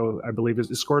Scordo. I believe is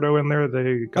Scordo in there.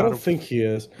 I don't think he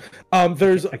is.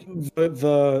 There's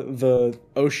the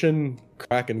Ocean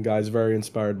Kraken guy is very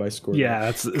inspired by Scordo. Yeah,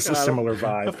 it's a similar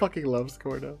vibe. I fucking love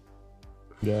Scordo.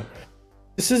 Yeah,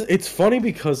 it's funny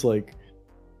because like.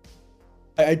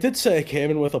 I did say I came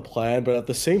in with a plan, but at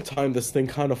the same time, this thing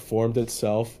kind of formed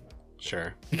itself.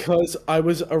 Sure. Because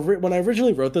when I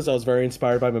originally wrote this, I was very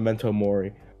inspired by Memento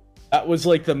Mori. That was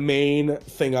like the main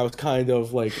thing I was kind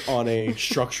of like on a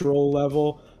structural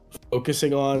level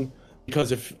focusing on.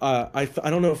 Because if I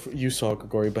don't know if you saw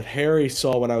Grigori, but Harry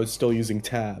saw when I was still using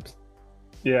tabs.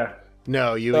 Yeah.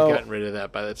 No, you had gotten rid of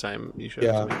that by the time you showed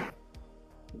it to me.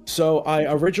 So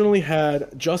I originally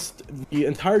had just the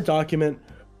entire document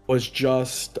was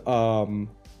just the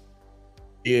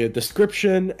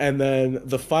description, and then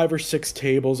the 5 or 6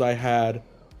 tables I had,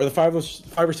 or the 5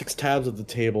 or 6 tabs of the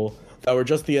table that were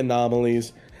just the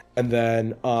anomalies, and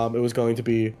then it was going to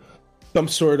be some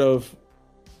sort of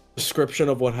description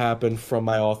of what happened from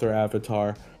my author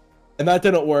avatar. And that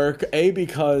didn't work,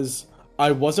 because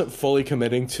I wasn't fully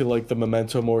committing to like the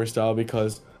Memento Mori style,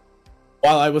 because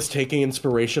while I was taking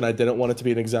inspiration, I didn't want it to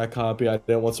be an exact copy. I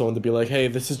didn't want someone to be like, hey,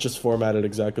 this is just formatted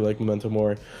exactly like Memento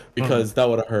Mori, because that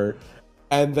would have hurt.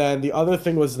 And then the other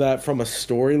thing was that from a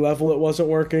story level, it wasn't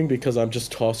working, because I'm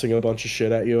just tossing a bunch of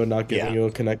shit at you and not giving you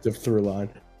a connective through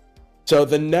line. So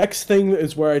the next thing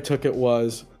is where I took it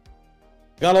was,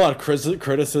 I got a lot of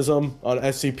criticism on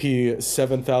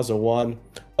SCP-7001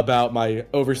 about my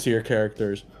Overseer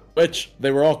characters, which they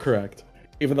were all correct,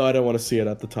 even though I didn't want to see it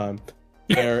at the time.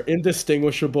 They're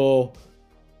indistinguishable.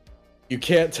 You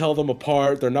can't tell them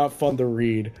apart. They're not fun to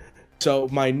read. So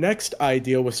my next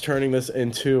idea was turning this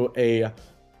into a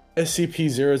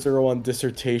SCP-001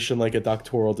 dissertation, like a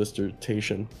doctoral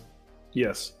dissertation.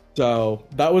 Yes. So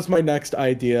that was my next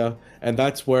idea, and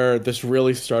that's where this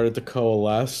really started to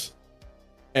coalesce.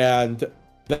 And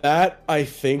that, I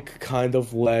think, kind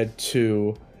of led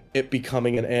to it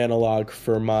becoming an analog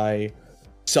for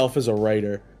myself as a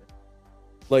writer.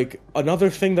 Like, another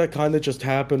thing that kind of just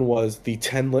happened was the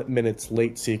 10 minutes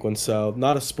late sequence. So,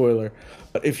 not a spoiler,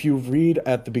 but if you read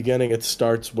at the beginning, it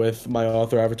starts with my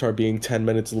author avatar being 10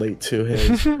 minutes late to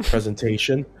his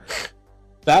presentation.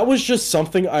 That was just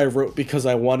something I wrote because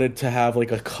I wanted to have,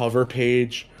 like, a cover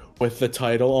page with the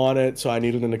title on it, so I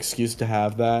needed an excuse to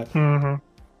have that. Mm-hmm.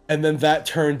 And then that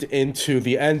turned into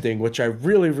the ending, which I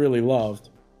really, really loved.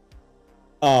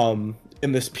 In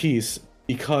this piece,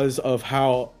 because of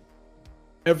how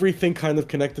everything kind of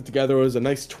connected together. It was a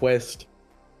nice twist.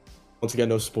 Once again,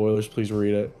 no spoilers, please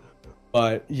read it.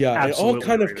 But yeah, Absolutely it all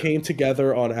kind of read it. came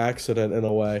together on accident in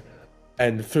a way.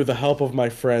 And through the help of my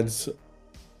friends,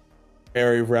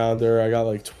 Harry Rounder, I got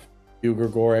like you,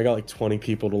 Grigori, I got like 20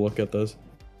 people to look at this.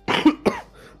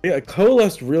 Yeah, it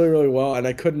coalesced really, really well, and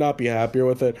I could not be happier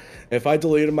with it. If I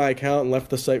deleted my account and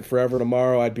left the site forever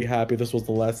tomorrow, I'd be happy this was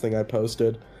the last thing I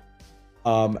posted.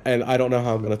 And I don't know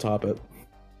how I'm going to top it.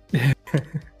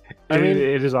 I mean,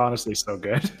 it is honestly so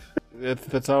good.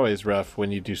 That's always rough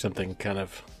when you do something kind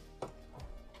of,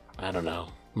 I don't know,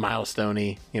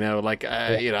 milestone-y. You know, like,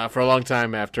 you know, for a long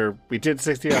time after we did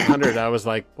 60-100, I was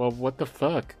like, well, what the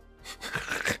fuck?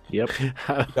 Yep. Yeah,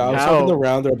 I was talking to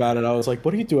Rounder about it. I was like,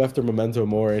 what do you do after Memento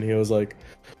Mori? And he was like,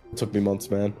 it took me months,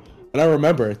 man. And I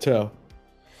remember it, too.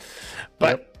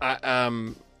 But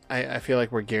I feel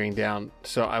like we're gearing down.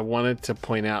 So I wanted to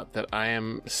point out that I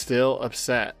am still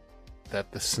upset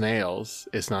that the Snails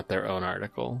is not their own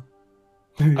article.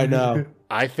 I know.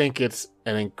 I think it's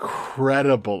an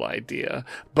incredible idea,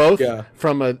 both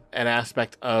from an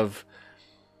aspect of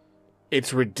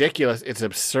it's ridiculous, it's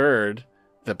absurd,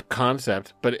 the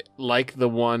concept, but like the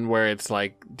one where it's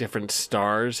like different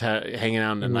stars hanging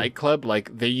out in a nightclub,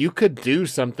 like you could do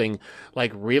something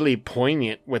like really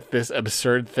poignant with this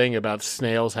absurd thing about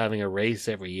snails having a race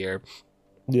every year.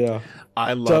 Yeah,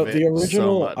 I love it. The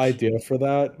original so much. idea for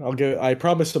that, I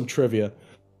promised some trivia.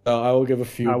 I will give a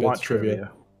few bits want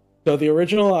trivia. So the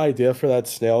original idea for that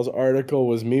Snails article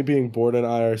was me being bored in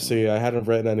IRC. I hadn't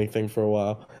written anything for a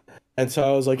while. And so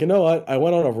I was like, you know what? I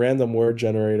went on a random word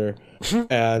generator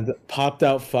and popped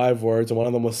out 5 words. And one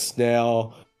of them was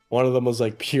snail. One of them was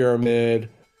like pyramid.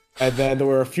 And then there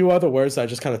were a few other words that I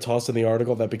just kind of tossed in the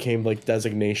article that became like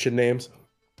designation names.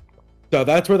 So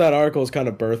that's where that article was kind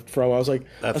of birthed from. I was like,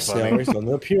 that's a snail race on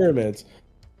the pyramids.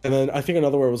 And then I think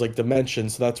another word was like dimension.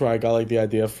 So that's where I got like the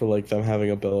idea for like them having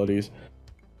abilities.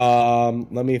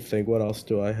 Let me think. What else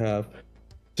do I have?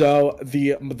 So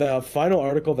the final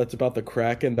article that's about the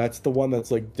Kraken, that's the one that's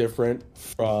like different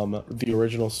from the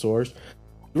original source.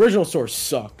 The original source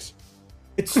sucks.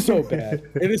 It's so bad.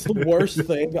 It is the worst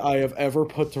thing I have ever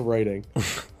put to writing.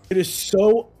 It is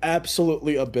so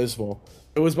absolutely abysmal.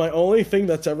 It was my only thing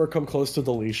that's ever come close to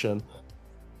deletion.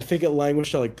 I think it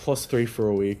languished at like +3 for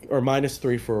a week, or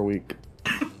 -3 for a week.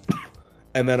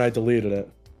 And then I deleted it.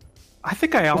 I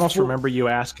think I almost remember you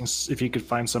asking if you could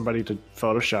find somebody to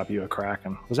Photoshop you a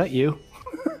Kraken. Was that you?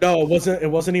 No, it wasn't.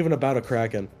 It wasn't even about a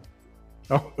Kraken.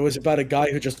 Oh. It was about a guy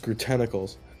who just grew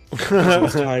tentacles. He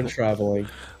was time traveling.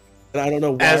 And I don't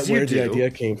know where the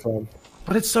idea came from.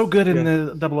 But it's so good in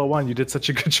the 001. You did such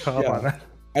a good job on it.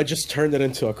 I just turned it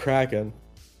into a Kraken.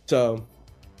 So,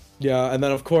 yeah. And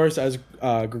then, of course, as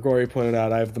Grigori pointed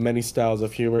out, I have the many styles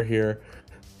of humor here.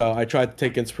 I tried to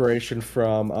take inspiration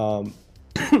from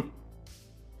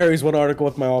Harry's one article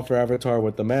with my author avatar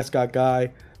with the mascot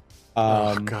guy.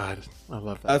 Oh, God. I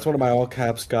love that. That's one of my all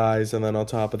caps guys. And then on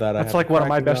top of that, that's like one of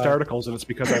my best articles, and it's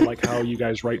because I like how you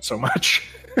guys write so much.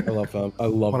 I love them. I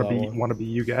love that one. Want to be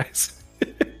you guys.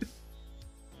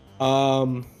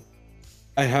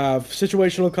 I have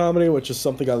situational comedy, which is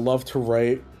something I love to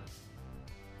write.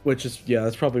 Which is,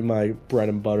 that's probably my bread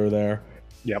and butter there.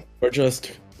 Yep. Or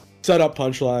just set up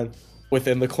punchline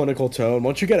within the clinical tone.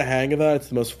 Once you get a hang of that, it's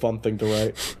the most fun thing to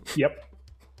write. Yep.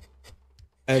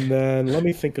 And then let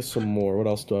me think of some more. What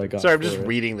else do I got? Sorry, I'm just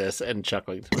reading this and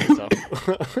chuckling to myself.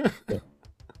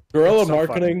 Guerrilla so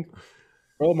marketing.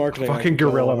 Guerrilla marketing. Fucking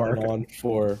guerrilla marketing. On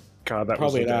for God, that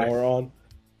probably was an hour on.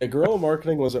 Guerrilla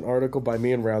marketing was an article by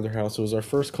me and Rounderhouse. It was our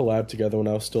first collab together when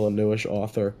I was still a newish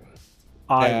author.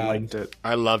 I liked it.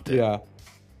 I loved it. Yeah.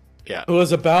 Yeah. It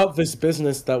was about this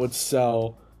business that would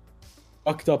sell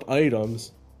fucked up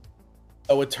items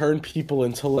that would turn people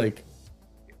into like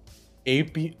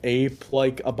ape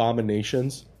like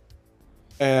abominations.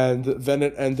 And then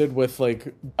it ended with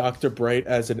like Dr. Bright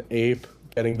as an ape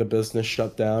getting the business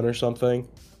shut down or something.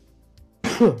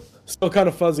 Still kind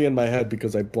of fuzzy in my head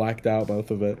because I blacked out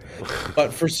both of it.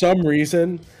 But for some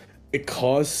reason, it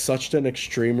caused such an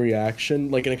extreme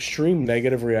reaction, like an extreme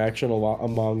negative reaction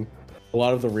among a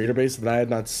lot of the reader base that I had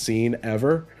not seen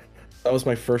ever. That was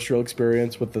my first real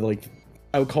experience with the, like,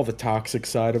 I would call the toxic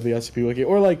side of the SCP Wiki.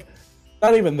 Or, like,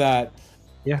 not even that.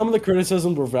 Yeah. Some of the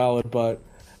criticisms were valid, but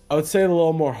I would say the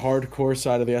little more hardcore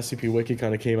side of the SCP Wiki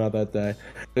kind of came out that day.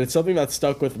 And it's something that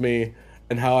stuck with me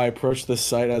and how I approached this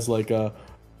site as, like,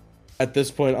 at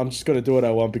this point, I'm just going to do what I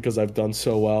want because I've done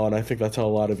so well, and I think that's how a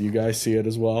lot of you guys see it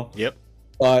as well. Yep.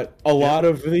 But a lot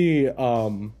of the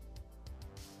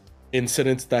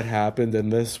incidents that happened in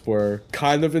this were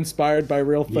kind of inspired by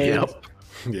real things. Yep.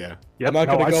 Yeah. Yep. I'm not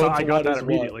gonna go I into got what that is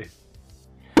what. immediately.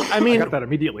 I I mean, got that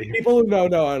immediately. People who know,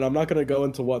 and I'm not going to go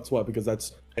into what's what because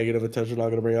that's negative attention I'm not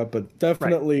going to bring up, but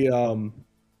definitely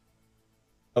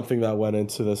something that went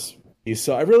into this piece.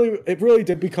 So it really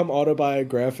did become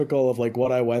autobiographical of like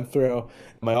what I went through.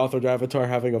 My author avatar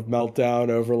having a meltdown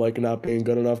over like not being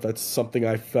good enough. That's something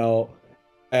I felt.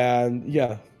 And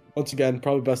yeah, once again,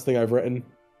 probably best thing I've written.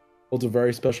 Holds a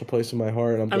very special place in my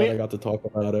heart, and I'm glad I got to talk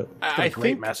about it. I Great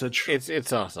think message.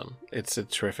 it's awesome. It's a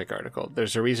terrific article.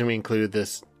 There's a reason we included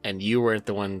this, and you weren't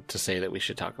the one to say that we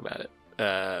should talk about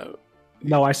it.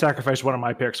 No, I sacrificed one of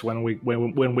my picks when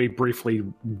we briefly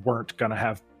weren't going to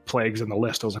have Plagues in the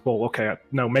list. I was like, well, okay,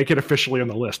 no, make it officially on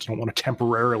the list. I don't want to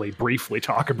temporarily, briefly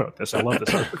talk about this. I love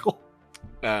this article.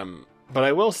 But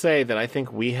I will say that I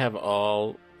think we have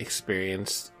all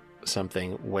experienced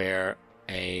something where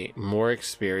a more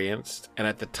experienced and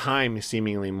at the time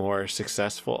seemingly more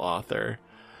successful author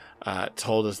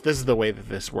told us this is the way that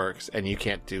this works and you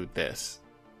can't do this.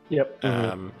 Yep.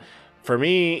 For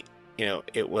me,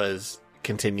 it was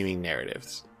continuing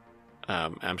narratives.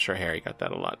 I'm sure Harry got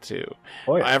that a lot too.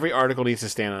 Oh, yeah. Every article needs to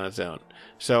stand on its own.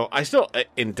 So I still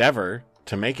endeavor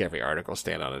to make every article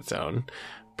stand on its own,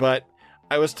 but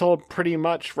I was told pretty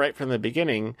much right from the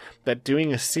beginning that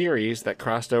doing a series that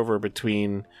crossed over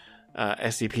between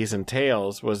SCPs and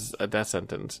Tales was a death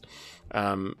sentence.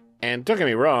 And don't get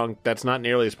me wrong, that's not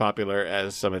nearly as popular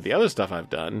as some of the other stuff I've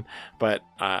done, but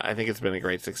I think it's been a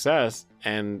great success.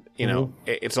 And,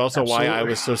 it's also why I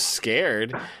was so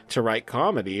scared to write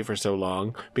comedy for so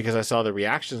long, because I saw the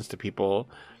reactions to people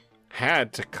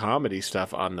had to comedy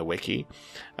stuff on the wiki.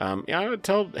 I would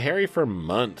tell Harry for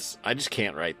months, I just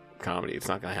can't write comedy. It's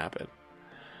not going to happen.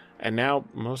 And now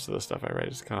most of the stuff I write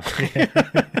is comedy.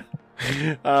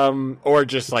 Or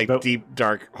just like deep,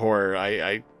 dark horror.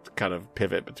 I kind of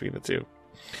pivot between the two.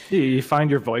 You find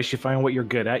your voice, you find what you're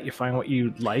good at, you find what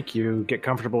you like, you get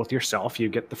comfortable with yourself, you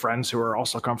get the friends who are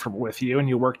also comfortable with you, and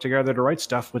you work together to write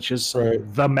stuff, which is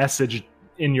the message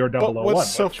in your 001. But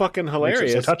what's so fucking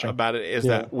hilarious so about it is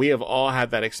that we have all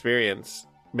had that experience,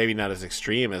 maybe not as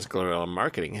extreme as Guerrilla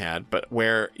Marketing had, but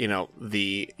where,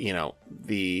 the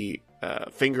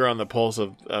finger on the pulse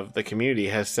of the community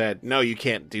has said, no, you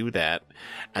can't do that.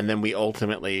 And then we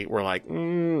ultimately were like,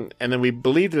 and then we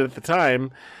believed it at the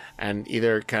time and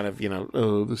either kind of,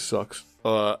 oh, this sucks.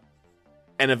 And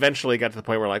eventually got to the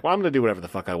point where like, well, I'm going to do whatever the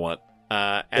fuck I want.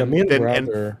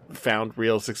 And found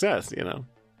real success,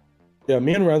 Yeah,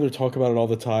 me and Rather talk about it all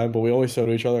the time, but we always say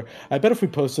to each other, I bet if we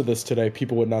posted this today,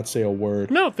 people would not say a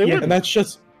word. No, they wouldn't. And that's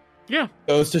just... Yeah,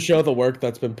 goes to show the work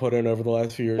that's been put in over the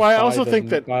last few years. Well, I also think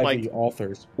that, by the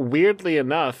authors, weirdly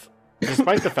enough,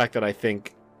 despite the fact that I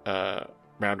think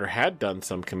Rounder had done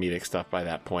some comedic stuff by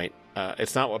that point,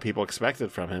 it's not what people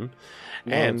expected from him,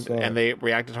 and they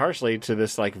reacted harshly to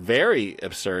this like very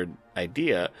absurd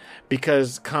idea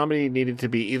because comedy needed to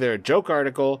be either a joke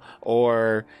article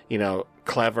or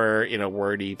clever,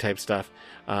 wordy type stuff.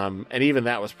 And even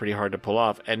that was pretty hard to pull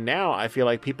off. And now I feel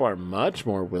like people are much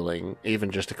more willing,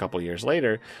 even just a couple years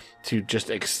later, to just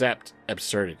accept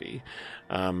absurdity.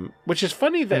 Which is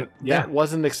funny that that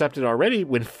wasn't accepted already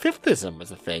when Fiftism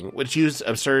was a thing, which used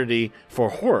absurdity for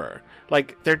horror.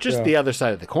 Like, they're just the other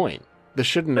side of the coin. This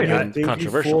shouldn't have been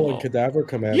controversial. And Cadaver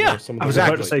Commander. Yeah, I was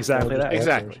about to say exactly that.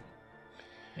 Exactly.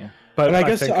 Yeah. But and I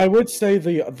guess I would say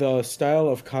the style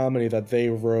of comedy that they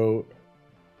wrote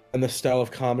and the style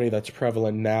of comedy that's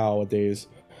prevalent nowadays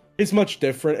is much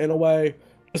different in a way,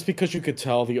 just because you could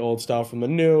tell the old style from the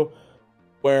new,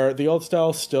 where the old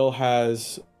style still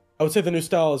has, I would say the new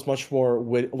style is much more,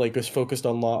 is focused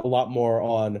on a lot more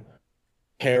on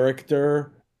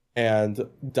character and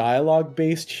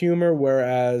dialogue-based humor,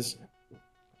 whereas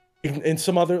in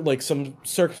some other, some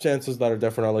circumstances that are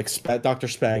different are like Dr.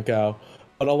 Spanko.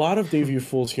 But a lot of Dave U.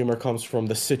 Fool's humor comes from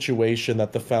the situation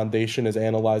that the Foundation is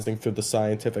analyzing through the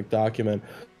scientific document.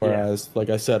 Whereas, like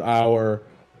I said, I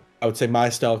would say my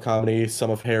style of comedy,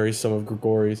 some of Harry's, some of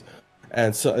Grigori's,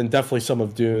 and definitely some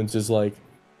of Dune's is like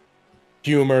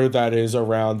humor that is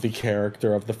around the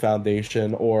character of the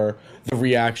Foundation or the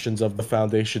reactions of the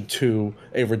Foundation to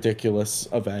a ridiculous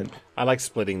event. I like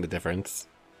splitting the difference.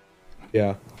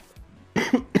 Yeah.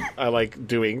 I like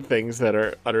doing things that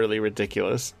are utterly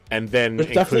ridiculous, and then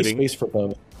There's definitely space for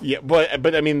both. Yeah,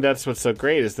 but I mean that's what's so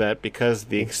great is that because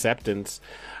the acceptance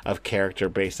of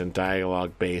character-based and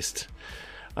dialogue-based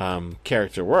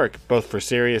character work, both for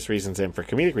serious reasons and for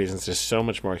comedic reasons, is so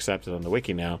much more accepted on the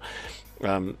wiki now.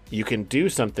 You can do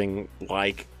something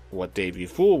like what Dave U.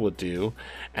 Fool would do,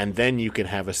 and then you can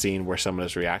have a scene where someone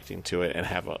is reacting to it and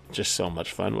have just so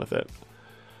much fun with it.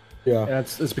 Yeah. And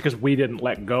it's because we didn't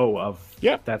let go of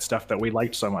Yeah. that stuff that we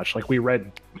liked so much. Like we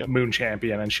read Moon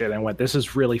Champion and shit and went, this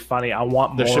is really funny. I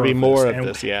want more. There should be of more this. of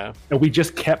this, yeah. And we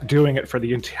just kept doing it for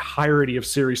the entirety of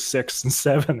Series 6 and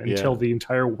 7 until the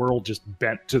entire world just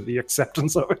bent to the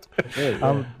acceptance of it.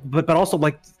 But also,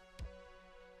 like,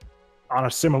 on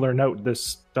a similar note,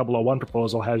 this 001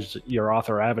 proposal has your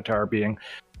author avatar being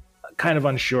kind of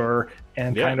unsure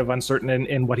and kind of uncertain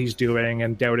in what he's doing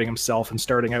and doubting himself and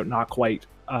starting out not quite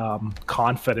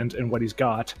confident in what he's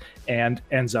got and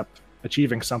ends up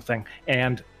achieving something.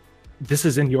 And this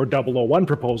is in your 001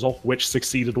 proposal, which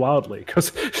succeeded wildly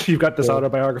because you've got this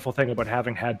autobiographical thing about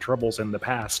having had troubles in the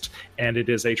past, and it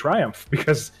is a triumph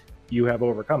because you have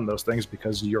overcome those things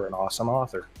because you're an awesome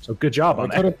author. So good job on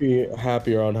that. I couldn't be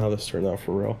happier on how this turned out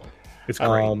for real. It's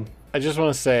great. I just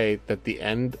want to say that the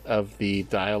end of the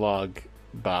dialogue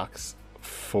box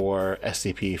for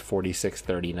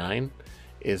SCP-4639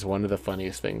 is one of the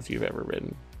funniest things you've ever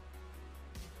written.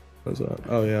 What was that?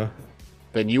 Oh, yeah.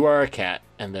 Then you are a cat,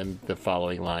 and then the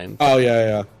following line. Oh,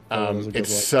 yeah. That was a good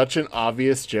It's one. such an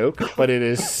obvious joke, but it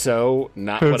is so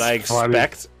not what I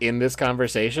expect in this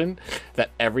conversation that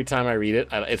every time I read it,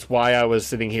 it's why I was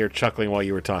sitting here chuckling while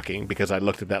you were talking, because I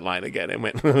looked at that line again and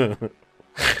went...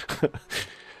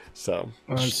 So,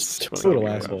 It's a little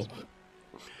asshole.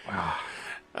 Wow.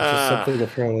 It's just something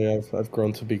apparently I've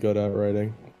grown to be good at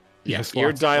writing. Yes, Yes, your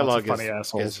lots of dialogue funny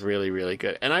assholes. is really, really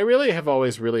good. And I really have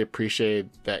always really appreciated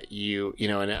that you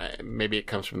know, and maybe it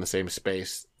comes from the same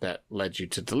space that led you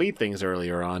to delete things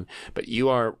earlier on, but you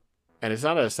are, and it's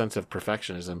not a sense of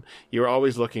perfectionism, you're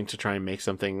always looking to try and make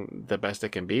something the best it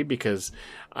can be, because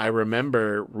I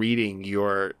remember reading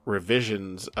your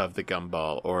revisions of the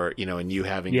Gumball, or, you know, and you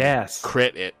having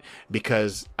crit it,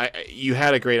 because you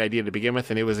had a great idea to begin with,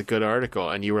 and it was a good article,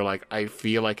 and you were like, I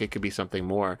feel like it could be something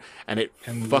more, and it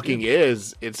fucking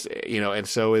is. It's, you know, and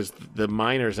so is the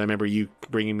Miners. I remember you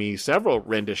bringing me several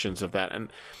renditions of that,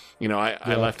 and you know,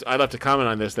 I left a comment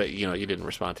on this that, you know, you didn't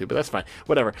respond to, but that's fine.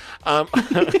 Whatever.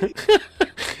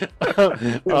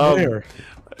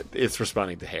 It's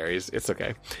responding to Harry's. It's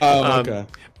okay. Okay.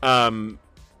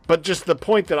 But just the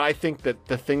point that I think that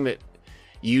the thing that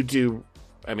you do,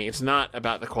 I mean, it's not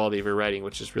about the quality of your writing,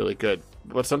 which is really good.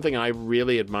 But something I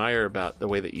really admire about the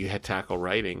way that you tackle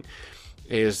writing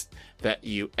is that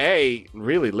you, A,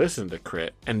 really listen to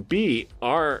crit, and B,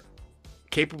 are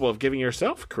capable of giving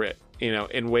yourself crit, you know,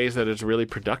 in ways that is really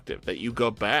productive, that you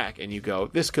go back and you go,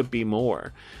 this could be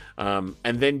more. And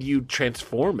then you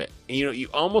transform it. You know, you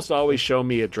almost always show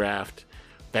me a draft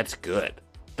that's good.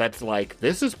 That's like,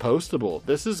 this is postable.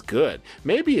 This is good.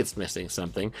 Maybe it's missing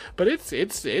something, but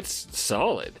it's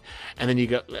solid. And then you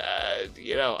go,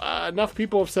 you know, enough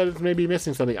people have said it's maybe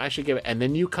missing something. I should give it. And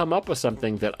then you come up with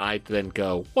something that I then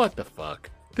go, what the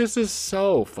fuck? This is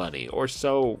so funny or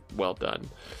so well done.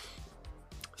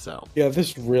 So yeah,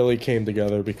 this really came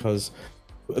together because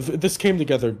this came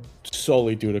together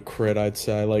solely due to crit, I'd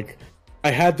say. Like,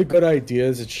 I had the good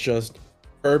ideas, it's just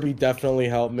Kirby definitely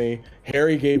helped me.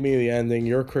 Harry gave me the ending.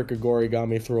 Your Crit Grigori got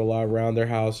me through a lot. Rounder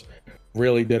House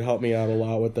really did help me out a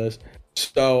lot with this.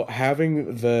 So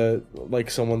having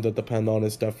someone to depend on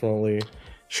is definitely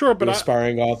sure, but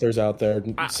aspiring authors out there,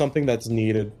 something that's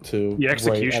needed to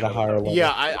write at a higher level.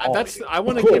 Yeah, I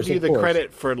want to give you the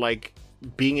credit for like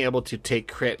being able to take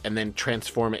crit and then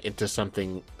transform it into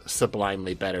something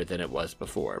sublimely better than it was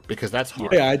before, because that's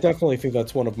hard. Yeah, I definitely think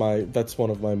that's one of my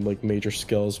like major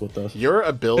skills with this. Your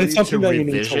ability to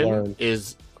revision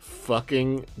is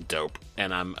fucking dope,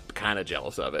 and I'm kind of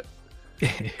jealous of it.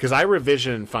 Because I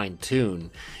revision and fine tune.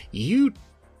 You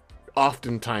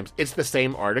oftentimes, it's the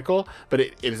same article, but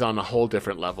it is on a whole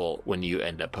different level when you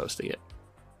end up posting it,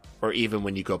 or even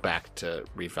when you go back to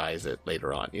revise it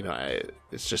later on. You know,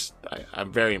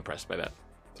 I'm very impressed by that.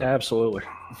 Absolutely.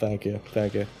 Thank you.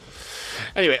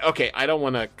 Anyway, okay, I don't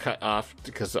want to cut off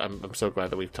because I'm so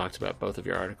glad that we've talked about both of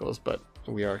your articles, but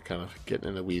we are kind of getting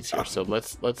in the weeds here. So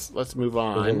let's move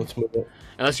on. Let's move on.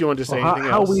 Unless you want to say anything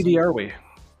else. How weedy are we?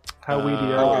 How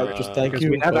weedy are we? Just thank because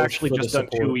you. We have actually for just done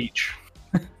 2 each.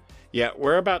 Yeah,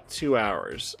 we're about 2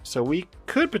 hours, so we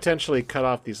could potentially cut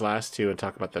off these last 2 and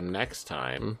talk about them next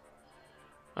time.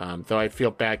 Though I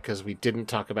feel bad because we didn't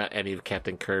talk about any of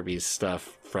Captain Kirby's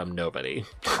stuff from Nobody.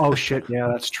 Oh shit! Yeah,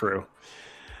 that's true.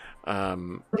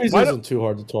 Kirby's isn't too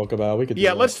hard to talk about. We could.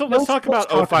 Yeah, let's talk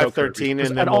about 0513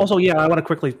 and then also I want to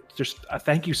quickly just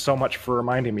thank you so much for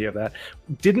reminding me of that.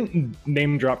 Didn't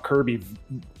name drop Kirby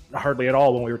hardly at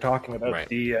all when we were talking about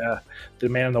the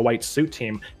Man in the White Suit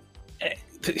team.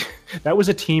 That was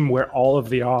a team where all of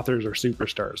the authors are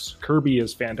superstars. Kirby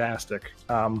is fantastic,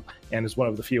 and is one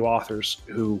of the few authors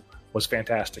who was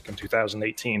fantastic in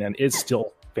 2018 and is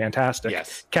still fantastic.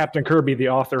 Yes. Captain Kirby, the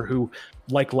author who,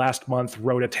 like last month,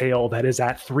 wrote a tale that is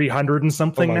at 300 and Oh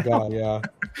something my now. god, yeah.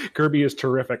 Kirby is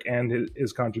terrific, and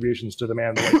his contributions to the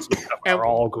Man the White Suit stuff And, are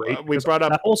all great. we brought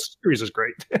up- that whole series is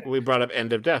great. We brought up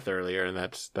End of Death earlier, and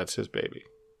that's his baby.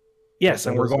 Yes,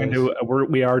 and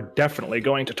we are definitely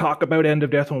going to talk about End of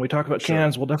Death when we talk about Sure.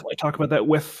 cans. We'll definitely talk about that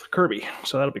with Kirby,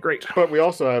 so that'll be great. But we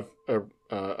also have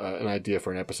an idea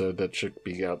for an episode that should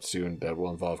be out soon that will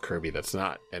involve Kirby. That's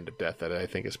not End of Death. That I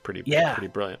think is pretty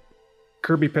brilliant.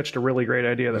 Kirby pitched a really great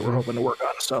idea that we're hoping to work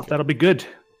on, so that'll be good.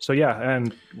 So yeah,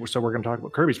 and so we're going to talk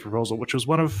about Kirby's proposal, which was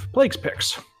one of Plague's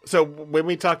picks. So when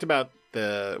we talked about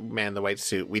the Man in the White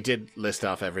Suit, we did list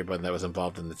off everyone that was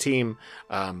involved in the team.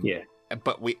 Yeah.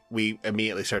 But we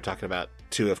immediately started talking about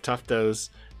two of Tufto's.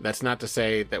 That's not to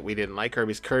say that we didn't like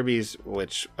Kirby's,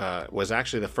 which was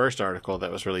actually the first article that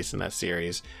was released in that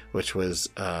series, which was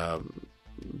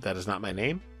That Is Not My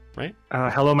Name, right?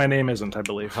 Hello, My Name Isn't, I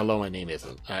believe. Hello, My Name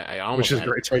Isn't. I almost Which is had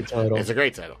great. Great title. It's a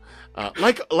great title.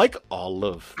 Like all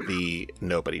of the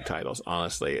Nobody titles,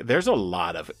 honestly. There's a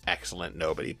lot of excellent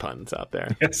Nobody puns out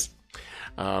there. Yes.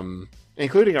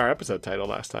 Including our episode title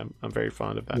last time. I'm very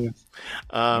fond of that. Yes.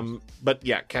 But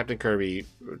yeah, Captain Kirby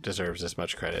deserves as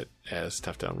much credit as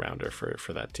Tufto and Rounder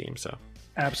for that team. So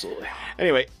Absolutely.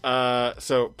 anyway,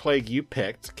 so Plague, you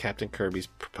picked Captain Kirby's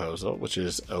proposal, which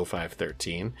is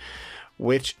 0513,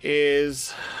 which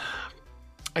is,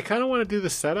 I kind of want to do the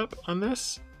setup on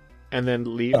this and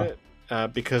then leave it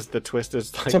because the twist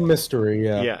is like, It's a mystery,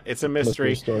 yeah. yeah, it's a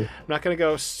mystery. story. I'm not going to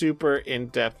go super in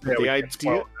depth. Yeah, we The can't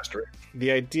spoil idea. the mystery.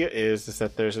 The idea is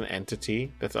that there's an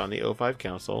entity that's on the O5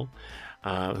 Council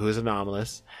who is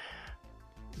anomalous,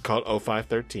 called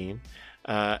 0513.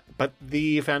 But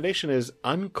the Foundation is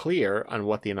unclear on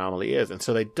what the anomaly is, and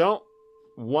so they don't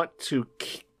want to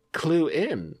clue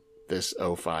in this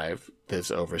 05,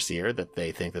 this overseer, that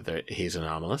they think that he's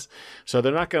anomalous. So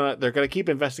they're gonna keep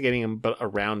investigating him, but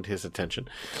around his attention.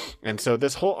 And so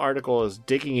this whole article is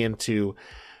digging into,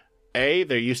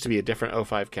 there used to be a different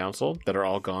O5 Council that are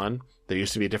all gone. There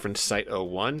used to be a different Site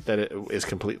 01 that is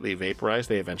completely vaporized.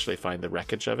 They eventually find the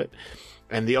wreckage of it.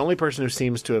 And the only person who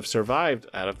seems to have survived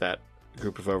out of that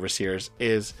group of overseers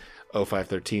is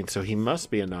 0513. So he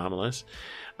must be anomalous.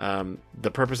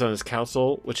 The purpose on his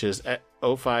council, which is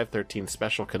 0513's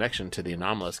special connection to the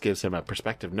anomalous, gives him a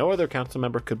perspective no other council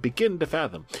member could begin to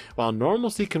fathom. While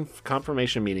normalcy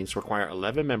confirmation meetings require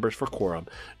 11 members for quorum,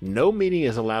 no meeting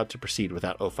is allowed to proceed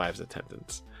without 05's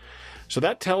attendance. So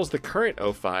that tells the current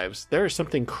 05s there is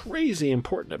something crazy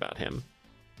important about him.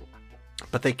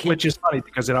 But they can't. Which is funny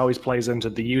because it always plays into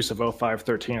the use of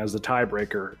 0513 as the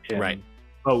tiebreaker in Right.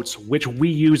 votes, which we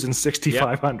use in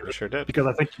 6500. Sure did. Because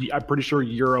I'm pretty sure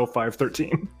you're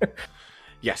 0513.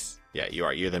 Yes. Yeah, you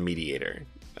are. You're the mediator.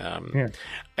 Yeah.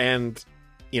 And,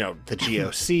 the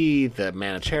GOC, the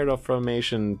Manicharidal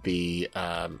Formation, the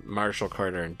Marshall,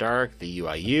 Carter, and Dark, the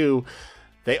UIU,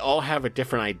 they all have a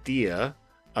different idea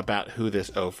about who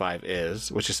this 05 is,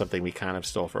 which is something we kind of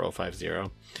stole for 050,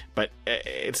 but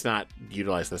it's not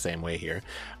utilized the same way here.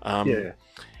 Yeah.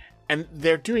 And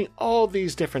they're doing all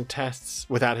these different tests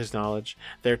without his knowledge.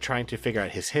 They're trying to figure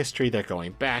out his history. They're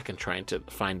going back and trying to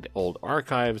find old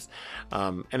archives.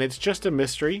 And it's just a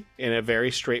mystery in a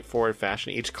very straightforward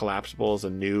fashion. Each collapsible is a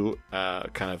new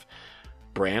kind of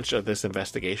branch of this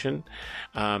investigation,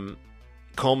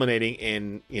 culminating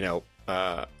in,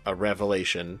 a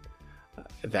revelation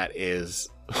that is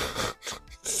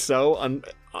so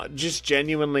just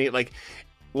genuinely, like,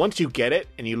 once you get it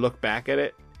and you look back at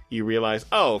it, you realize,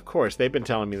 oh, of course, they've been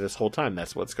telling me this whole time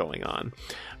that's what's going on.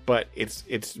 But it's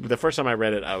the first time I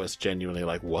read it, I was genuinely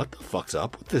like, what the fuck's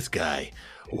up with this guy?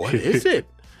 What is it?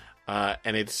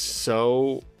 And it's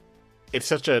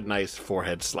such a nice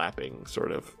forehead slapping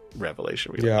sort of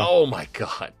revelation. We're like, oh my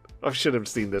God, I should have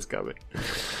seen this coming.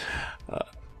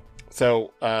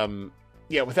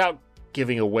 Without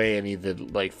giving away any of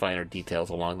the finer details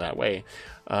along that way,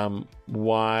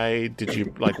 why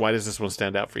does this one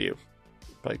stand out for you?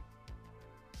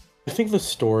 I think the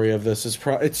story of this is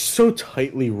it's so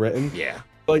tightly written. Yeah.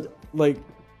 Like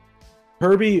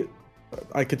Kirby,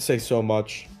 I could say so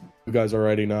much. You guys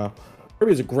already know.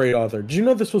 Kirby's a great author. Did you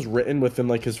know this was written within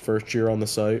his first year on the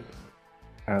site?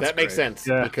 That makes sense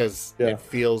because it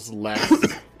feels less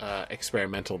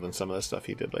experimental than some of the stuff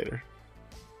he did later.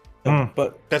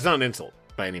 But that's not an insult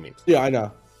by any means. Yeah, I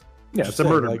know. Yeah, it's a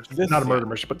murder mystery. Not a murder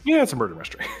mystery, but yeah, it's a murder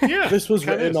mystery. Yeah, this was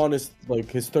written on his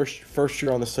first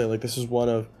year on the site. This is one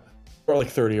of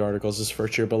 30 articles his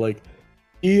first year, but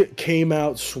he came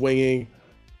out swinging,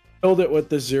 killed it with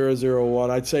the 001.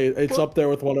 I'd say it's up there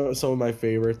with some of my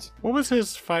favorites. What was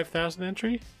his 5,000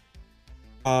 entry?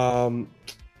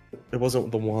 It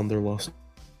wasn't the Wanderlust.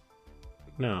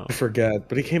 No. I forget,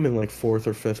 but he came in like 4th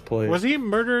or 5th place. Was he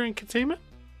Murder and Containment?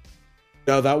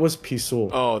 No, that was Pisul.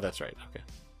 Oh, that's right. Okay.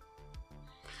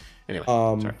 Anyway,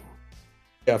 sorry.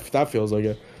 Yeah, that feels like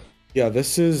it. Yeah,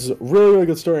 this is really, really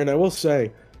good story, and I will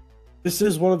say, this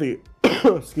is one of the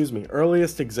excuse me,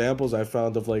 earliest examples I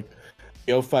found of like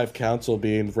the O5 Council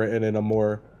being written in a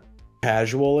more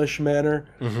casual-ish manner,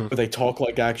 where they talk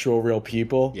like actual real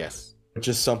people. Yes. Which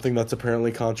is something that's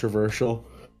apparently controversial.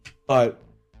 But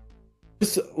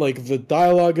this, like, the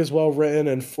dialogue is well written,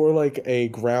 and for like a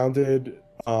grounded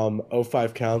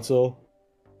O5 Council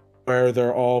where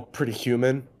they're all pretty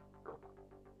human,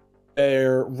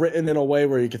 they're written in a way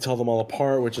where you can tell them all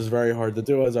apart, which is very hard to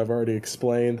do, as I've already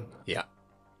explained. Yeah.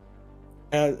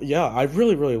 And yeah, I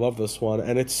really, really love this one,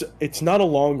 and it's not a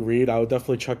long read. I would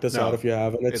definitely check this out if you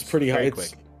haven't. It's pretty high.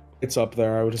 Quick. It's up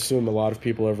there. I would assume a lot of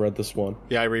people have read this one.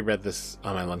 Yeah, I reread this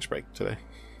on my lunch break today.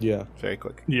 Yeah, very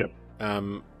quick. Yep.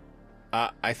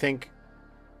 I think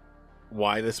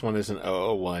why this one is an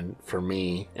 001 for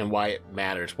me, and why it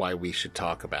matters, why we should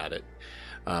talk about it,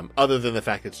 other than the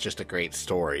fact it's just a great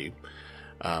story.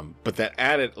 But that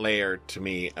added layer to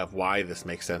me of why this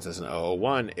makes sense as an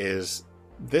 001 is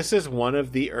this is one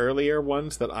of the earlier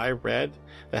ones that I read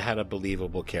that had a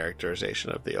believable characterization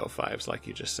of the O5s, like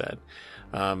you just said.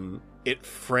 It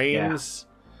frames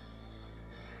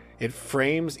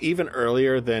even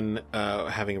earlier than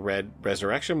having read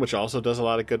Resurrection, which also does a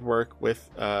lot of good work with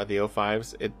the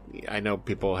O5s. I know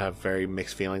people have very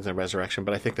mixed feelings on Resurrection,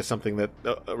 but I think that's something that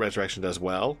Resurrection does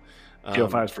well. The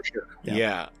O5s for sure.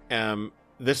 Yeah.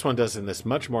 This one does in this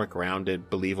much more grounded,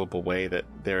 believable way that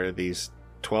there are these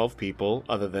 12 people,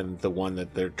 other than the one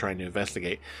that they're trying to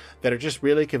investigate, that are just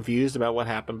really confused about what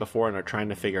happened before and are trying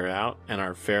to figure it out and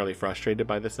are fairly frustrated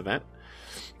by this event.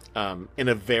 In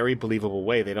a very believable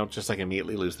way. They don't just like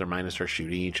immediately lose their mind and start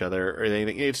shooting each other or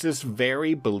anything. It's this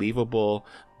very believable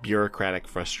bureaucratic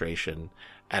frustration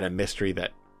at a mystery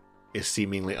that is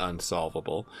seemingly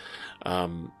unsolvable.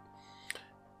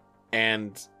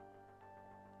 And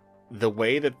the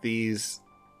way that these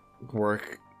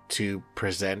work to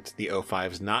present the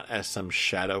O5s not as some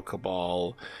shadow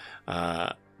cabal,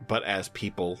 but as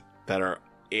people that are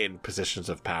in positions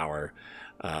of power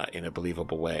in a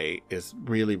believable way is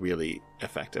really, really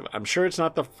effective. I'm sure it's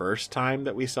not the first time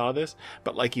that we saw this,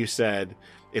 but like you said,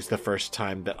 it's the first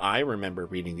time that I remember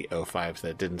reading the O5s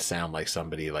that didn't sound like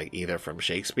somebody like either from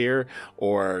Shakespeare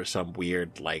or some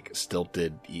weird, like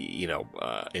stilted,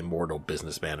 immortal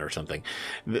businessman or something.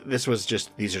 These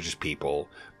are just people.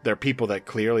 They're people that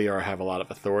clearly have a lot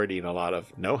of authority and a lot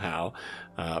of know-how,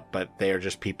 but they are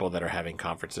just people that are having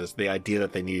conferences. The idea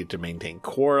that they needed to maintain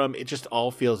quorum, it just all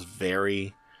feels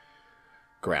very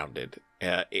grounded.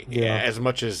 As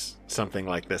much as something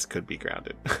like this could be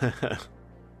grounded.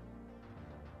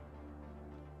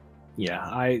 Yeah,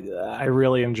 I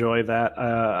really enjoy that.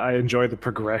 I enjoy the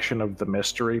progression of the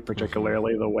mystery,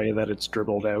 particularly the way that it's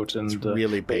dribbled out. And it's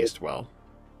really based well.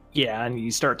 Yeah, and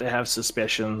you start to have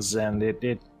suspicions, and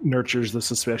it nurtures the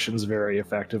suspicions very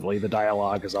effectively. The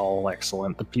dialogue is all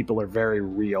excellent. The people are very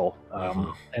real.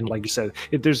 And like you said,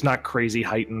 there's not crazy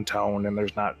heightened tone, and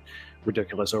there's not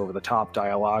ridiculous over-the-top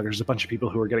dialogue. There's a bunch of people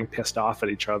who are getting pissed off at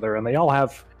each other, and they all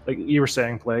have, like you were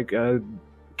saying, Plague,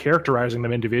 characterizing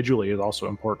them individually is also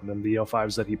important, and the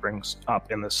O5s that he brings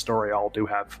up in this story all do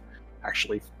have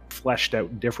actually fleshed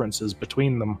out differences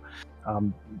between them,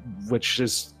 which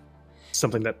is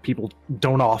something that people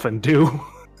don't often do,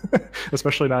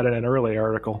 especially not in an early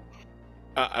article.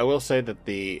 I will say that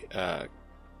the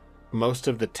most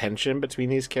of the tension between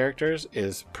these characters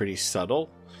is pretty subtle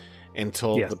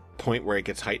until the point where it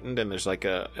gets heightened and there's like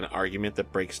an argument that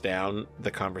breaks down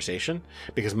the conversation,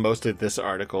 because most of this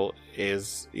article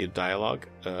is dialogue,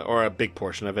 or a big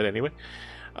portion of it anyway.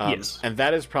 And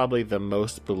that is probably the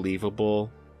most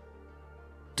believable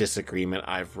disagreement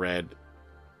I've read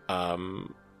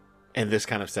in this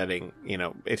kind of setting.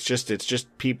 It's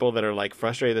just people that are like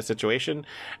frustrated with the situation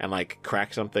and like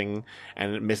crack something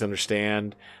and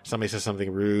misunderstand. Somebody says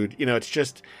something rude. It's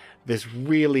just this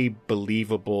really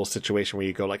believable situation where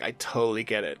you go like, I totally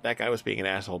get it. That guy was being an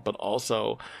asshole, but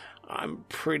also I'm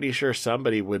pretty sure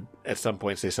somebody would at some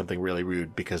point say something really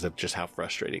rude because of just how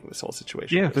frustrating this whole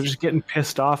situation is. They're just getting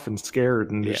pissed off and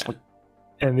scared, and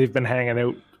and they've been hanging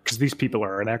out because these people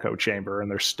are an echo chamber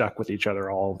and they're stuck with each other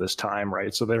all this time,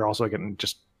 right? So they're also getting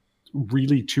just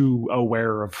really too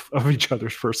aware of each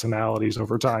other's personalities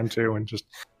over time too, and just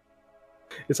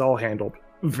it's all handled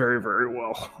very, very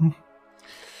well.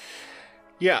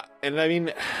 Yeah, and I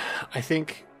mean, I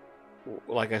think,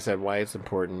 like I said, why it's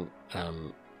important,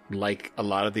 like a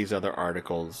lot of these other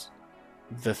articles,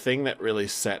 the thing that really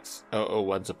sets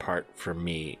 001s apart for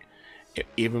me,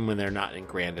 even when they're not in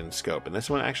grand in scope, and this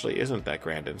one actually isn't that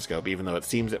grand in scope, even though it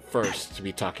seems at first to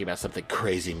be talking about something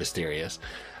crazy mysterious,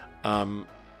 because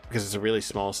it's a really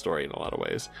small story in a lot of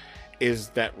ways, is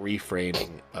that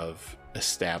reframing of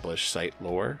established site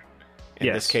lore.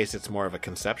 In this case, it's more of a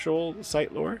conceptual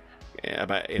site lore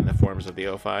about in the forms of the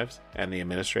O5s and the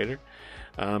administrator.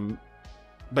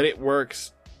 But it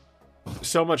works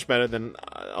so much better than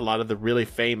a lot of the really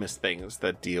famous things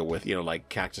that deal with, like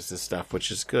Cactus's stuff, which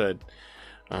is good.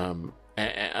 And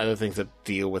other things that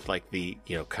deal with like the,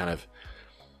 kind of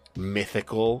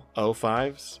mythical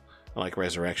O5s, like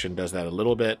Resurrection does that a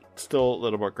little bit, still a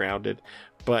little more grounded.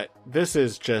 But this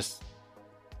is just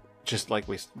like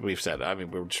we've said. I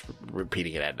mean, we're just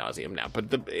repeating it ad nauseum now, but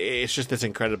it's just this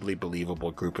incredibly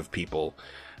believable group of people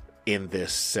in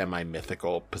this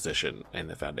semi-mythical position in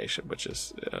the Foundation, which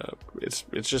is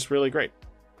it's just really great.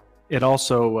 It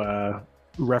also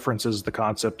references the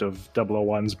concept of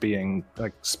 001s being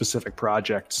like specific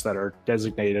projects that are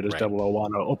designated as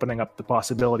 001, opening up the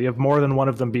possibility of more than one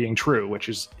of them being true, which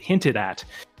is hinted at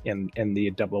in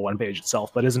the 001 page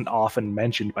itself, but isn't often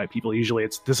mentioned by people. Usually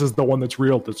it's, this is the one that's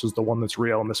real, this is the one that's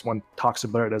real, and this one talks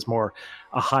about it as more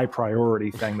a high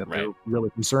priority thing that they're really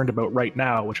concerned about right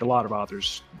now, which a lot of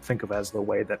authors think of as the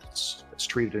way that it's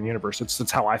treated in universe.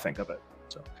 That's how I think of it.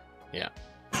 So yeah,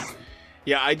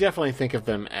 I definitely think of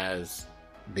them as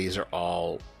these are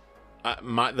all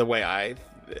the way I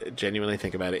genuinely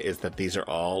think about it is that these are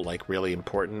all like really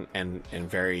important and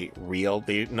very real.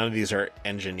 None of these are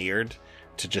engineered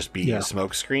to just be a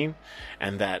smokescreen,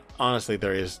 and that honestly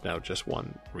there is now just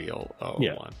one real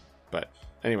 001. But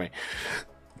anyway,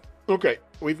 okay,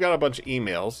 we've got a bunch of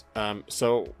emails.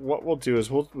 So what we'll do is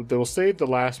we'll save the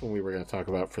last one we were going to talk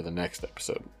about for the next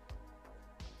episode.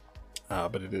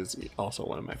 But it is also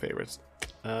one of my favorites.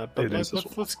 But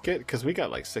let's get, because we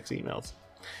got like 6 emails.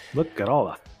 Look at all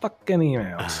the fucking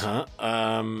emails.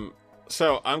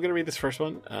 So I'm gonna read this first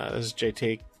one. This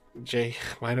is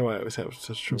why do I always have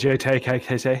such trouble?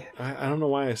 JTKC. I don't know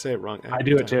why I say it wrong. I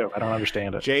do it too. I don't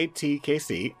understand it.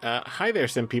 JTKC. Hi there,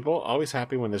 Sim people. Always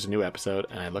happy when there's a new episode,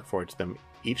 and I look forward to them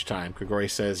each time. Grigori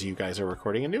says you guys are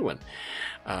recording a new one,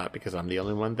 because I'm the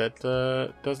only one that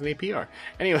doesn't need PR.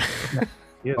 Anyway.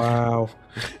 Yes. Wow.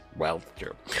 Well,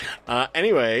 true.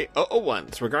 Anyway,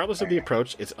 001s. Regardless of the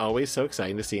approach, it's always so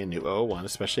exciting to see a new 001,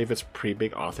 especially if it's a pretty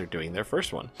big author doing their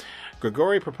first one.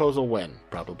 Grigori proposal when?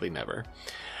 Probably never.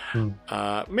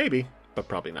 Maybe, but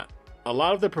probably not. A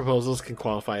lot of the proposals can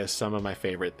qualify as some of my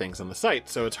favorite things on the site,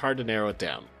 so it's hard to narrow it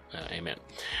down. Amen.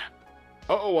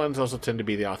 001s also tend to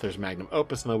be the author's magnum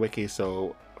opus on the wiki,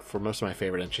 so for most of my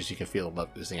favorite entries, you can feel the love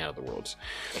oozing out of the worlds.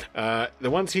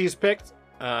 The ones he's picked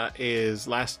is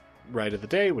Last Ride of the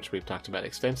Day, which we've talked about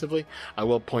extensively. I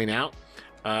will point out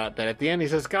that at the end he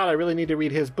says, God, I really need to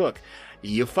read his book.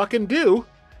 You fucking do!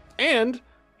 And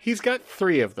he's got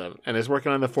 3 of them and is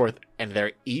working on the 4th, and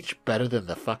they're each better than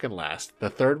the fucking last. The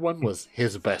 3rd one was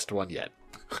his best one yet.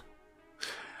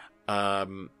 So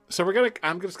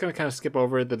I'm just gonna kind of skip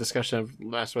over the discussion of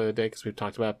Last Ride of the Day because we've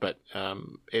talked about it, but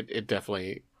it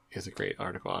definitely is a great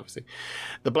article, obviously.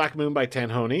 The Black Moon by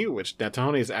Tanhony, which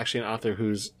Tanhony is actually an author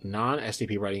whose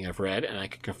non-STP writing I've read, and I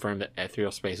can confirm that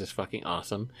Ethereal Space is fucking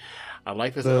awesome. I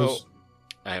like this.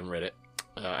 I haven't read it.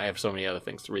 I have so many other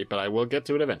things to read, but I will get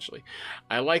to it eventually.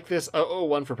 I like this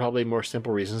 001 for probably more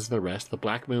simple reasons than the rest. The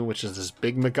Black Moon, which is this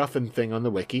big MacGuffin thing on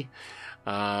the wiki,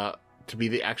 to be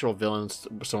the actual villains,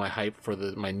 so I hype for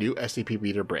my new SCP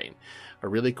reader brain. A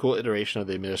really cool iteration of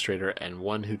the Administrator, and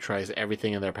one who tries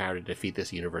everything in their power to defeat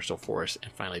this universal force,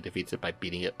 and finally defeats it by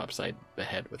beating it upside the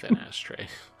head with an ashtray.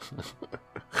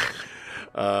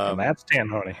 And that's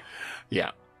Tanhony.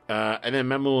 Yeah. And then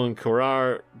Memul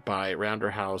Kurar by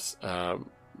Rounder House.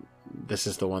 This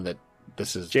is the one that...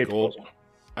 This is Jade gold. Proposal.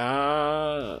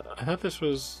 I thought this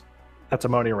was... That's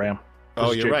Ammonia Ram.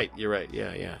 Oh, you're right. You're right.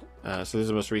 Yeah. So this is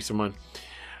the most recent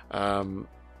one.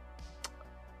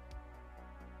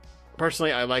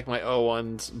 Personally, I like my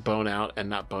 0-1s bone out and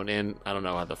not bone in. I don't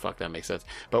know how the fuck that makes sense.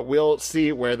 But we'll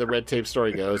see where the red tape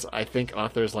story goes. I think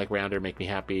authors like Rounder make me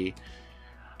happy.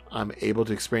 I'm able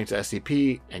to experience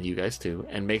SCP, and you guys too,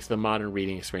 and makes the modern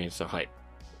reading experience so hype.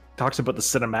 Talks about the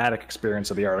cinematic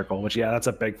experience of the article, which, that's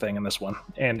a big thing in this one.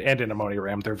 And in Ammonia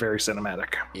Ram, they're very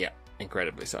cinematic. Yeah,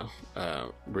 incredibly so.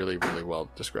 Really, really well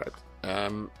described.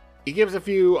 He gives a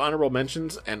few honorable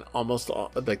mentions, and almost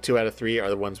all, like 2 out of 3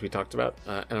 are the ones we talked about,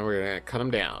 and we're going to cut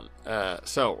them down.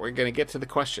 So we're going to get to the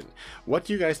question. What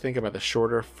do you guys think about the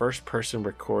shorter first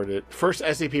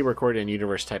SCP recorded in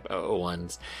universe type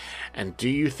 001s, and do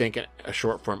you think a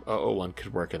short form 001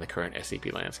 could work in the current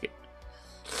SCP landscape?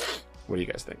 What do you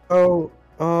guys think? Oh,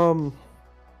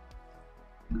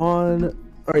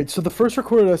 alright, so the first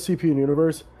recorded SCP in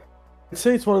universe, I'd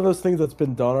say it's one of those things that's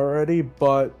been done already,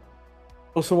 but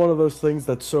also one of those things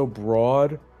that's so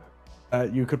broad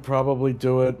that you could probably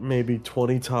do it maybe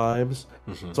 20 times.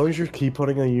 As long as you keep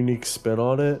putting a unique spin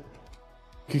on it,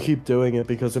 you can keep doing it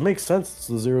because it makes sense.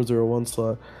 It's the 001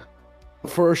 slot.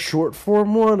 For a short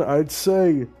form one, I'd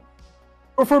say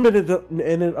short form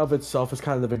in and of itself is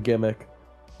kind of a gimmick,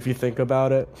 if you think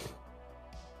about it.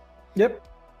 Yep.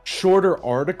 Shorter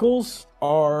articles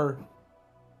are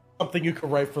something you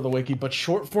could write for the wiki, but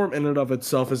short form in and of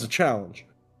itself is a challenge.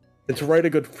 And to write a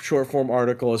good short form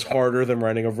article is harder than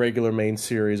writing a regular main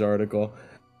series article.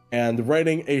 And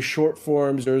writing a short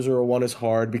form 001 is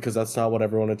hard because that's not what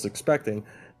everyone is expecting.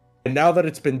 And now that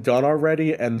it's been done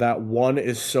already and that one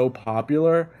is so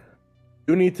popular,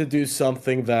 you need to do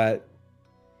something that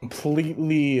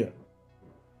completely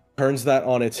turns that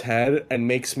on its head and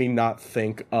makes me not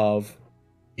think of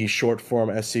the short form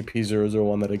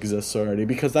SCP-001 that exists already,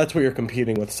 because that's what you're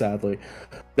competing with, sadly.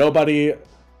 Nobody,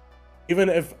 even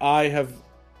if I'm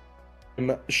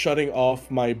shutting off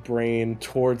my brain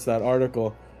towards that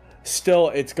article, still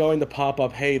it's going to pop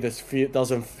up, hey, this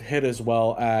doesn't hit as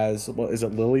well as, what is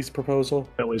it, Lily's proposal?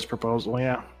 Lily's proposal,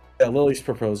 yeah. Yeah, Lily's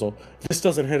proposal. This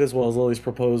doesn't hit as well as Lily's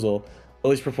proposal.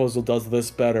 Lily's proposal does this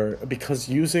better, because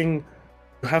you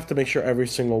have to make sure every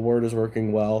single word is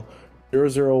working well.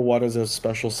 001 is a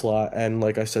special slot, and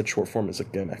like I said, short form is a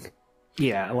gimmick.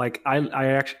 Yeah, like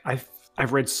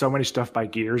I've read so many stuff by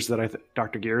Gears that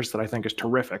Dr. Gears that I think is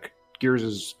terrific. Gears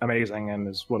is amazing and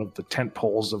is one of the tent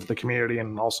poles of the community,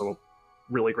 and also a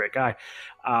really great guy.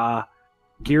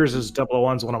 Gears is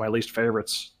 001 is one of my least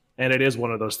favorites, and it is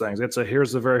one of those things.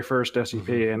 Here's the very first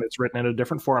SCP, and it's written in a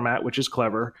different format, which is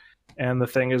clever. And the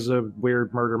thing is a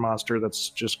weird murder monster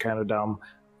that's just kind of dumb,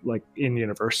 like in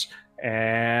universe.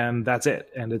 And that's it.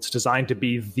 And it's designed to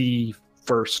be the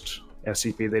first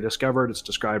SCP they discovered. It's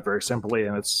described very simply,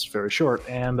 and it's very short,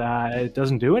 and it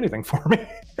doesn't do anything for me.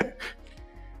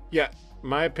 Yeah,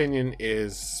 my opinion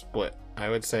is split. I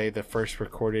would say the first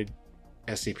recorded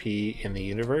SCP in the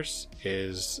universe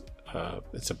is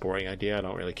it's a boring idea. I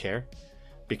don't really care,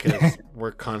 because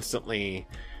we're constantly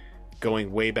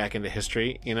going way back into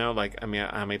history. You know, like, I mean,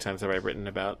 how many times have I written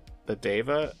about the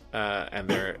Deva, and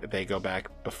they go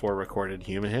back before recorded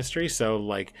human history? So,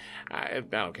 like, I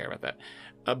don't care about that.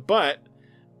 But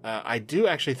I do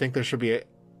actually think there should be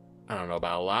I don't know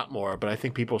about a lot more, but I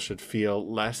think people should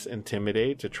feel less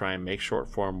intimidated to try and make short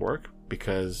form work,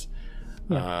 because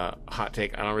hot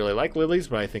take, I don't really like Lily's,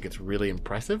 but I think it's really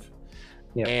impressive.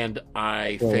 Yeah. And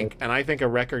I think a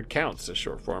record counts as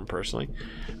short form personally.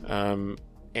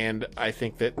 And I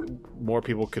think that more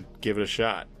people could give it a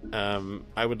shot.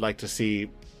 I would like to see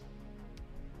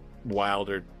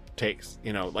wilder takes,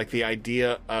 you know, like the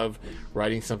idea of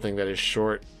writing something that is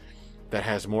short, that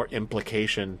has more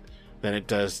implication than it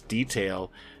does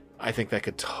detail. I think that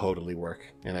could totally work.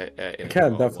 And it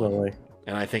can definitely.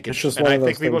 And I think I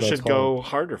think people should go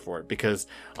harder for it, because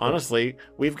honestly,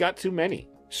 we've got too many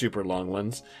super long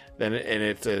ones. And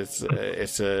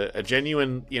it's a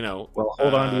genuine, you know,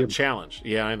 hold on to your challenge.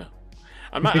 Yeah, I know.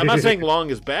 I'm not saying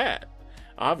long is bad,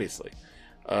 obviously.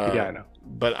 Yeah, I know.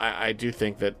 But I do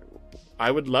think that I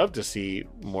would love to see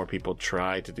more people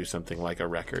try to do something like a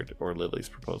record or Lily's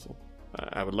proposal.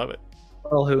 I would love it.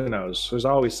 Well, who knows? There's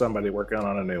always somebody working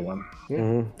on a new one.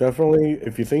 Mm-hmm. Definitely,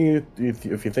 if you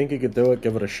think you could do it,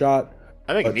 give it a shot.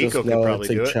 I think Nico could probably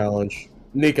do it. Challenge.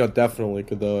 Nico definitely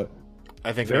could do it.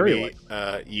 I think maybe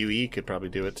UE could probably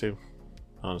do it too.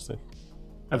 Honestly,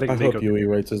 I hope UE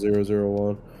writes a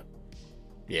 001.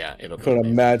 Yeah, it'll. I couldn't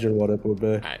imagine what it would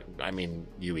be. I mean,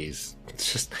 UE's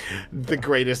just the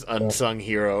greatest unsung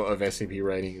hero of SCP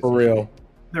writing. For real.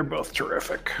 They're both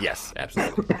terrific. Yes,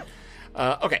 absolutely.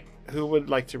 Okay, who would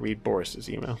like to read Boris's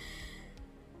email?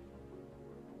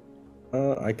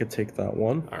 I could take that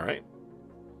one. All right.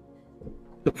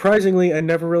 Surprisingly, I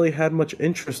never really had much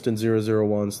interest in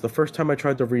 001s. The first time I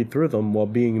tried to read through them, while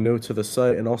being new to the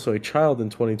site and also a child in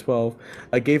 2012,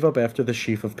 I gave up after the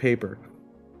sheaf of paper.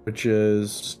 Which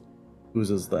is...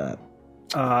 whose is that?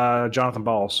 Jonathan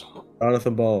Balls.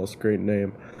 Jonathan Balls, great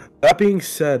name. That being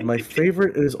said, my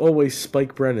favorite is always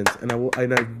Spike Brennan's, and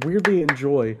I weirdly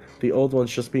enjoy the old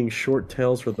ones just being short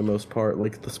tales for the most part,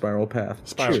 like the Spiral Path.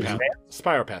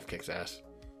 Spiral Path kicks ass.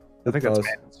 I think that's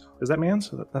Mans. Is that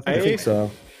Mans? I think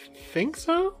so. Think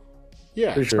so?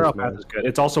 Yeah. Pretty sure Spiral it's Path mine. is good.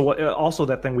 It's also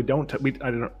that thing we don't.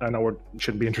 I know we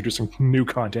shouldn't be introducing new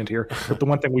content here, but the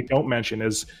one thing we don't mention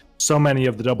is so many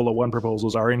of the 001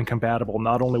 proposals are incompatible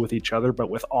not only with each other but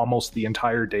with almost the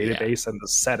entire database and the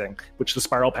setting, which the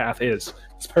Spiral Path is.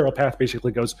 Spiral Path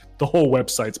basically goes, the whole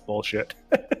website's bullshit,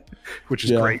 which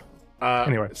is great.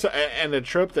 Anyway, so and the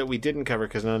trope that we didn't cover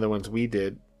because none of the ones we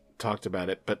did talked about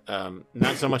it, but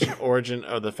not so much an origin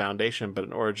of the Foundation, but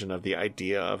an origin of the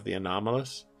idea of the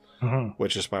anomalous.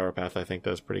 Which is Spiral Path, I think,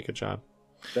 does a pretty good job.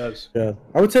 it does. Yeah,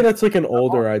 I would say that's like an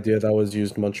older idea that was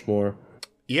used much more.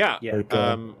 Yeah. Like,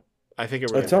 I think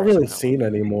it's not really seen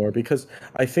anymore because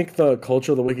I think the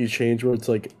culture of the wiki changed where it's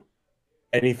like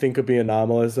anything could be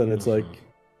anomalous, and it's like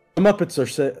the Muppets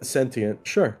are sentient.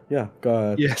 Sure, yeah, go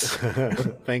ahead. Yes.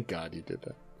 Thank God you did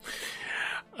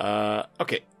that.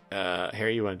 Okay,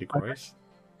 Harry, you want to do chorus?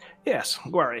 Yes,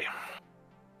 worry.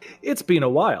 It's been a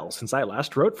while since I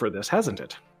last wrote for this, hasn't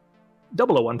it?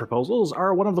 001 proposals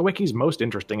are one of the wiki's most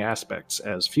interesting aspects,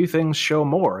 as few things show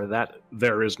more that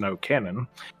there is no canon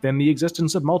than the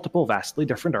existence of multiple vastly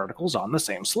different articles on the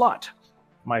same slot.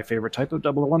 My favorite type of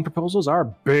 001 proposals are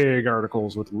big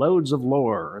articles with loads of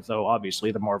lore, though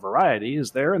obviously the more variety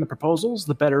is there in the proposals,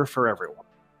 the better for everyone.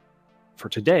 For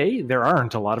today, there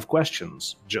aren't a lot of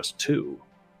questions, just two.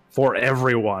 For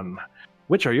everyone.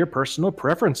 Which are your personal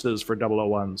preferences for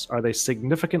 001s? Are they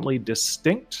significantly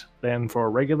distinct than for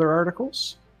regular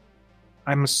articles?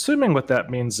 I'm assuming what that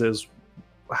means is,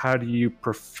 how do you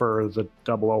prefer the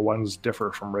 001s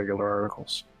differ from regular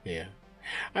articles? Yeah.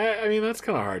 I mean, that's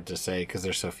kind of hard to say because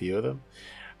there's so few of them.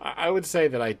 I would say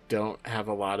that I don't have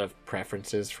a lot of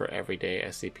preferences for everyday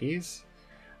SCPs,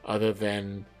 other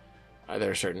than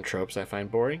there are certain tropes I find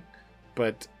boring.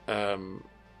 But,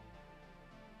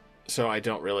 so I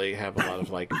don't really have a lot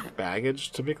of like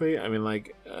baggage typically. I mean,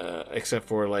 like except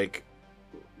for like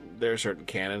there are certain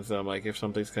canons that I'm like, if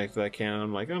something's connected to that canon,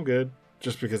 I'm like, I'm good,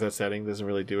 just because that setting doesn't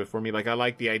really do it for me. Like, I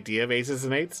like the idea of aces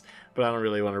and eights, but I don't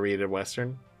really want to read a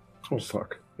Western. Oh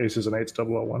fuck, aces and eights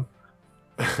 001.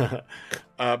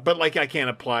 But like, I can't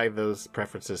apply those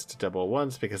preferences to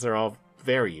 001s because they're all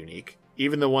very unique.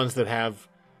 Even the ones that have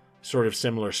sort of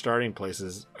similar starting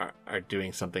places are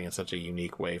doing something in such a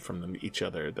unique way from them each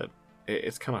other that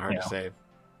it's kind of hard to say.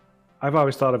 I've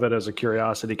always thought of it as a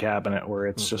curiosity cabinet where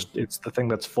it's just, it's the thing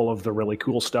that's full of the really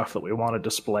cool stuff that we want to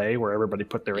display, where everybody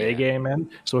put their A game in.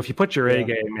 So if you put your A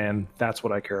game in, that's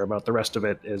what I care about. The rest of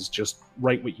it is just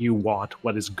write what you want,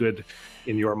 what is good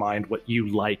in your mind, what you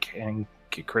like, and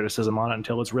get criticism on it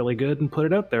until it's really good and put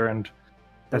it out there. And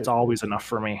that's always enough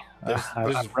for me.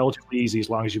 It's relatively easy as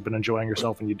long as you've been enjoying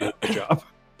yourself and you do a good job.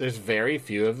 There's very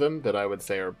few of them that I would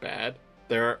say are bad.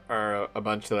 There are a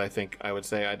bunch that I think I would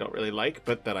say I don't really like,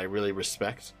 but that I really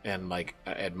respect and like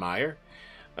admire.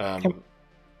 And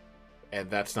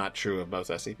that's not true of most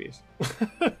SCPs.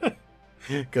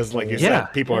 Because like you said,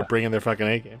 people are bringing their fucking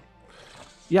A game.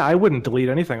 Yeah, I wouldn't delete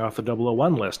anything off the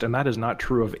 001 list, and that is not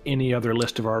true of any other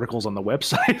list of articles on the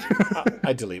website.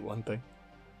 I delete one thing.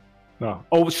 No.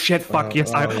 Oh, shit, fuck,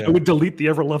 yes. I would delete the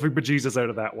ever-loving bejesus out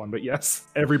of that one, but yes,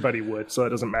 everybody would, so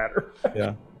it doesn't matter.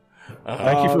 Yeah.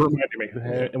 Thank you for reminding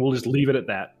me, and we'll just leave it at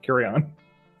that. Carry on.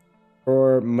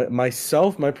 For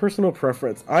myself, my personal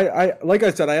preference, I like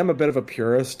I said, I am a bit of a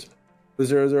purist. The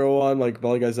 001, like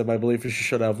I said, my belief is you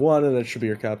should have one, and it should be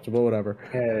your captain, but whatever.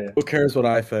 Yeah. Who cares what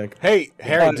I think? Hey,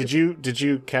 Harry, did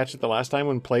you catch it the last time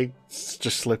when Plague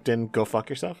just slipped in, go fuck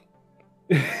yourself?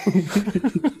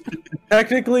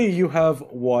 Technically, you have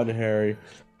one, Harry.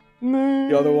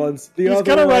 The other ones... He's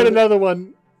gonna write another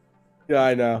one. Yeah,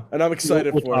 I know. And I'm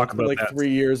excited We'll for talk it. about Like that. 3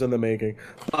 years in the making.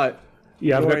 But...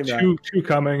 Yeah, I've got two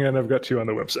coming, and I've got two on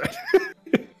the website.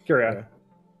 Carry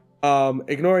on.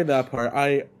 Ignoring that part,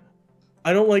 I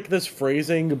don't like this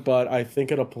phrasing, but I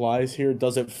think it applies here.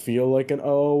 Does it feel like an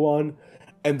 001?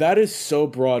 And that is so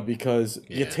broad because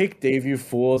you take Dave You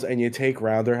Fools and you take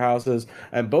Rounder Houses,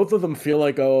 and both of them feel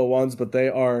like 001s, but they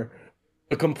are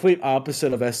the complete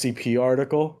opposite of SCP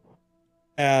article.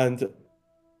 And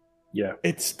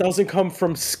it doesn't come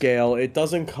from scale. It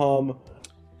doesn't come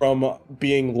from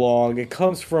being long. It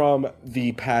comes from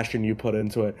the passion you put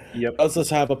into it. Yep. Does this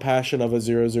have a passion of a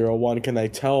 001? Can I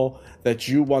tell that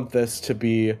you want this to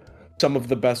be some of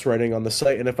the best writing on the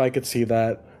site? And if I could see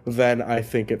that, then I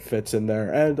think it fits in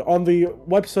there. And on the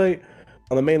website,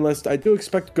 on the main list, I do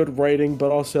expect good writing,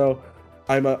 but also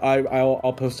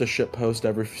I'll post a shit post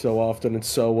every so often, and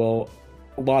so will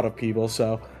a lot of people.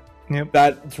 So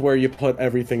that's where you put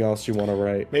everything else you want to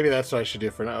write. Maybe that's what I should do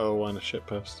for an 001, a shit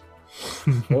post.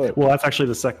 Well, that's actually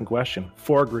the second question.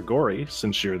 For Grigori,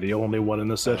 since you're the only one in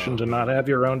the session to not have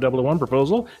your own 001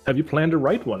 proposal, have you planned to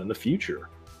write one in the future?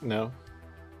 No.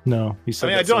 No, he said.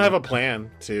 I mean, I don't have a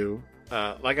plan to.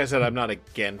 Like I said, I'm not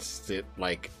against it,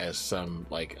 like as some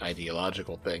like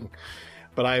ideological thing,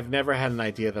 but I've never had an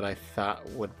idea that I thought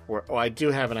would work. Oh, I do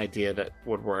have an idea that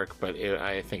would work, but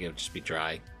I think it would just be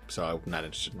dry, so I'm not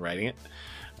interested in writing it.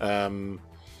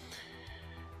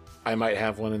 I might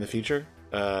have one in the future.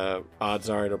 Odds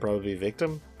are it'll probably be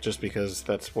Victim, just because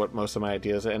that's what most of my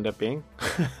ideas end up being.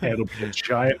 It'll be a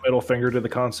giant middle finger to the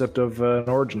concept of an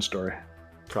origin story.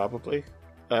 Probably.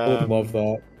 I would love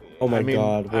that. Oh my I mean,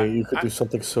 god, wait, you could do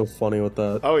something so funny with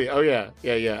that. Oh yeah. I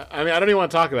mean, I don't even want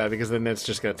to talk about it because then it's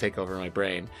just going to take over my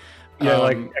brain. Yeah,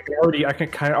 like I can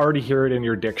kind of already hear it in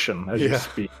your diction as you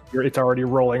speak. It's already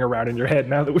rolling around in your head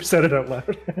now that we've said it out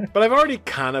loud. But I've already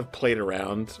kind of played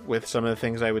around with some of the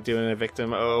things I would do in a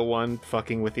Victim 001,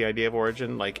 fucking with the idea of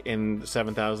origin. Like in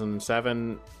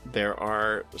 7007, there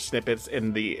are snippets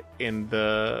in the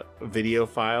video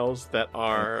files that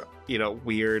are, you know,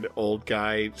 weird old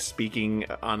guy speaking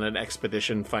on an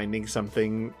expedition, finding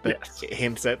something that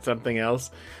hints at something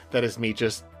else. That is me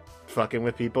just fucking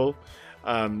with people.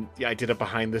 I did a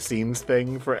behind the scenes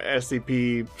thing for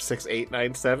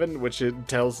SCP-6897, which it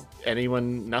tells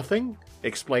anyone nothing,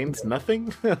 explains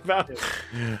nothing about.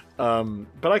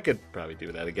 But I could probably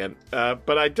do that again.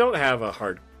 But I don't have a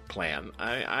hard plan.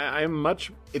 I'm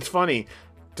much. It's funny,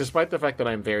 despite the fact that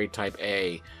I'm very Type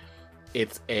A.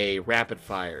 It's a rapid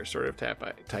fire sort of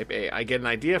Type A. I get an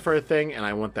idea for a thing, and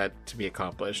I want that to be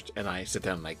accomplished, and I sit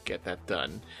down and I get that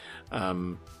done.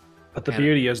 But the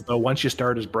beauty is, though, once you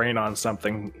start his brain on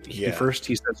something, first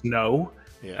he says no,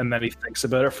 and then he thinks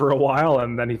about it for a while,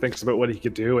 and then he thinks about what he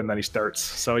could do, and then he starts.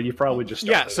 So you probably just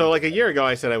so like a year ago,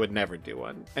 I said I would never do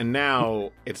one, and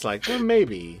now it's like, well,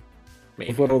 maybe.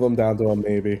 We'll whittle them down to a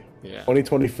maybe. Yeah.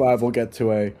 2025, we'll get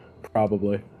to a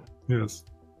probably. Yes.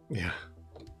 Yeah.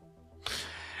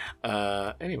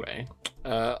 Anyway,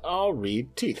 I'll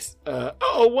read Teeths.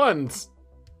 Ones,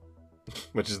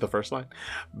 which is the first line.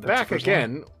 Back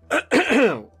again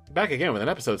with an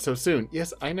episode so soon.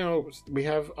 Yes, I know we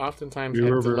have oftentimes had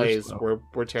delays.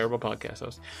 We're terrible podcast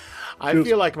hosts. I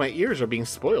feel like my ears are being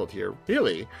spoiled here.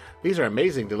 Really, these are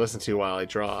amazing to listen to while I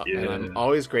draw, and I'm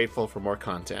always grateful for more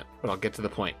content. But I'll get to the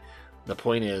point. The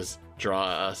point is, draw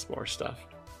us more stuff.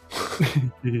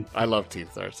 I love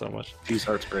Teeth's art so much. Teeth's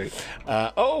art's great.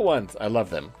 Ones, I love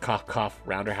them. Cough, cough.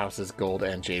 Rounder House's gold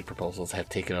and jade proposals have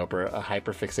taken over a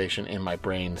hyperfixation in my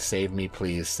brain. Save me,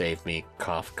 please, save me.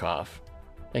 Cough, cough.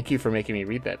 Thank you for making me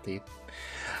read that, Teeth.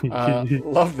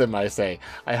 Love them, I say.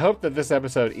 I hope that this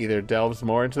episode either delves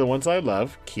more into the ones I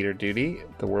love, Keter Duty,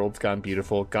 The World's Gone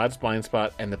Beautiful, God's Blind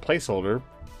Spot, and The Placeholder,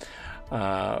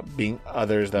 being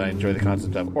others that I enjoy the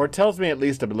concept of, or tells me at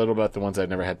least a little about the ones I've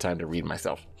never had time to read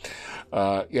myself.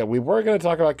 We were going to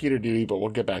talk about Keter Duty, but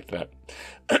we'll get back to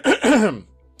that.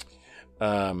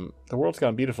 The World's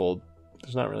Gone Beautiful,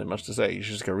 there's not really much to say. You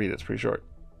should just go read it. It's pretty short.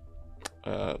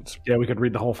 We could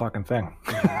read the whole fucking thing.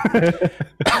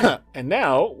 And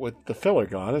now, with the filler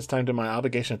gone, it's time to my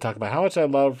obligation to talk about how much I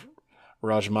love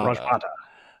Rajmata.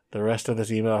 The rest of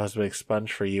this email has been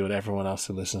expunged for you and everyone else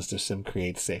who listens to Sim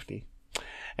Create Safety.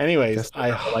 Anyways, I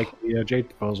like the Jade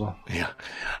proposal. Yeah.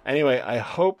 Anyway, I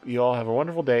hope you all have a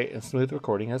wonderful day and smooth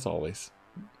recording as always.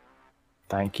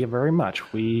 Thank you very much.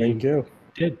 Thank you.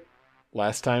 Did.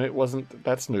 Last time it wasn't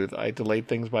that smooth. I delayed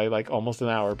things by like almost an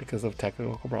hour because of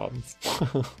technical problems.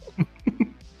 Who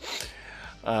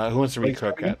wants to read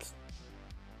Crowcats?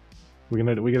 We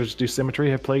gonna just do Symmetry?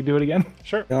 Have Plague do it again?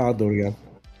 Sure. Yeah, I'll do it again.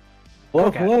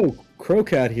 Hello,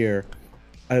 Crowcat here.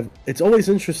 It's always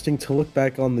interesting to look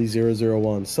back on the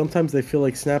 001s. Sometimes they feel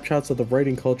like snapshots of the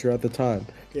writing culture at the time.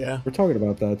 Yeah. We're talking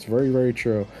about that. It's very, very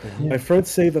true. Mm-hmm. My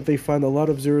friends say that they find a lot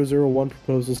of 001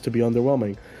 proposals to be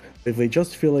underwhelming. If they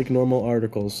just feel like normal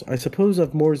articles. I suppose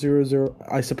as more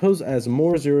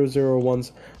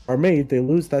 001s are made, they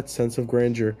lose that sense of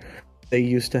grandeur they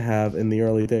used to have in the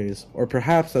early days. Or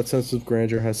perhaps that sense of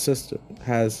grandeur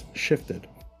has shifted.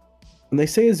 When they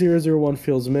say a 001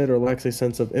 feels mid or lacks a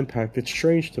sense of impact, it's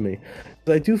strange to me.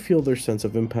 I do feel their sense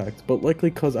of impact, but likely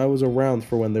because I was around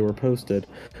for when they were posted.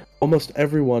 Almost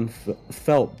everyone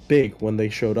felt big when they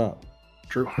showed up.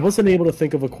 True. I wasn't able to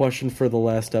think of a question for the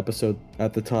last episode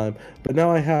at the time, but now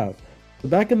I have.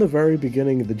 Back in the very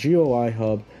beginning, the GOI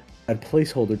hub had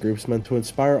placeholder groups meant to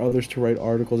inspire others to write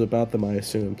articles about them, I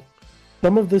assumed.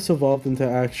 Some of this evolved into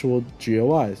actual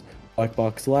GOIs. Black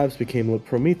Box Labs became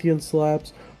Promethean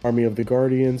Labs, Army of the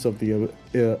Guardians of the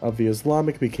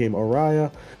Islamic became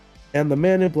Araya, and the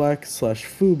Man in Black /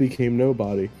 Fu became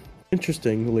Nobody.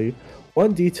 Interestingly,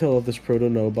 one detail of this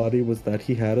proto-Nobody was that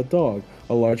he had a dog,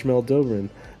 a large male Doberman.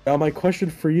 Now my question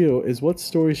for you is what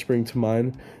stories spring to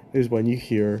mind is when you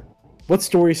hear What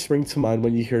stories spring to mind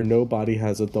when you hear nobody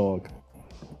has a dog?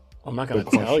 I'm not going to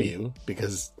tell you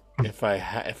because if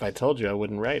I told you, I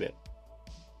wouldn't write it.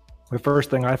 The first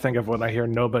thing I think of when I hear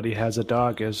nobody has a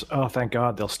dog is, oh, thank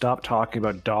God they'll stop talking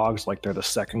about dogs like they're the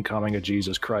second coming of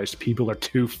Jesus Christ. People are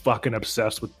too fucking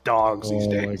obsessed with dogs these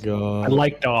days. Oh my God. I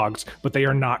like dogs, but they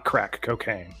are not crack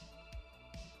cocaine.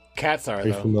 Cats are, Are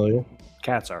you though. familiar?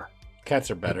 Cats are.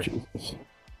 Cats are better.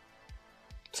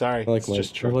 Sorry, I it's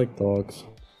just I true. like dogs.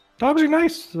 Dogs are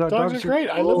nice. Dogs are great.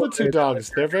 I live with two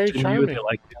dogs. They're very charming. They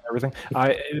like everything.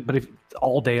 But if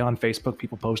all day on Facebook,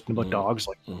 people posting about dogs,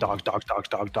 like dogs,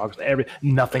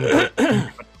 nothing about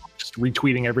just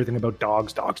retweeting everything about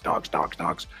dogs.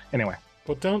 Anyway,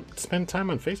 Well, don't spend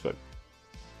time on Facebook.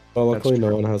 Well, luckily That's no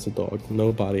true. one has a dog.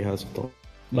 Nobody has a dog.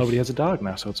 nobody has a dog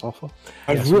now, so it's awful.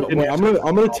 I'm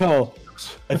gonna tell.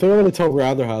 I think I'm gonna tell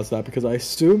Rotherhouse that because I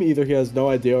assume either he has no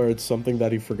idea or it's something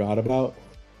that he forgot about,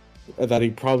 that he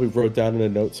probably wrote down in a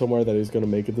note somewhere that he's gonna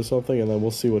make into something, and then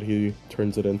we'll see what he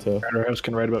turns it into. House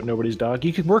can write about nobody's dog.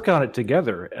 You could work on it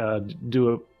together.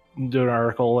 Do an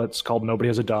article that's called "Nobody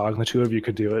Has a Dog," and the two of you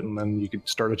could do it, and then you could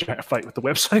start a giant fight with the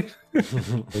website.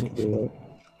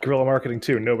 Guerrilla marketing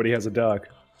too. Nobody has a dog.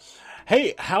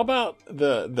 Hey, how about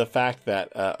the fact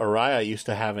that Araya used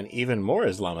to have an even more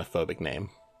Islamophobic name?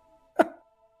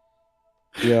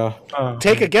 Yeah.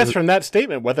 Take a guess from that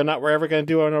statement whether or not we're ever going to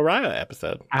do an Araya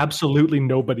episode. Absolutely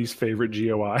nobody's favorite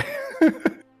GOI.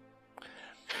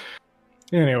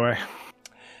 Anyway,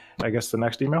 I guess the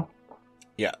next email.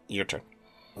 Yeah, your turn.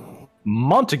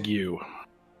 Montague.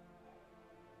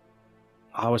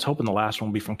 I was hoping the last one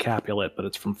would be from Capulet, but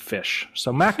it's from Fish.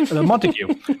 So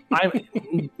Montague.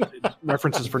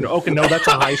 References for okay, no, that's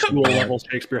a high school level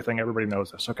Shakespeare thing. Everybody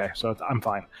knows this. Okay, so I'm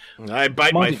fine. I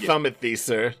bite Montague. my thumb at thee,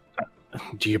 sir.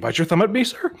 Do you bite your thumb at me,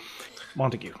 sir?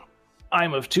 Montague.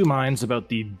 I'm of two minds about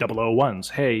the 001s.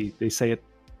 Hey, they say it.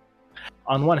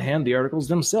 On one hand, the articles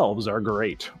themselves are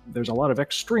great. There's a lot of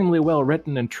extremely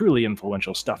well-written and truly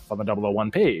influential stuff on the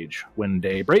 001 page. When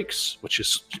Day Breaks, which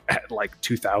is at like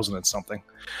 2000 and something.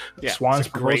 Yeah, Swan's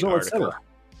it's a great Proposal, etc. article.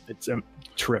 It's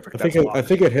terrific. I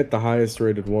think it hit the highest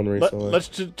rated one recently. Let's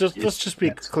just be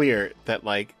clear that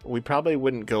like we probably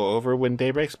wouldn't go over When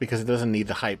Day Breaks because it doesn't need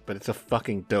the hype, but it's a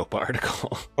fucking dope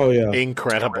article. Oh yeah,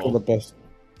 Incredible. one of the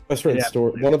best written Yeah.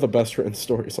 story. One of the best written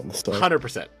stories on the site.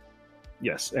 100%.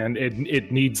 Yes, and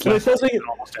it needs But less it doesn't. than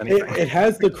almost anything. It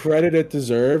has the credit it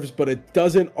deserves, but it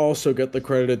doesn't also get the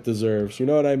credit it deserves. You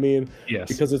know what I mean? Yes.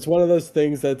 Because it's one of those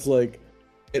things that's like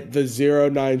at the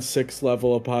 096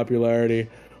 level of popularity,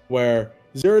 where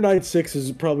 096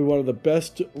 is probably one of the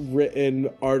best written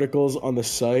articles on the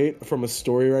site from a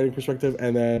story writing perspective,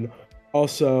 and then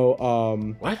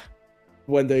also What?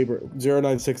 when they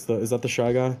 096 is that the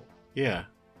Shy Guy? Yeah.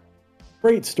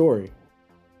 Great story.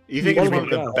 You think One it's of one of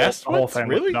the the best. best the whole ones? thing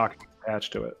with Really? documents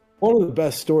attached to it, One of the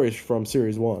best stories from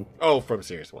series 1. Oh, from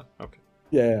Series 1. Okay.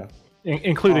 Yeah.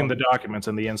 including the documents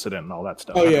and the incident and all that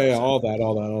stuff. Oh yeah, all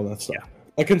that stuff.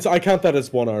 Yeah. I count that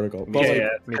as one article. But like,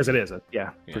 Because it is.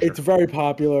 Yeah, for it's sure. very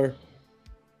popular,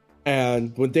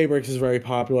 and When Day Breaks is very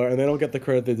popular, and they don't get the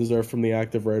credit they deserve from the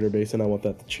active writer base, and I want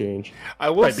that to change. I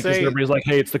will Right, because say everybody's like,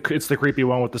 "Hey, it's the creepy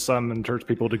one with the sun and turns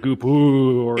people to goop."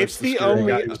 Ooh, or It's the scary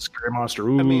only- guy who's a scary monster.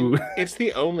 Ooh. I mean, it's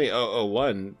the only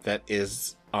 001 that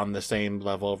is on the same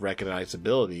level of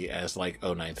recognizability as like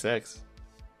 096.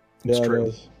 It's Yeah, true. it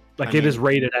is. Like I it is mean-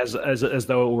 rated as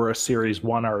though it were a Series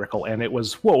 1 article, and it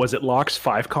was what was it? Locke's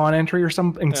 5Con entry or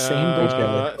some insane bullshit?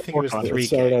 I think it was 4Con. It 3K.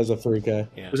 started as a 3K.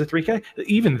 Yeah. Was it 3K?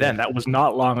 Even then, that was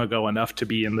not long ago enough to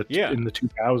be in the Yeah.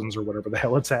 2000s or whatever the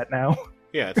hell it's at now.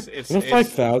 Yeah, it's You know,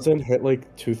 5,000 hit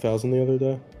like 2,000 the other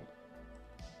day.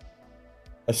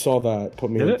 I saw that. Put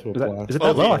me Is into it? a Is, blast. is it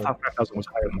that low? I yeah. thought 5,000 was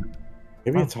higher than that.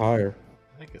 Maybe it's higher.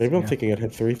 Maybe I'm thinking it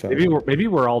hit 3,000. Maybe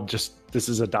we're all just this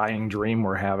is a dying dream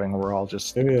we're having. We're all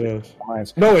just Maybe it is.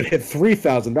 minds. No, it hit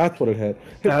 3,000. That's what it hit.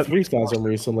 Hit That makes 3,000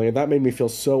 recently, and that made me feel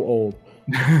so old.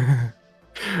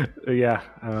 Yeah.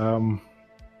 On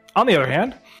the other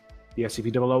hand, the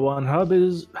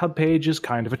SCP-001 hub page is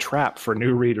kind of a trap for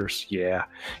new readers. Yeah,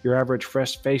 your average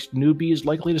fresh-faced newbie is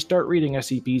likely to start reading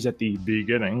SCPs at the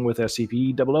beginning with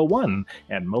SCP-001,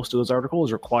 and most of those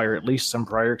articles require at least some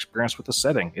prior experience with the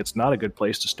setting. It's not a good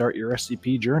place to start your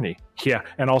SCP journey. Yeah,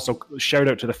 and also shout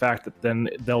out to the fact that then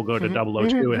they'll go to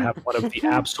 002 and have one of the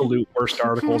absolute worst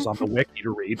articles on the wiki to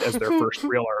read as their first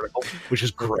real article, which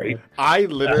is great. I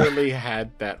literally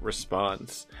had that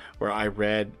response where I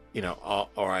read,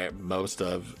 most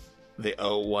of the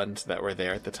 01s that were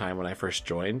there at the time when I first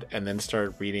joined, and then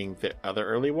started reading the other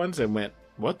early ones and went,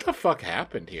 what the fuck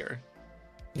happened here?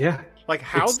 Yeah. Like,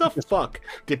 how the fuck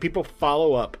did people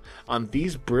follow up on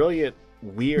these brilliant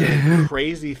weird,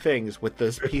 crazy things with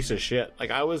this piece of shit.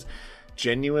 Like, I was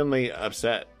genuinely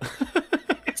upset.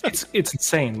 It's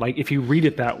insane. Like, if you read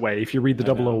it that way, if you read the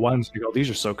 001s, you go, these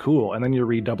are so cool. And then you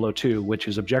read 002, which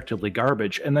is objectively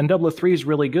garbage. And then 003 is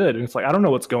really good. And it's like, I don't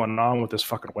know what's going on with this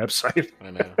fucking website.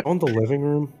 I know. On the living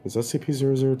room? Is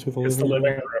SCP-002 It's the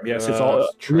living room. Yes, it's all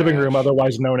it's living room, trash.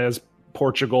 otherwise known as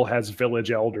Portugal has village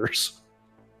elders.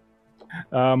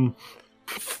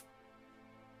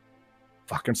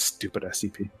 Fucking stupid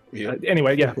SCP. Yeah.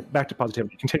 Anyway, yeah, back to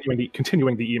positivity.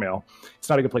 Continuing the email. It's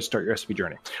not a good place to start your SCP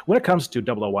journey. When it comes to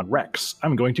 001 Rex,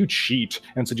 I'm going to cheat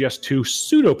and suggest 2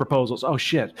 pseudo proposals. Oh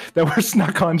shit, that were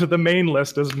snuck onto the main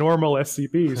list as normal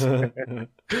SCPs.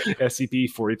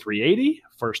 SCP-4380,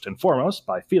 first and foremost,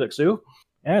 by Felixu,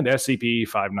 and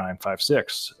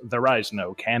SCP-5956, There Is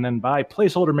No Canon, by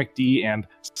Placeholder McD and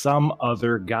some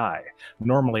other guy.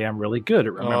 Normally, I'm really good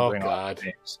at remembering all the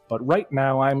names, but right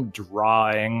now I'm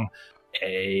drawing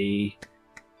a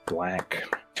blank.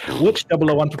 Which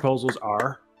 001 proposals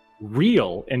are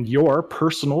real in your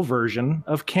personal version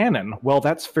of canon? Well,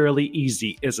 that's fairly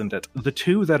easy, isn't it? The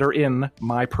 2 that are in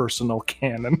my personal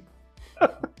canon.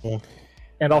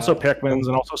 And also Pikmins,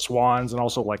 and also Swans, and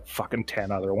also like fucking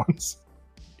 10 other ones.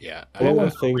 Yeah. All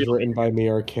the things written by me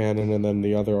are canon, and then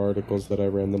the other articles that I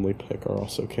randomly pick are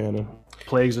also canon.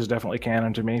 Plagues is definitely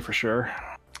canon to me, for sure.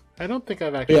 I don't think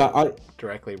I've actually Yeah,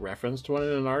 directly referenced one in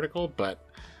an article, but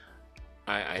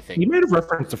I think... You might have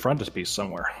referenced the frontispiece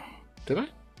somewhere. Did I?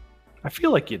 I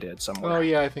feel like you did somewhere. Oh,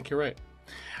 yeah, I think you're right.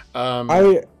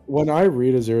 When I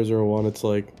read a 001, it's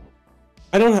like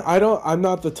I'm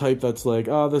not the type that's like,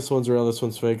 oh, this one's real, this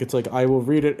one's fake. It's like, I will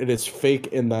read it, it is fake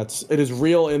in that, it is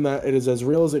real in that, it is as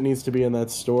real as it needs to be in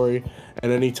that story,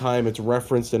 and anytime it's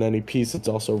referenced in any piece, it's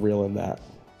also real in that.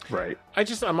 Right.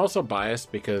 I'm also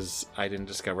biased because I didn't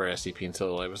discover SCP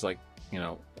until I was like,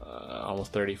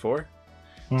 almost 34.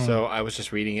 So I was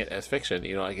just reading it as fiction,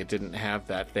 like it didn't have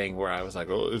that thing where I was like,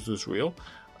 oh, is this real?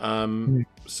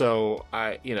 So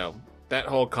I, that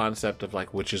whole concept of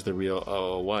like, which is the real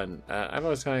 001, I've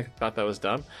always kind of thought that was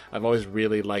dumb. I've always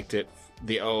really liked it,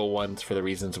 the 001s, for the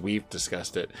reasons we've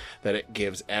discussed it, that it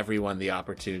gives everyone the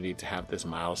opportunity to have this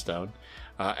milestone.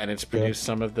 And it's produced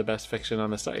some of the best fiction on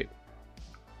the site.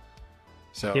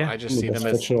 So I just see them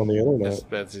as on the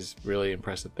internet. As these really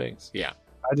impressive things. Yeah.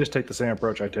 I just take the same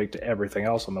approach I take to everything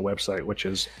else on the website, which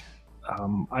is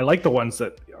I like the ones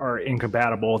that are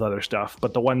incompatible with other stuff,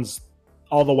 but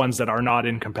all the ones that are not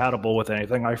incompatible with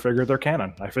anything, I figure they're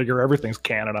canon. I figure everything's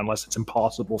canon unless it's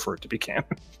impossible for it to be canon.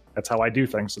 That's how I do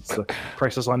things. It's the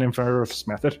Crisis on Infinite Earths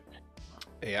method.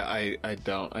 Yeah, I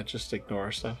don't. I just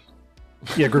ignore stuff.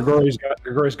 Yeah, Grigori's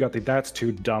got the that's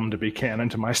too dumb to be canon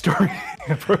to my story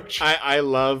approach. I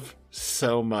love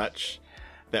so much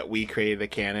that we created a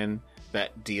canon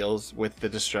that deals with the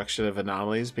destruction of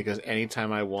anomalies, because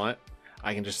anytime I want,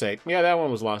 I can just say, yeah, that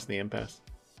one was lost in the impasse.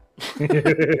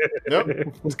 Nope,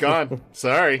 it's gone.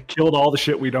 Sorry. Killed all the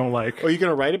shit we don't like. Oh, you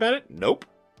gonna write about it? Nope.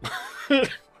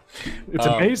 It's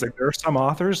amazing. There are some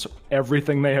authors,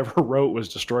 everything they ever wrote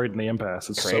was destroyed in the impasse.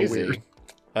 It's crazy.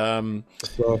 So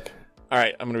weird. All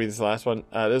right, I'm going to read this last one.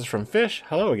 This is from Fish.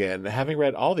 Hello again. Having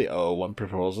read all the 001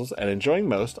 proposals and enjoying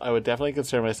most, I would definitely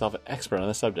consider myself an expert on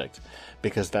the subject,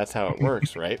 because that's how it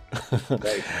works, right?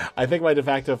 Right. I think my de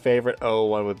facto favorite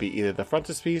 001 would be either the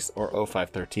frontispiece or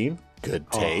 0513.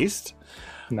 Good taste.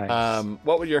 Nice.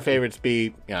 What would your favorites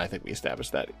be? Yeah, I think we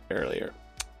established that earlier.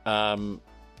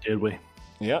 Did we?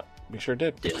 Yeah, we sure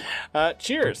did.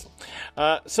 Cheers.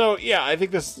 So, yeah, I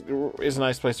think this is a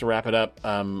nice place to wrap it up.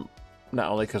 Not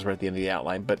only because we're at the end of the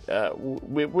outline, but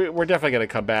we're definitely going to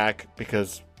come back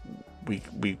because we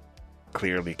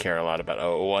clearly care a lot about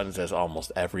 001s, as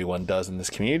almost everyone does in this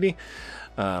community.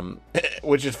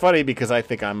 Which is funny because I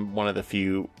think I'm one of the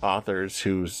few authors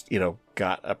who's,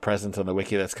 got a presence on the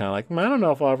wiki that's kind of like, I don't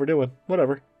know if I'll ever do one.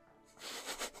 Whatever.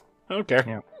 I don't care.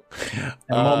 Yeah.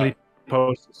 And the moment he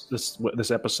posts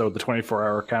this episode, the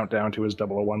 24-hour countdown to his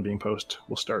 001 being posted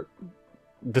will start.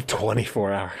 The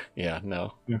 24-hour. Yeah,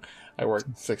 no. Yeah. I work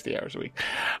 60 hours a week.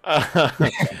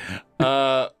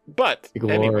 But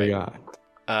anyway,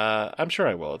 I'm sure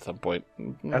I will at some point.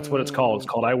 That's what it's called. It's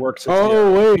called I Work 60 hours.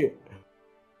 Oh, wait.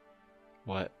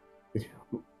 What?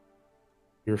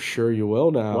 You're sure you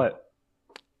will now? What?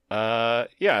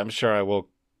 Yeah, I'm sure I will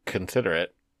consider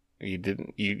it. You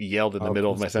yelled in the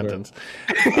middle of my sentence.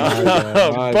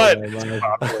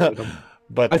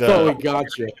 But I thought we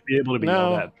got you. Be able to be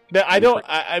no, I don't.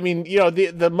 I mean,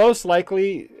 the most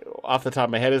likely off the top of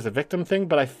my head is a victim thing,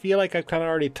 but I feel like I've kind of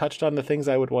already touched on the things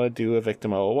I would want to do a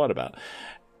victim 001 about.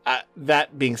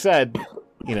 That being said,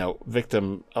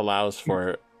 victim allows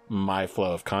for my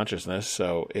flow of consciousness,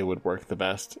 so it would work the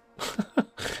best.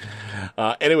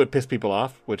 And it would piss people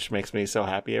off, which makes me so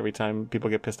happy every time people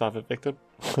get pissed off at Victim.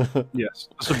 Yes,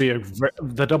 this would be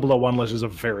the 001 list is a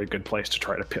very good place to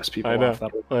try to piss people off. I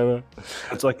know.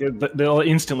 It's like they'll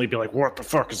instantly be like, "What the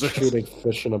fuck is this?" Shooting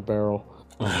fish in a barrel.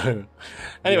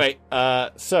 Anyway,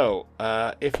 so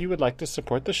if you would like to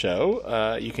support the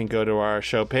show, you can go to our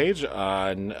show page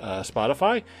on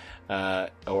Spotify,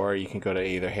 or you can go to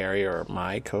either Harry or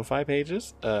my Ko-Fi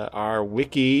pages. Our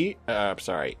wiki, our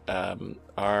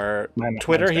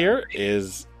Twitter here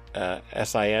is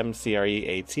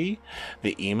SIMCREAT.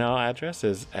 The email address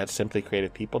is at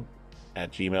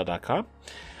simplycreativepeople@gmail.com.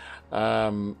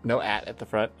 No at the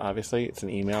front, obviously. It's an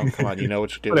email. Come on, you know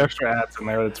what you're doing. Put extra ads in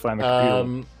there. That's fine.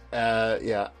 The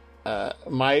computer.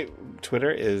 My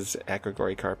Twitter is at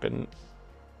Gregory Carpin.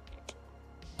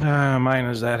 Mine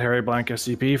is at Harry Blank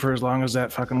SCP for as long as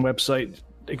that fucking website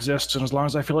exists and as long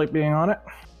as I feel like being on it,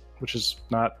 which is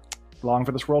not long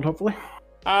for this world, hopefully.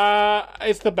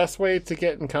 It's the best way to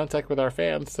get in contact with our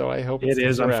fans, so I hope it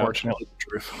is unfortunately the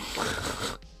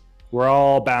truth. We're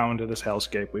all bound to this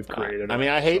hellscape we've created. I mean,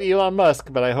 I hate Elon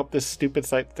Musk, but I hope this stupid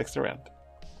site sticks around.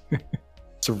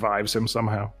 Survives him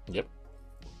somehow. Yep.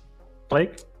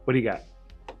 Blake, what do you got?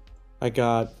 I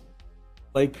got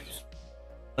Blake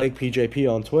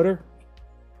PJP on Twitter.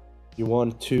 You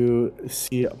want to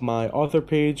see my author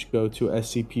page, go to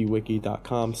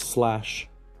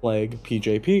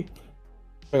scpwiki.com/PlaguePJP.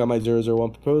 I got my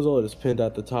 001 proposal. It is pinned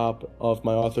at the top of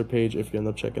my author page if you end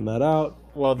up checking that out.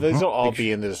 Well, these will all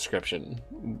be in the description.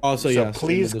 Also, so yes,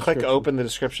 please click open the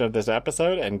description of this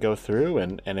episode and go through.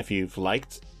 And if you've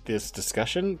liked this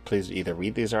discussion, please either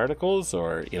read these articles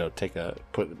or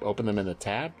open them in the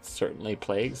tab. Certainly,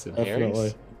 Plagues and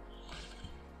Harry's.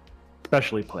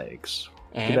 Especially Plagues.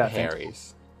 And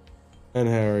Harry's. And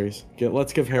Harry's.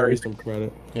 Let's give Harry some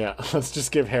credit. Yeah, let's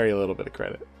just give Harry a little bit of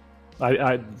credit.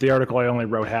 The article I only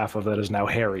wrote half of that is now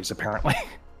Harry's, apparently.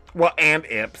 Well, and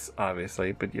Ip's,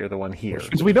 obviously, but you're the one here.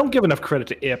 Because we don't give enough credit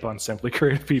to Ip on Simply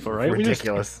Creative People, right?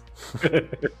 Ridiculous.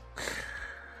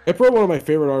 Ip wrote one of my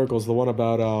favorite articles, the one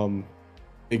about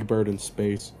Big Bird in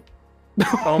space.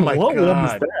 Oh my what god. One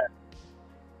was that?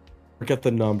 Forget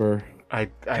the number. I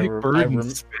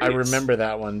remember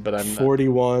that one, but I'm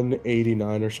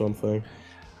 4189 or something.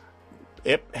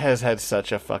 Ip has had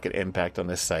such a fucking impact on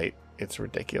this site. It's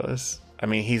ridiculous. I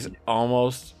mean, he's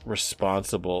almost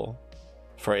responsible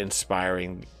for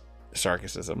inspiring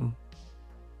sarcasm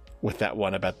with that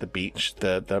one about the beach,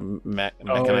 the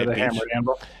mechanite beach. Hammered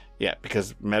Anvil. Yeah,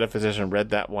 because Metaphysician read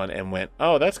that one and went,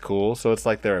 "Oh, that's cool. So it's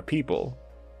like there are people,"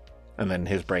 and then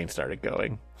his brain started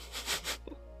going.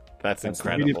 That's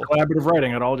incredible. The beauty of collaborative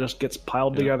writing. It all just gets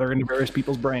piled together into various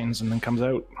people's brains and then comes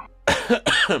out.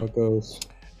 It goes.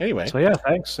 Anyway. So yeah,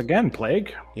 thanks again,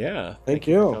 Plague. Yeah. Thank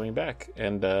you for coming back.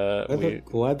 And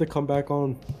glad to come back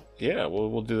on. Yeah,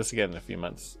 we'll do this again in a few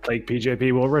months. Plague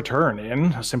PJP will return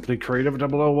in Simply Creative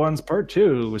 001's Part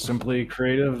 2, Simply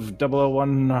Creative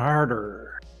 001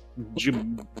 Harder,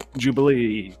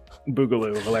 Jubilee,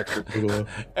 Boogaloo, Electric Boogaloo.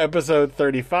 Episode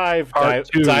 35,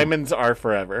 Diamonds Are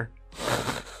Forever.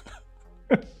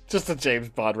 Just a James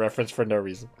Bond reference for no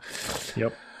reason.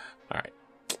 Yep. All right.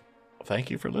 Well, thank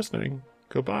you for listening.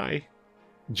 Goodbye.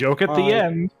 Joke at the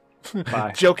end.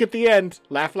 Bye. Joke at the end.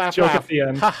 Laugh, laugh, Joke laugh. at the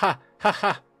end. Ha ha ha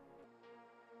ha.